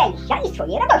swojego szczęścia i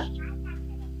swojej radości.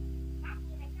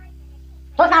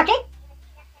 To znaczy,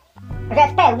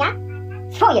 że spełnia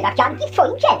swoje zachcianki w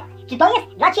swoim ciele. Czy to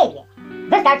jest dla ciebie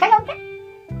wystarczające?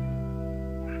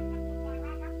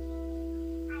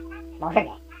 Może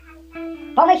nie.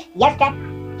 Pomyśl jeszcze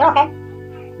trochę.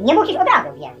 Nie musisz od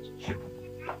razu wierzyć.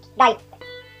 Daj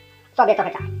sobie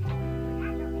trochę czasu.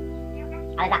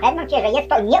 Ale zapewniam cię, że jest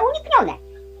to nieuniknione,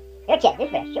 że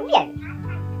kiedyś wreszcie uwierzysz,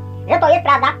 że to jest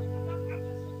prawda.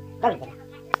 Do widzenia.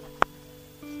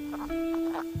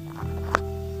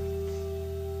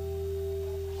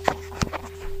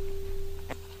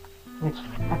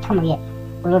 A to moje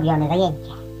ulubione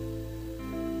zajęcie.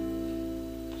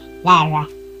 Leżę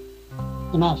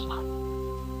i myślę.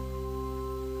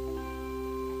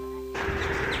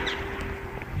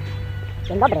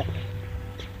 Dzień dobry.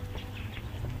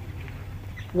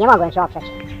 Nie mogłem się oprzeć,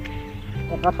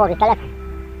 żeby otworzyć telefon.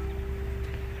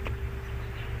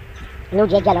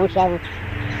 Ludzie dzielą się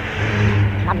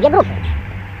na dwie grupy.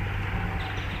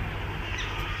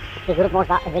 Tych grup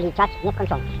można wyliczać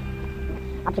nieskończoność.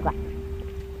 Na przykład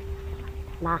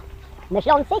na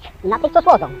myślących i na tych, co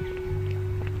słodzą.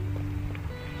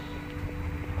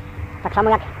 Tak samo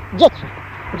jak dzieci.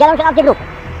 Dzielą się na dwie grupy.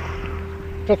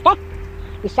 Czyste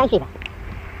i szczęśliwe.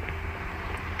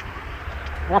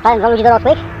 Wracając do ludzi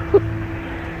dorosłych.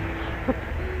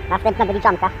 Następna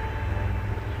wyliczanka.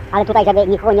 Ale tutaj, żeby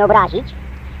nikogo nie obrazić,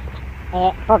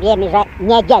 powiemy, że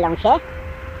nie dzielą się,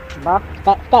 bo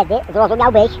wtedy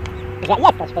zrozumiałbyś, że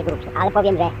jesteś w tej grupie. Ale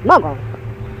powiem, że mogą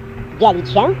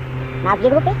dzielić się na dwie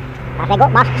grupy, dlatego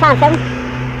masz szansę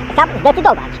sam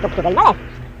zdecydować, do której należysz.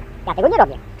 Ja tego nie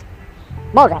robię.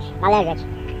 Możesz należeć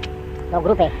do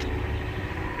grupy,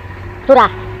 która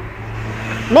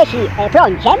myśli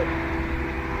prąciem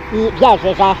i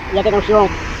wierzy, że jedyną siłą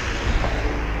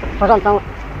tworzącą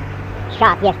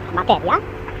świat jest materia,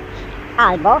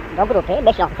 albo do grupy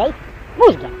myślącej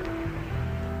mózgiem.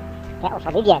 Te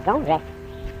osoby wiedzą, że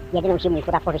jedyną siłą,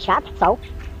 która tworzy świat, są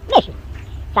myśli.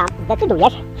 Sam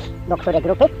zdecydujesz, do której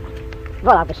grupy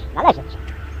wolałbyś należeć.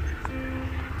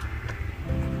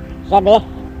 Żeby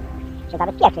się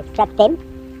zabezpieczyć przed tym,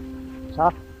 co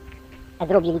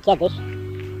zrobili kiedyś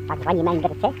tak zwani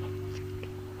mędrcy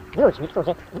z ludźmi,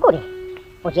 którzy z góry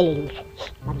podzielili ich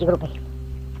na dwie grupy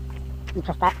i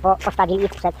postawili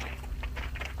ich przed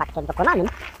faktem dokonanym.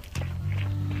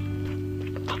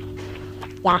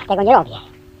 Ja tego nie robię.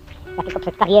 Ja tylko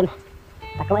przedstawiłem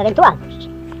taką ewentualność.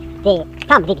 Ty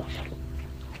sam wybierz,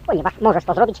 ponieważ możesz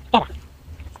to zrobić teraz.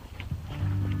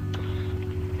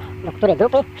 Do której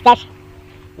grupy chcesz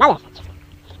należeć.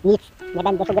 Nic nie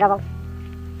będę sugerował.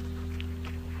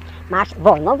 Masz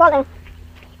wolną wolę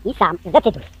i sam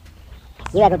zdecyduj.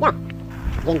 Miłego dnia.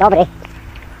 Dzień dobry.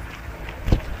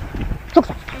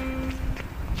 Sukces.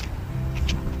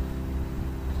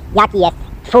 Jaki jest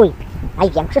twój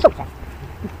największy sukces?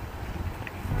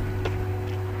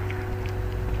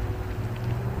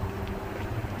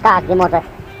 Każdy może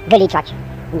wyliczać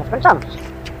w nieskończoność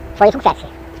swoje sukcesy.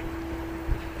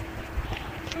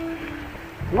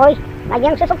 Mój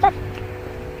największy sukces?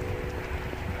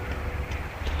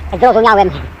 Zrozumiałem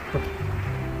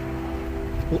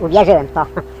i uwierzyłem w to,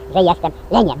 że jestem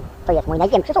leniem. To jest mój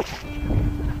największy sukces,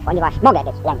 ponieważ mogę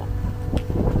być leniem.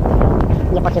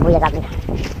 Nie potrzebuję żadnych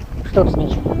sztucznych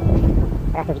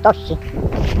pracowitości,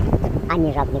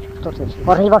 ani żadnych sztucznych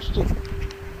możliwości,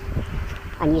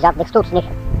 ani żadnych sztucznych,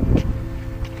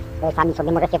 sami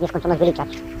sobie możecie w nieskończoność wyliczać.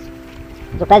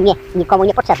 Zupełnie nikomu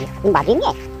nie potrzebnie, tym bardziej mnie.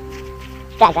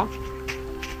 Szczerze,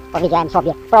 powiedziałem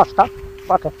sobie prosto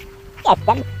w oczy,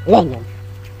 jestem leniem.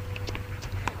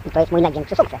 I to jest mój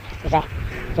największy sukces, że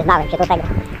przyznałem się do tego,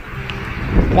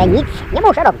 że nic nie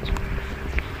muszę robić.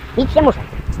 Nic nie muszę.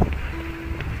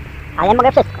 Ale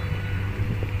mogę wszystko.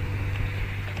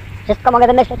 Wszystko mogę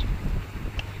wymyślić,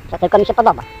 co tylko mi się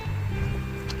podoba.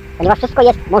 Ponieważ wszystko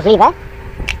jest możliwe,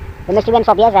 wymyśliłem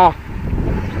sobie, że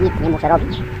nic nie muszę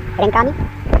robić rękami,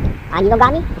 ani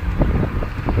nogami,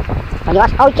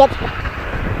 ponieważ ojciec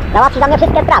załatwi za mnie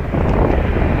wszystkie sprawy.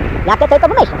 Jakie tylko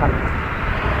wymyślę sobie.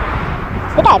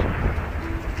 Ty też.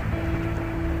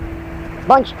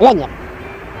 Bądź leniem.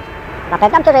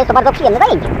 Zapewniam cię, że jest to bardzo przyjemne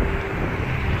zajęcie.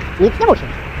 Nic nie musisz.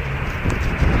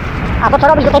 A to, co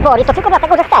robisz do tej pory, to tylko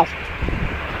dlatego, że chcesz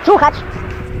słuchać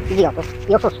idiotów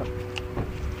i oszustów,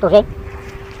 którzy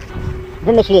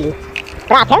wymyślili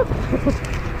pracę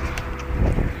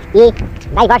i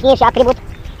najważniejszy atrybut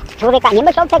człowieka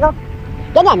niemyślącego,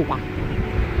 pieniędzy.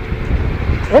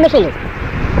 Wymyślili.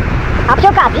 A przy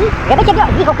okazji, żeby cię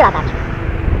z nich okradać.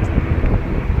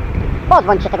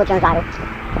 Pozbądź się tego ciężaru.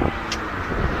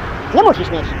 Nie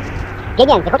musisz mieć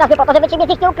pieniędzy, chociażby po to, żeby ciebie z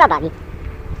nich nie ukradali.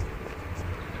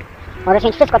 Możesz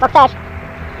mieć wszystko, co chcesz,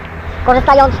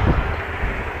 korzystając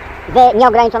z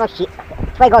nieograniczoności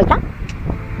twojego ojca.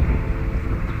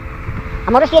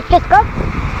 A możesz mieć wszystko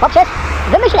poprzez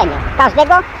wymyślenie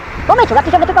każdego pomysłu,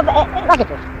 jaki sobie tylko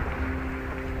zażyczysz.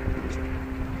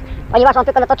 Ponieważ on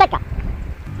tylko na to czeka.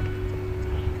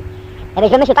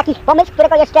 Żebyś wymyślił taki pomysł,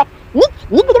 którego jeszcze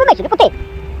nikt nigdy nie wymyślił, tylko ty.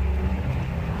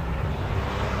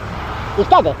 I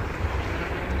wtedy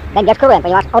będziesz królem,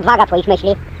 ponieważ odwaga twoich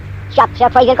myśli świadczy o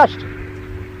twojej wielkości.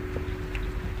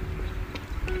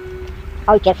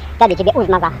 Ojciec wtedy ciebie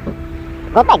uzna za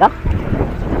godnego,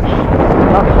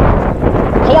 bo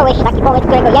przyjąłeś taki pomysł,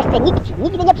 którego jeszcze nikt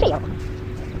nigdy nie przyjął.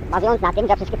 Bazując na tym,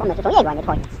 że wszystkie pomysły są jego, a nie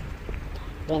twoje.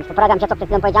 Więc poprawiam się, co przed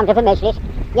chwilą powiedziałem, że wymyślisz.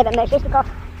 Nie wymyślisz, tylko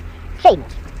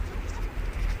przyjmiesz.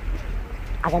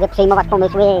 A żeby przyjmować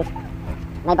pomysły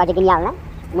najbardziej genialne,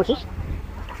 musisz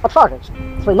otworzyć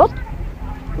swój mózg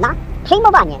na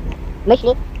przyjmowanie myśli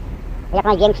jak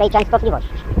największej częstotliwości.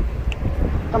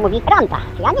 To mówi Ranta.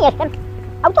 Ja nie jestem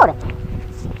autorem,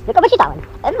 tylko wyczytałem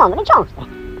w mądrej książce,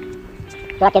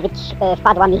 która kiedyś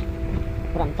wpadła mi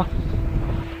w ręce,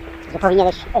 że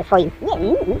powinieneś swoim...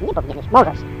 Nie powinieneś,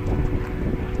 możesz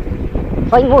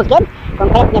swoim mózgiem,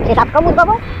 konkretnie przysadką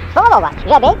mózgową, spowodować,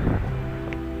 żeby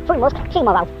twój mózg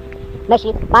przyjmował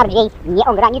myśli bardziej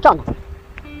nieograniczone.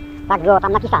 Tak było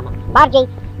tam napisane. Bardziej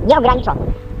nieograniczone.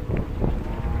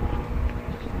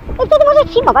 I wtedy możesz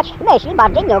przyjmować myśli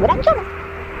bardziej nieograniczone.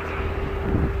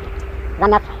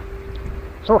 Zamiast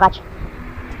słuchać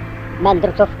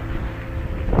mędrców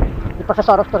i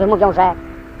profesorów, którzy mówią, że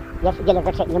jest wiele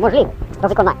rzeczy niemożliwych do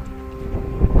wykonania.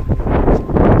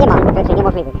 Nie ma rzeczy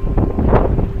niemożliwych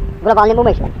w globalnym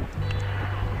umyśle.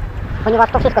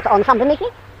 Ponieważ to wszystko, co on sam wymyśli,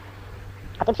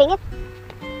 a ty przyjmie,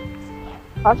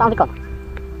 on sam wykona.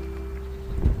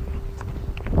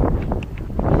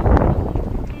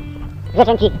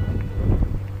 Życzę Ci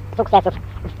sukcesów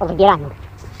w odbieraniu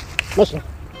myśli.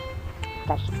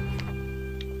 Cześć.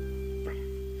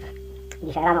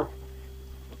 Dzisiaj rano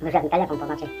wyszedł mi telefon, to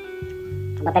znaczy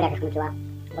bateria się skończyła,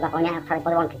 bo zapomniałem wczoraj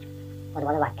podłączyć pod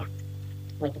ładowarkę.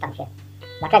 No i pytam się,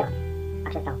 dlaczego?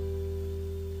 A się stało?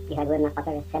 Dzisiaj byłem na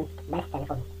spacerze z psem bez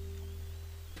telefonu.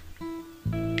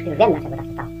 Już wiem, dlaczego tak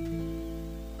się stało.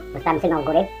 Dostałem sygnał z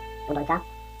góry od ojca,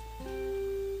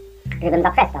 żebym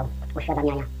zaprzestał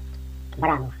uświadamiania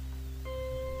baranów.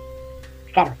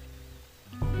 Szczerość.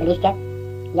 Byliście,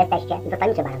 jesteście i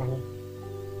zostaniecie baranami.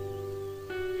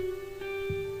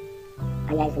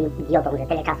 A ja jestem idiotą, że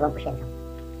tyle czasu wam poświęcam.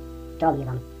 To robię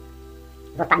wam.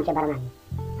 Zostańcie baranami.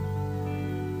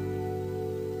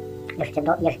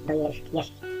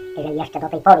 Jeżeli jeszcze do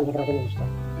tej pory nie zrozumieliście,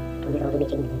 to nie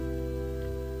zrozumiecie nigdy.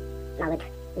 Nawet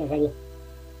jeżeli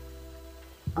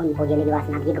on podzielił was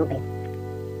na dwie grupy.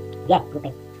 Dwie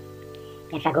grupy.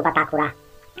 Pierwsza grupa ta, która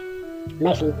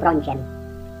myśli prąciem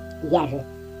i wierzy,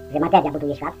 że materia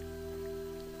buduje świat.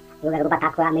 Druga grupa ta,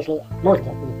 która myśli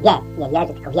mózgiem i wie, nie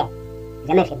wierzy, tylko wie,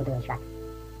 że myśli budują świat.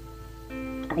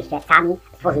 Abyście sami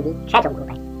stworzyli trzecią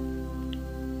grupę.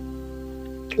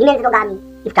 I między nogami,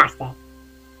 i w czaszce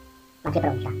macie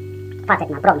prącia. Facet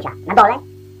ma prącia na dole,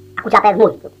 a kuciapę w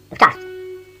mózgu, w czaszce.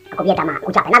 A kobieta ma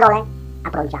kuciapę na dole, a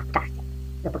prącia w czaszce.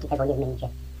 Dopóki tego nie zmienicie,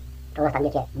 to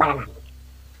zostaniecie baranami.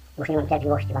 Już nie mam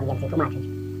cierpliwości wam więcej tłumaczyć.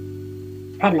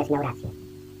 Hermes miał rację.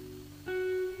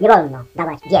 Nie wolno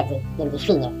dawać wiedzy między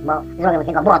świnie, bo zrobią z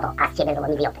niego błoto, a z ciebie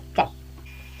zrobią idiotę. Cześć.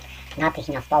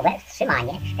 Natychmiastowe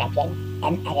wstrzymanie szczepień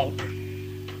mRNA.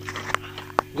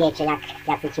 Wiecie,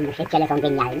 jacy ci musielciele są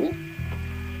genialni?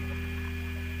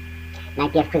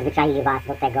 Najpierw przyzwyczaili was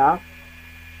do tego,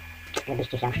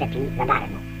 żebyście się szczepili za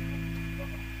darmo.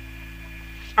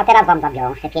 A teraz wam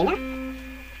zabiorą szczepienia?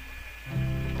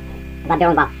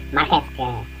 Zabiorą wam marchewkę,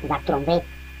 za którą wy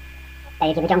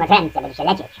będziecie wyciągać ręce, będziecie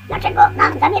lecieć. Dlaczego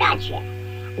nam zabieracie?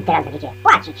 I teraz będziecie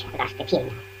płacić za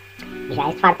szczepienia. Dzisiaj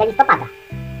jest 4 listopada.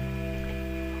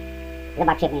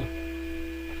 Zobaczymy.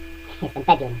 Jestem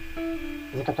pewien,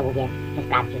 że to, co mówię, się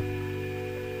sprawdzi.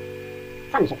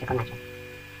 Sami się przekonacie.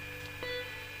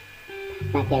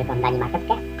 Najpierw wam dali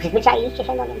marchewkę, przyzwyczailiście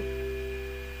się do niej.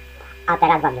 A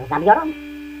teraz wam ją zabiorą,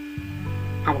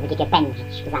 a wy będziecie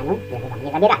pędzić za nią, żeby wam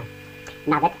nie zabierali.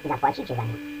 Nawet zapłacicie za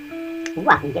nią. Z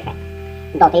własnej kieszeni.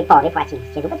 Do tej pory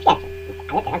płaciliście z ubezpieczeń,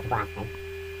 ale teraz z własnej.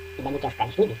 I będziecie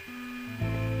szczęśliwi.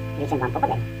 Życzę wam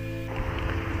powodzenia.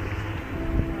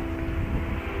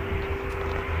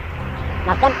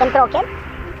 Następnym krokiem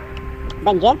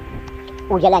będzie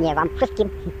udzielenie wam wszystkim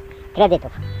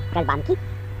kredytów przez banki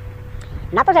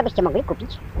na to, żebyście mogli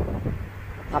kupić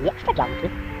sobie szczepionki.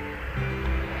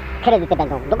 Kredyty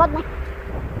będą dogodne,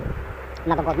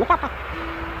 na dogodnych latach,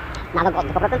 na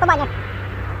dogodnych oprocentowaniach,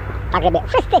 tak żeby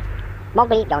wszyscy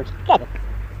mogli wziąć kredyt.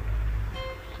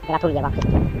 Gratuluję wam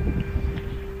wszystkim.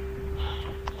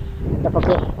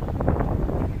 Dopóki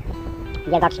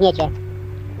nie zaczniecie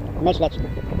myśleć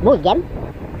mózgiem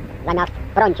zamiast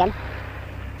prąciem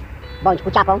bądź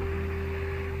kuciapą,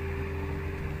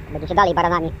 będziecie dalej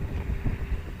baranami.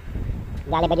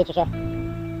 Dalej będziecie się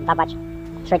dawać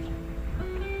strzec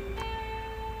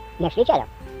myślicielom.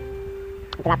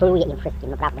 Gratuluję im wszystkim,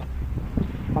 naprawdę.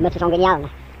 Pomysły są genialne.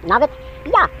 Nawet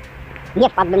ja nie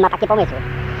wpadłbym na takie pomysły.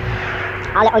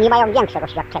 Ale oni mają większe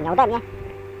doświadczenie ode mnie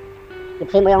i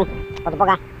przyjmują od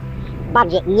Boga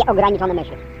bardziej nieograniczone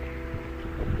myśli.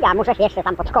 Ja muszę się jeszcze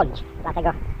tam podszkolić,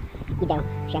 dlatego idę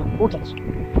się uczyć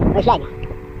myślenia.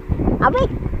 A wy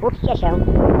uczcie się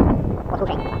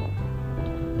posłuszeństwa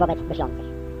wobec myślących.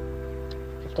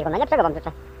 Wszystkiego najlepszego wam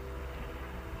życzę.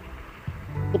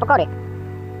 I pokory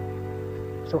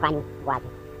w słuchaniu władzy.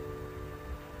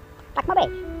 Tak ma być,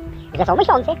 że są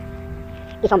myślący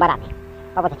i są barany.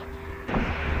 Powodzenia.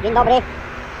 Dzień dobry.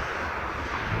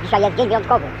 Dzisiaj jest dzień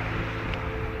wyjątkowy.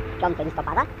 5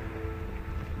 listopada.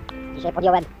 Dzisiaj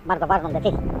podjąłem bardzo ważną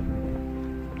decyzję.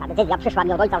 Ta decyzja przyszła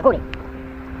mi od ojca z góry.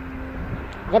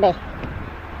 Żeby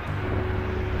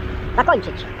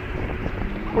zakończyć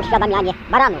uświadamianie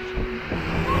baranów.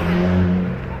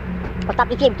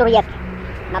 Ostatni film, który jest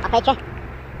na tapecie.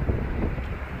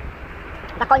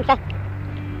 Zakończę.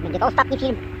 Będzie to ostatni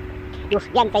film. Już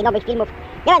więcej nowych filmów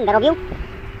nie będę robił.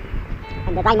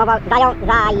 Będę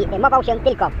zajmował się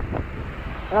tylko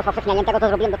rozpowszechnianiem tego, co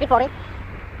zrobiłem do tej pory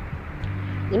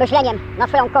i myśleniem na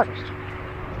swoją korzyść.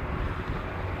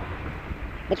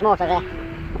 Być może, że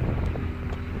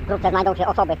wkrótce znajdą się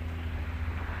osoby,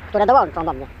 które dołączą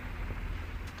do mnie,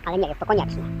 ale nie jest to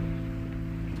konieczne.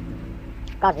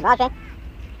 W każdym razie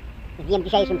z dniem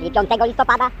dzisiejszym, czyli 5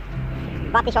 listopada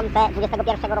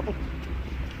 2021 roku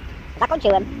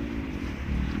zakończyłem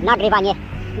nagrywanie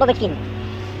nowych filmów.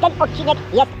 Ten odcinek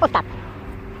jest ostatni.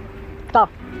 Kto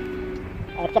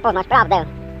chce poznać prawdę,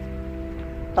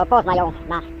 to pozna ją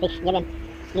na tych, nie wiem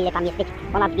ile tam jest tych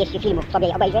ponad 200 filmów, sobie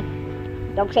je obejrzy,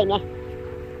 ją przyjmie,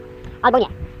 albo nie.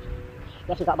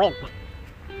 Jest mi to obojętne.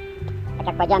 Tak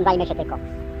jak powiedziałem, zajmę się tylko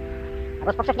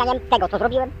rozpowszechnianiem tego, co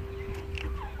zrobiłem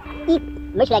i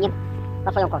myśleniem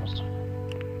na swoją korzyść.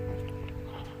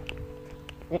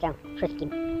 Życzę wszystkim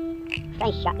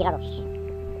szczęścia i radości.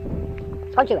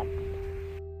 Skończyłem.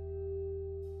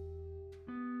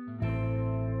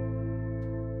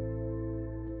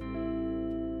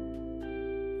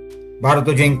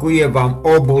 Bardzo dziękuję Wam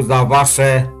obu za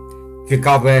Wasze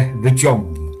ciekawe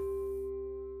wyciągi.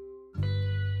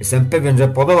 Jestem pewien, że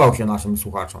podobał się naszym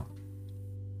słuchaczom.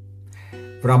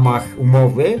 W ramach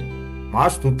umowy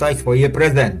masz tutaj swoje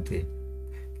prezenty.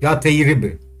 Kwiaty i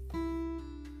ryby.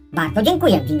 Bardzo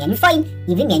dziękuję w imieniu swoim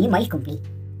i w imieniu moich kumpli.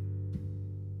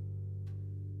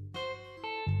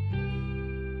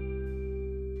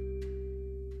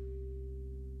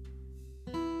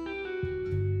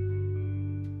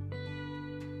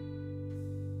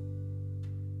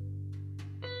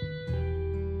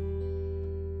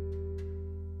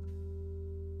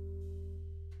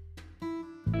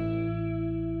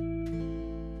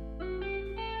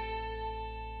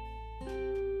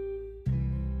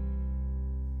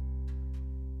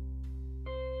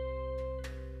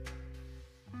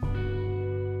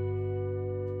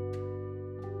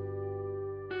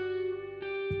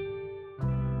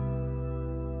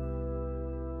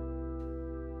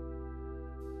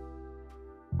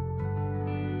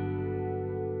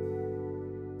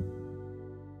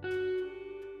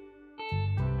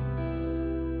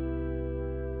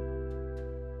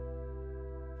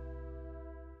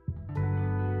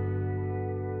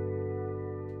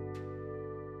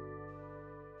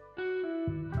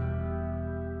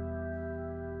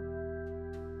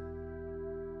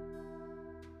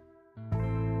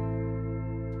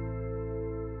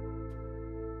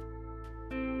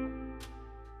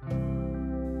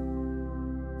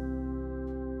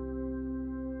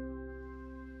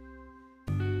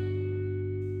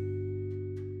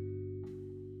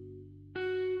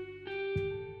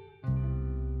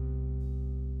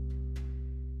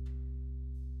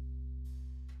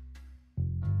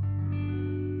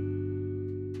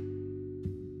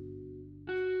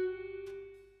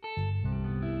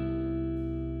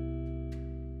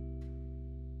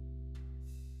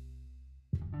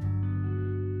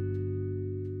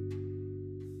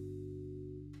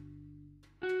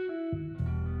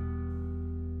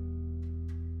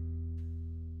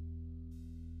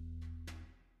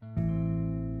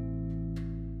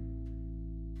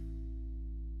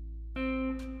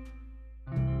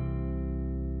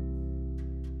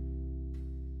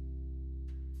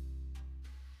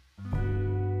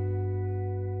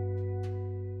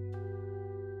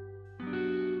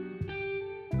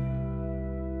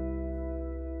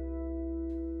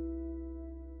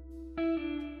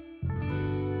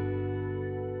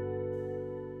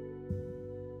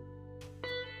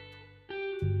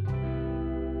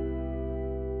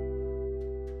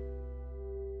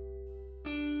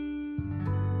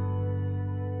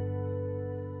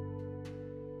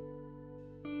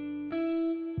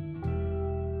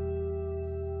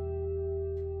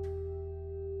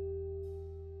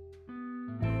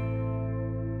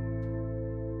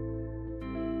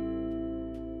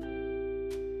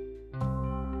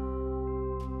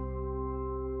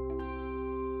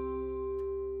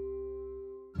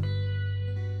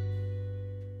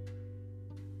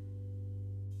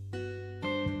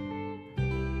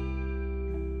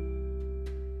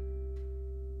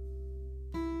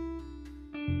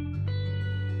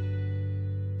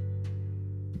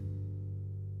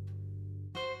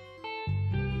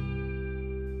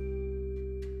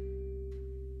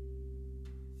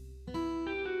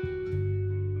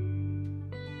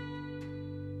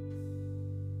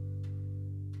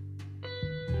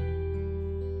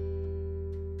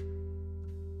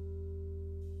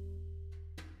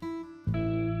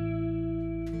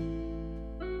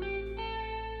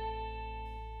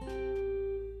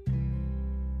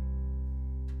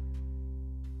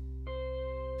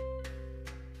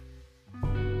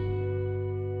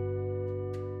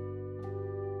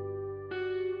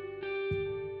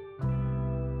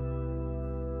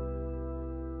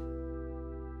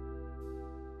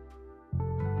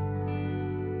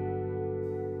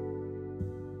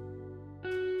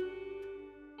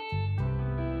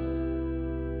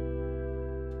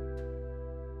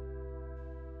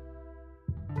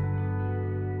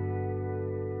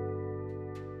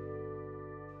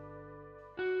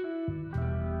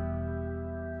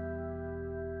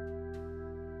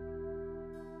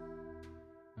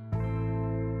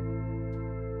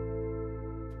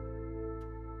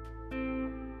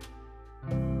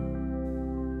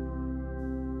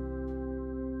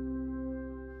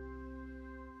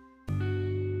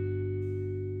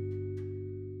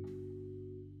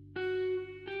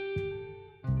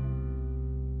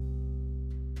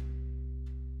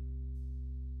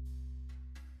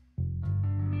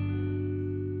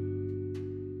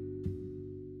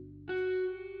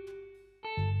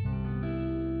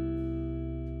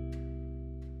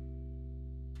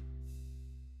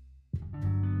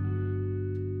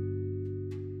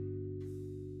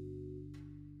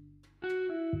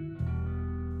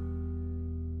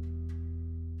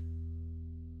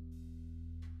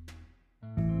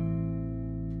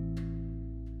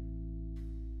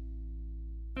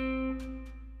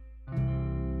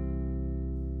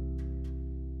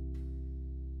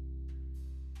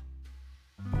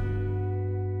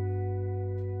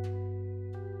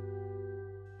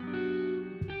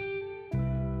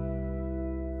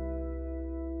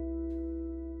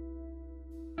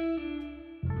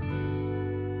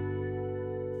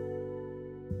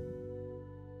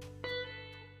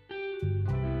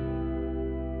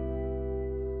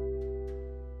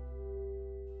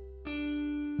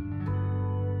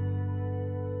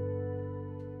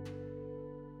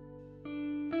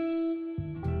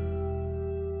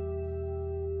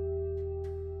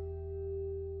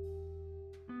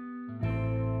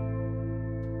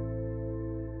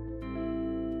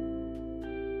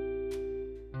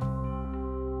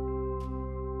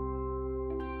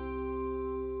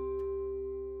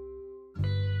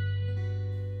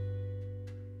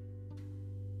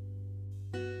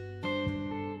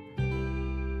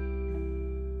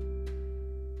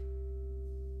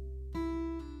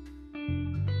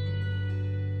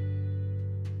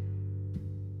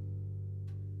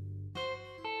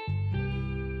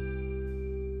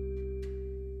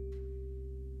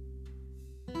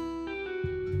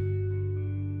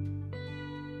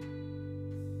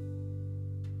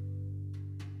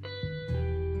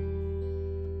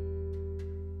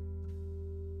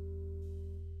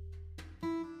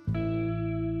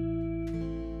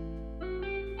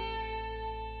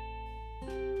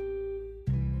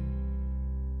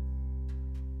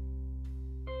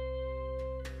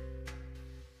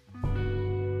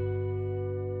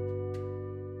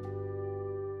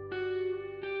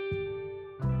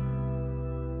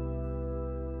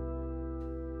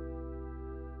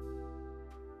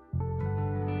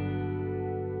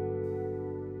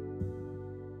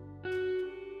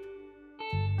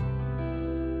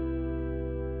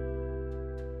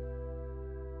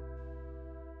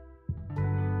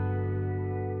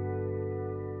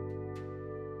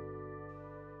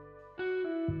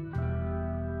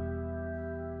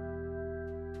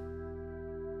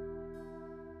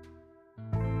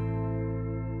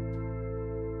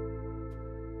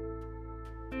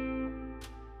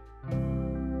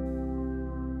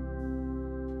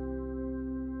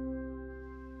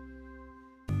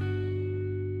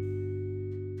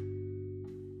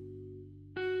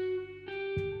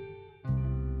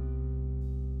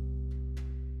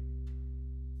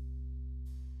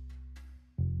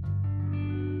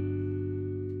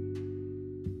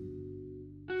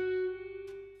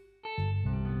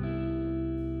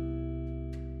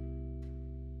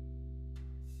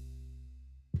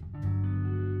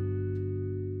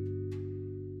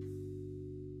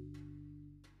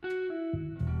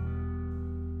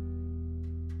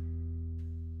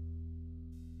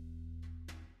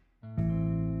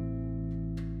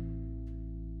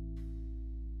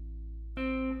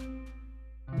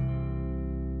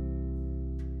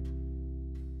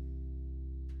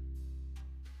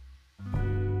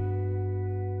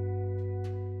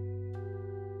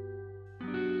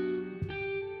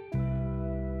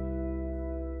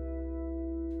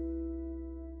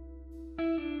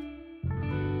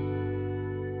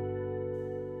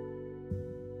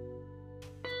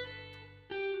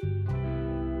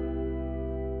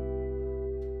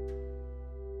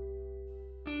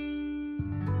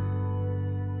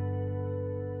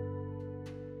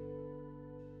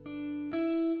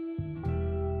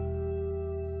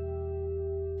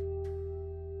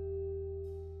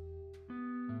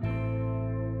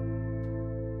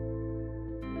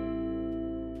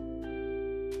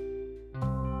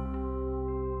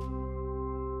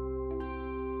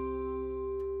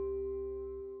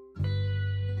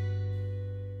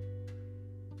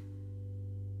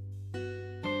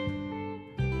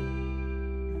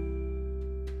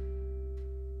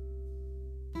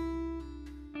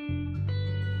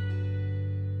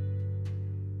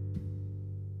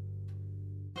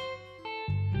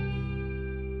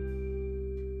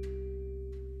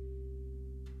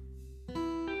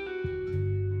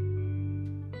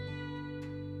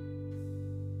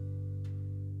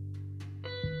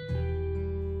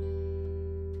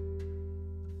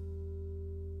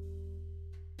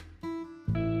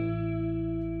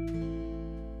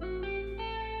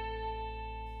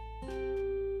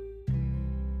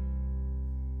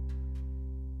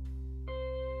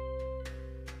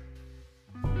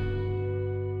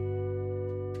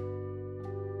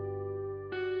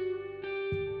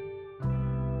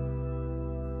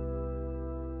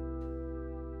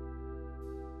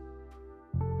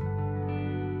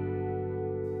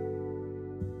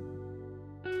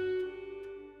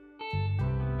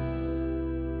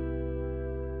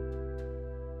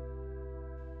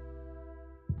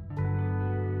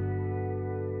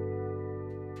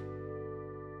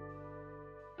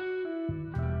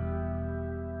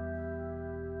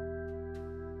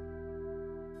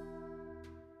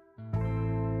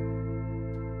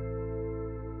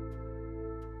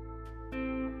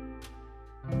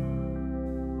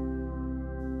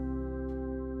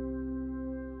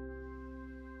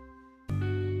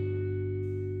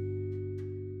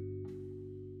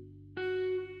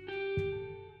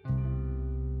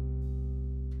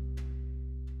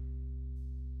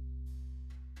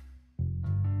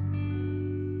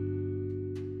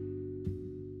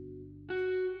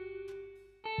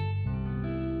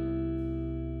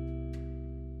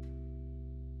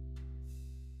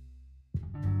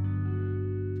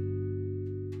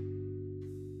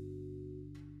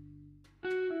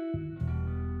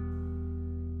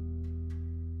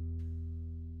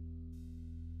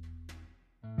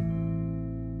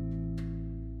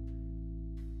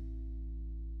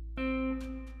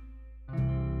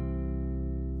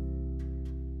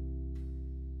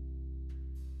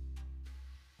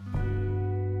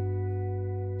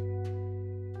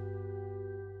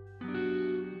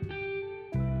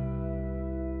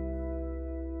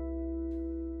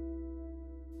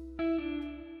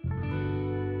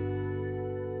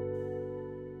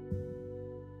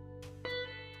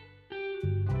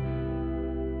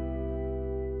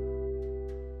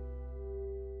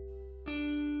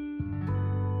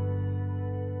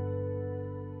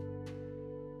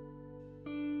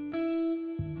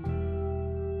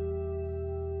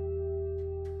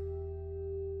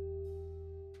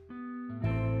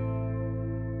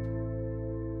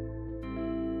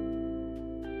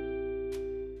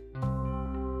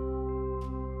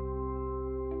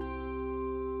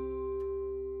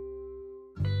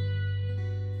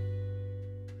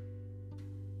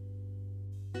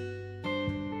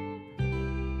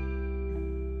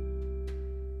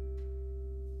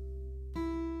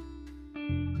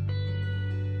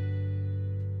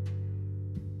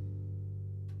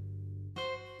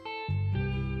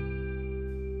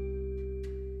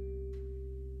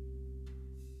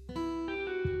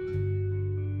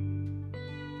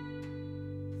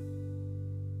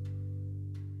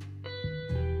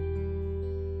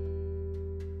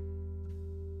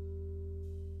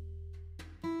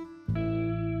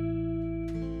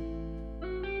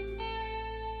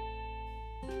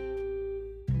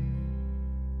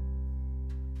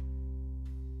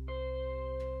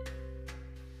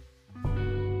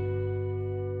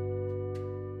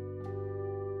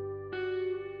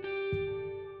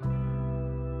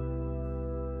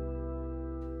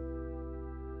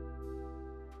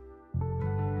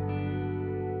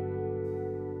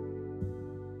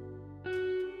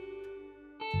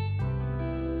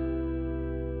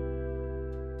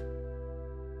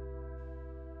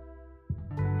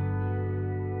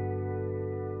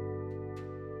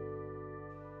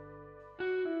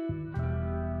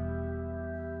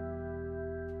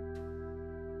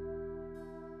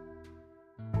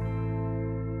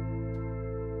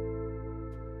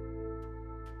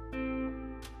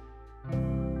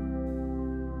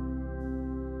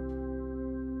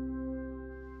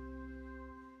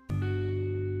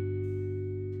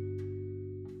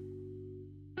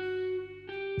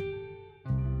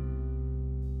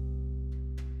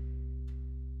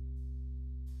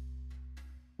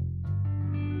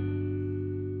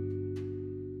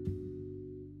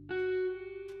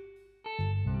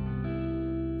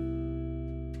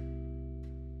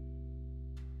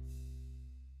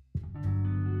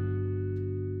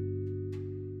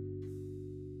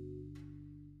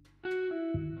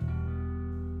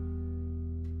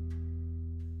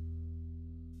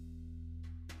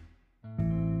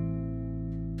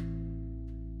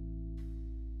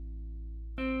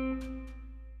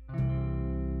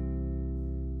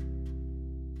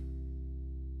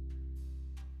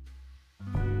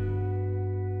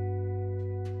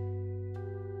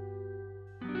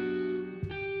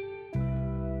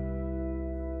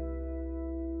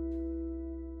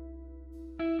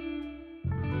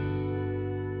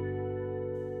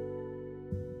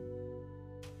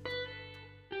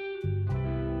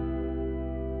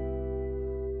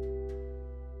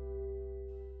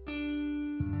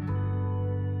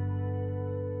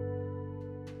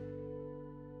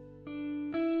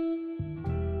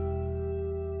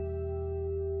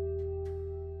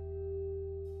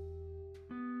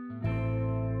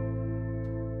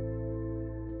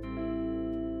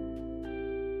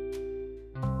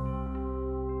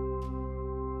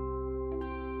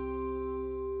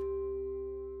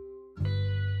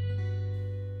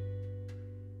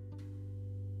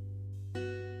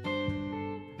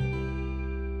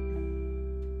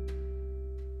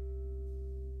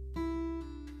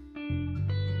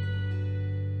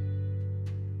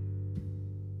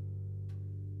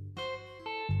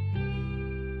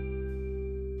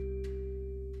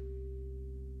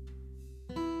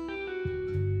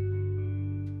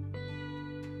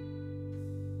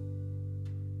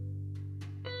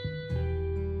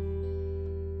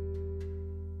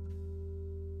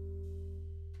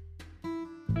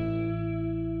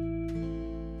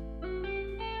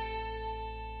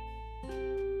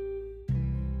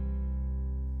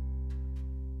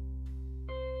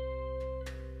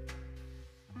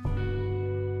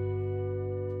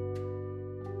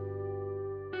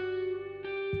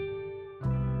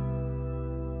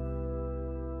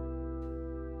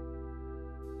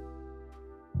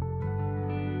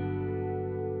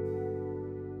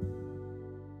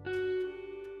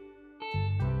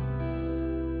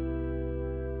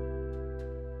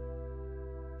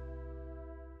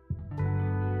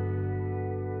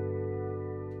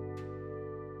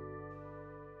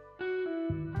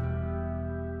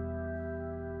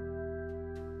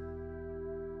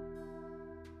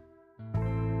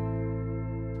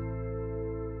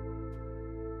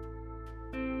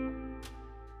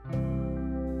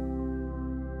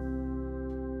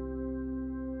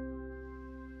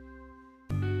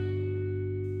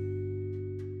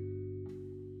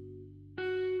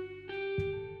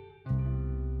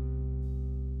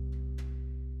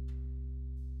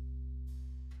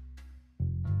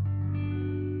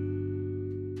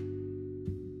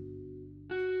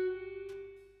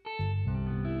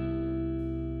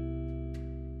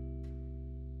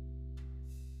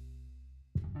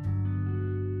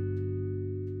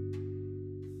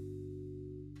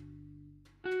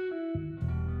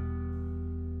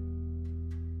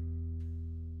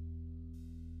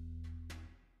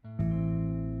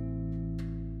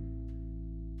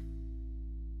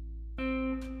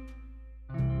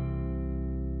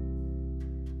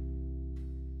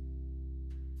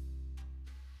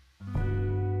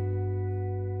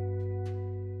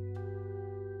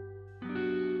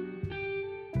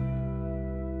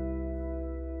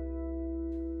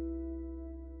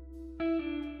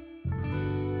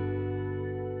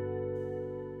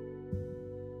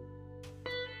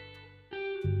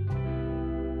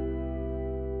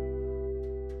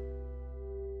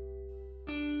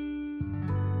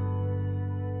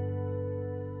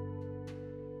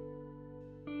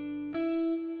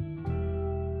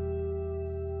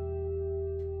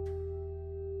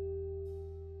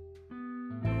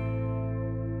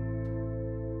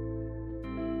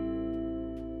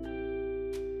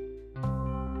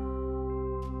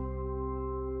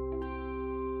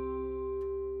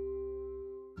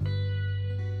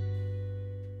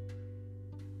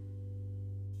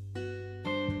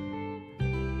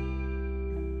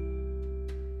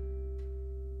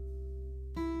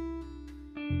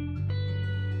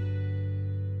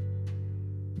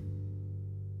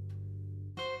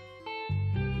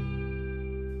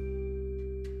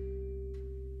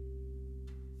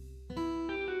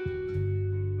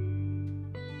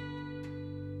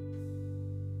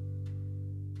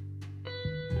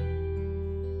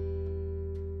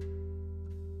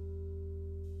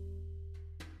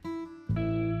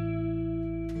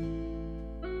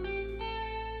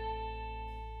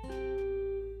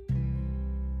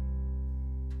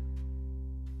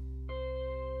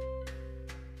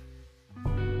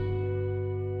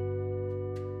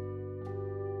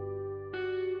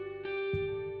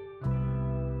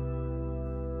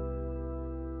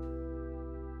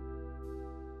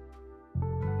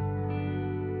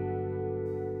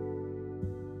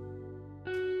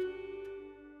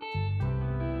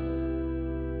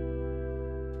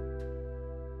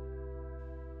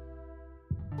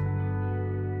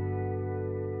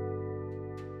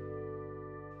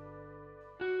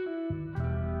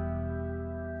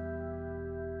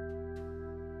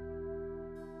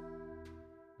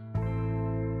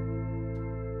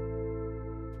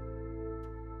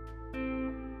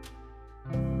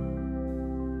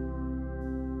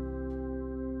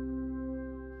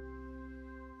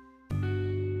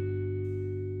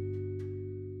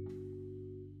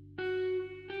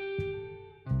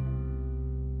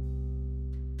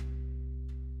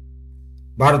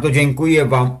 Bardzo dziękuję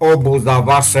Wam obu za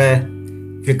Wasze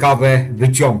ciekawe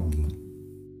wyciągi.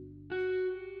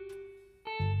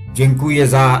 Dziękuję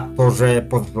za to, że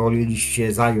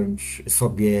pozwoliliście zająć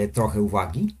sobie trochę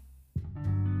uwagi.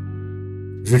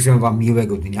 Życzę Wam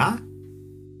miłego dnia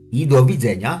i do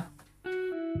widzenia.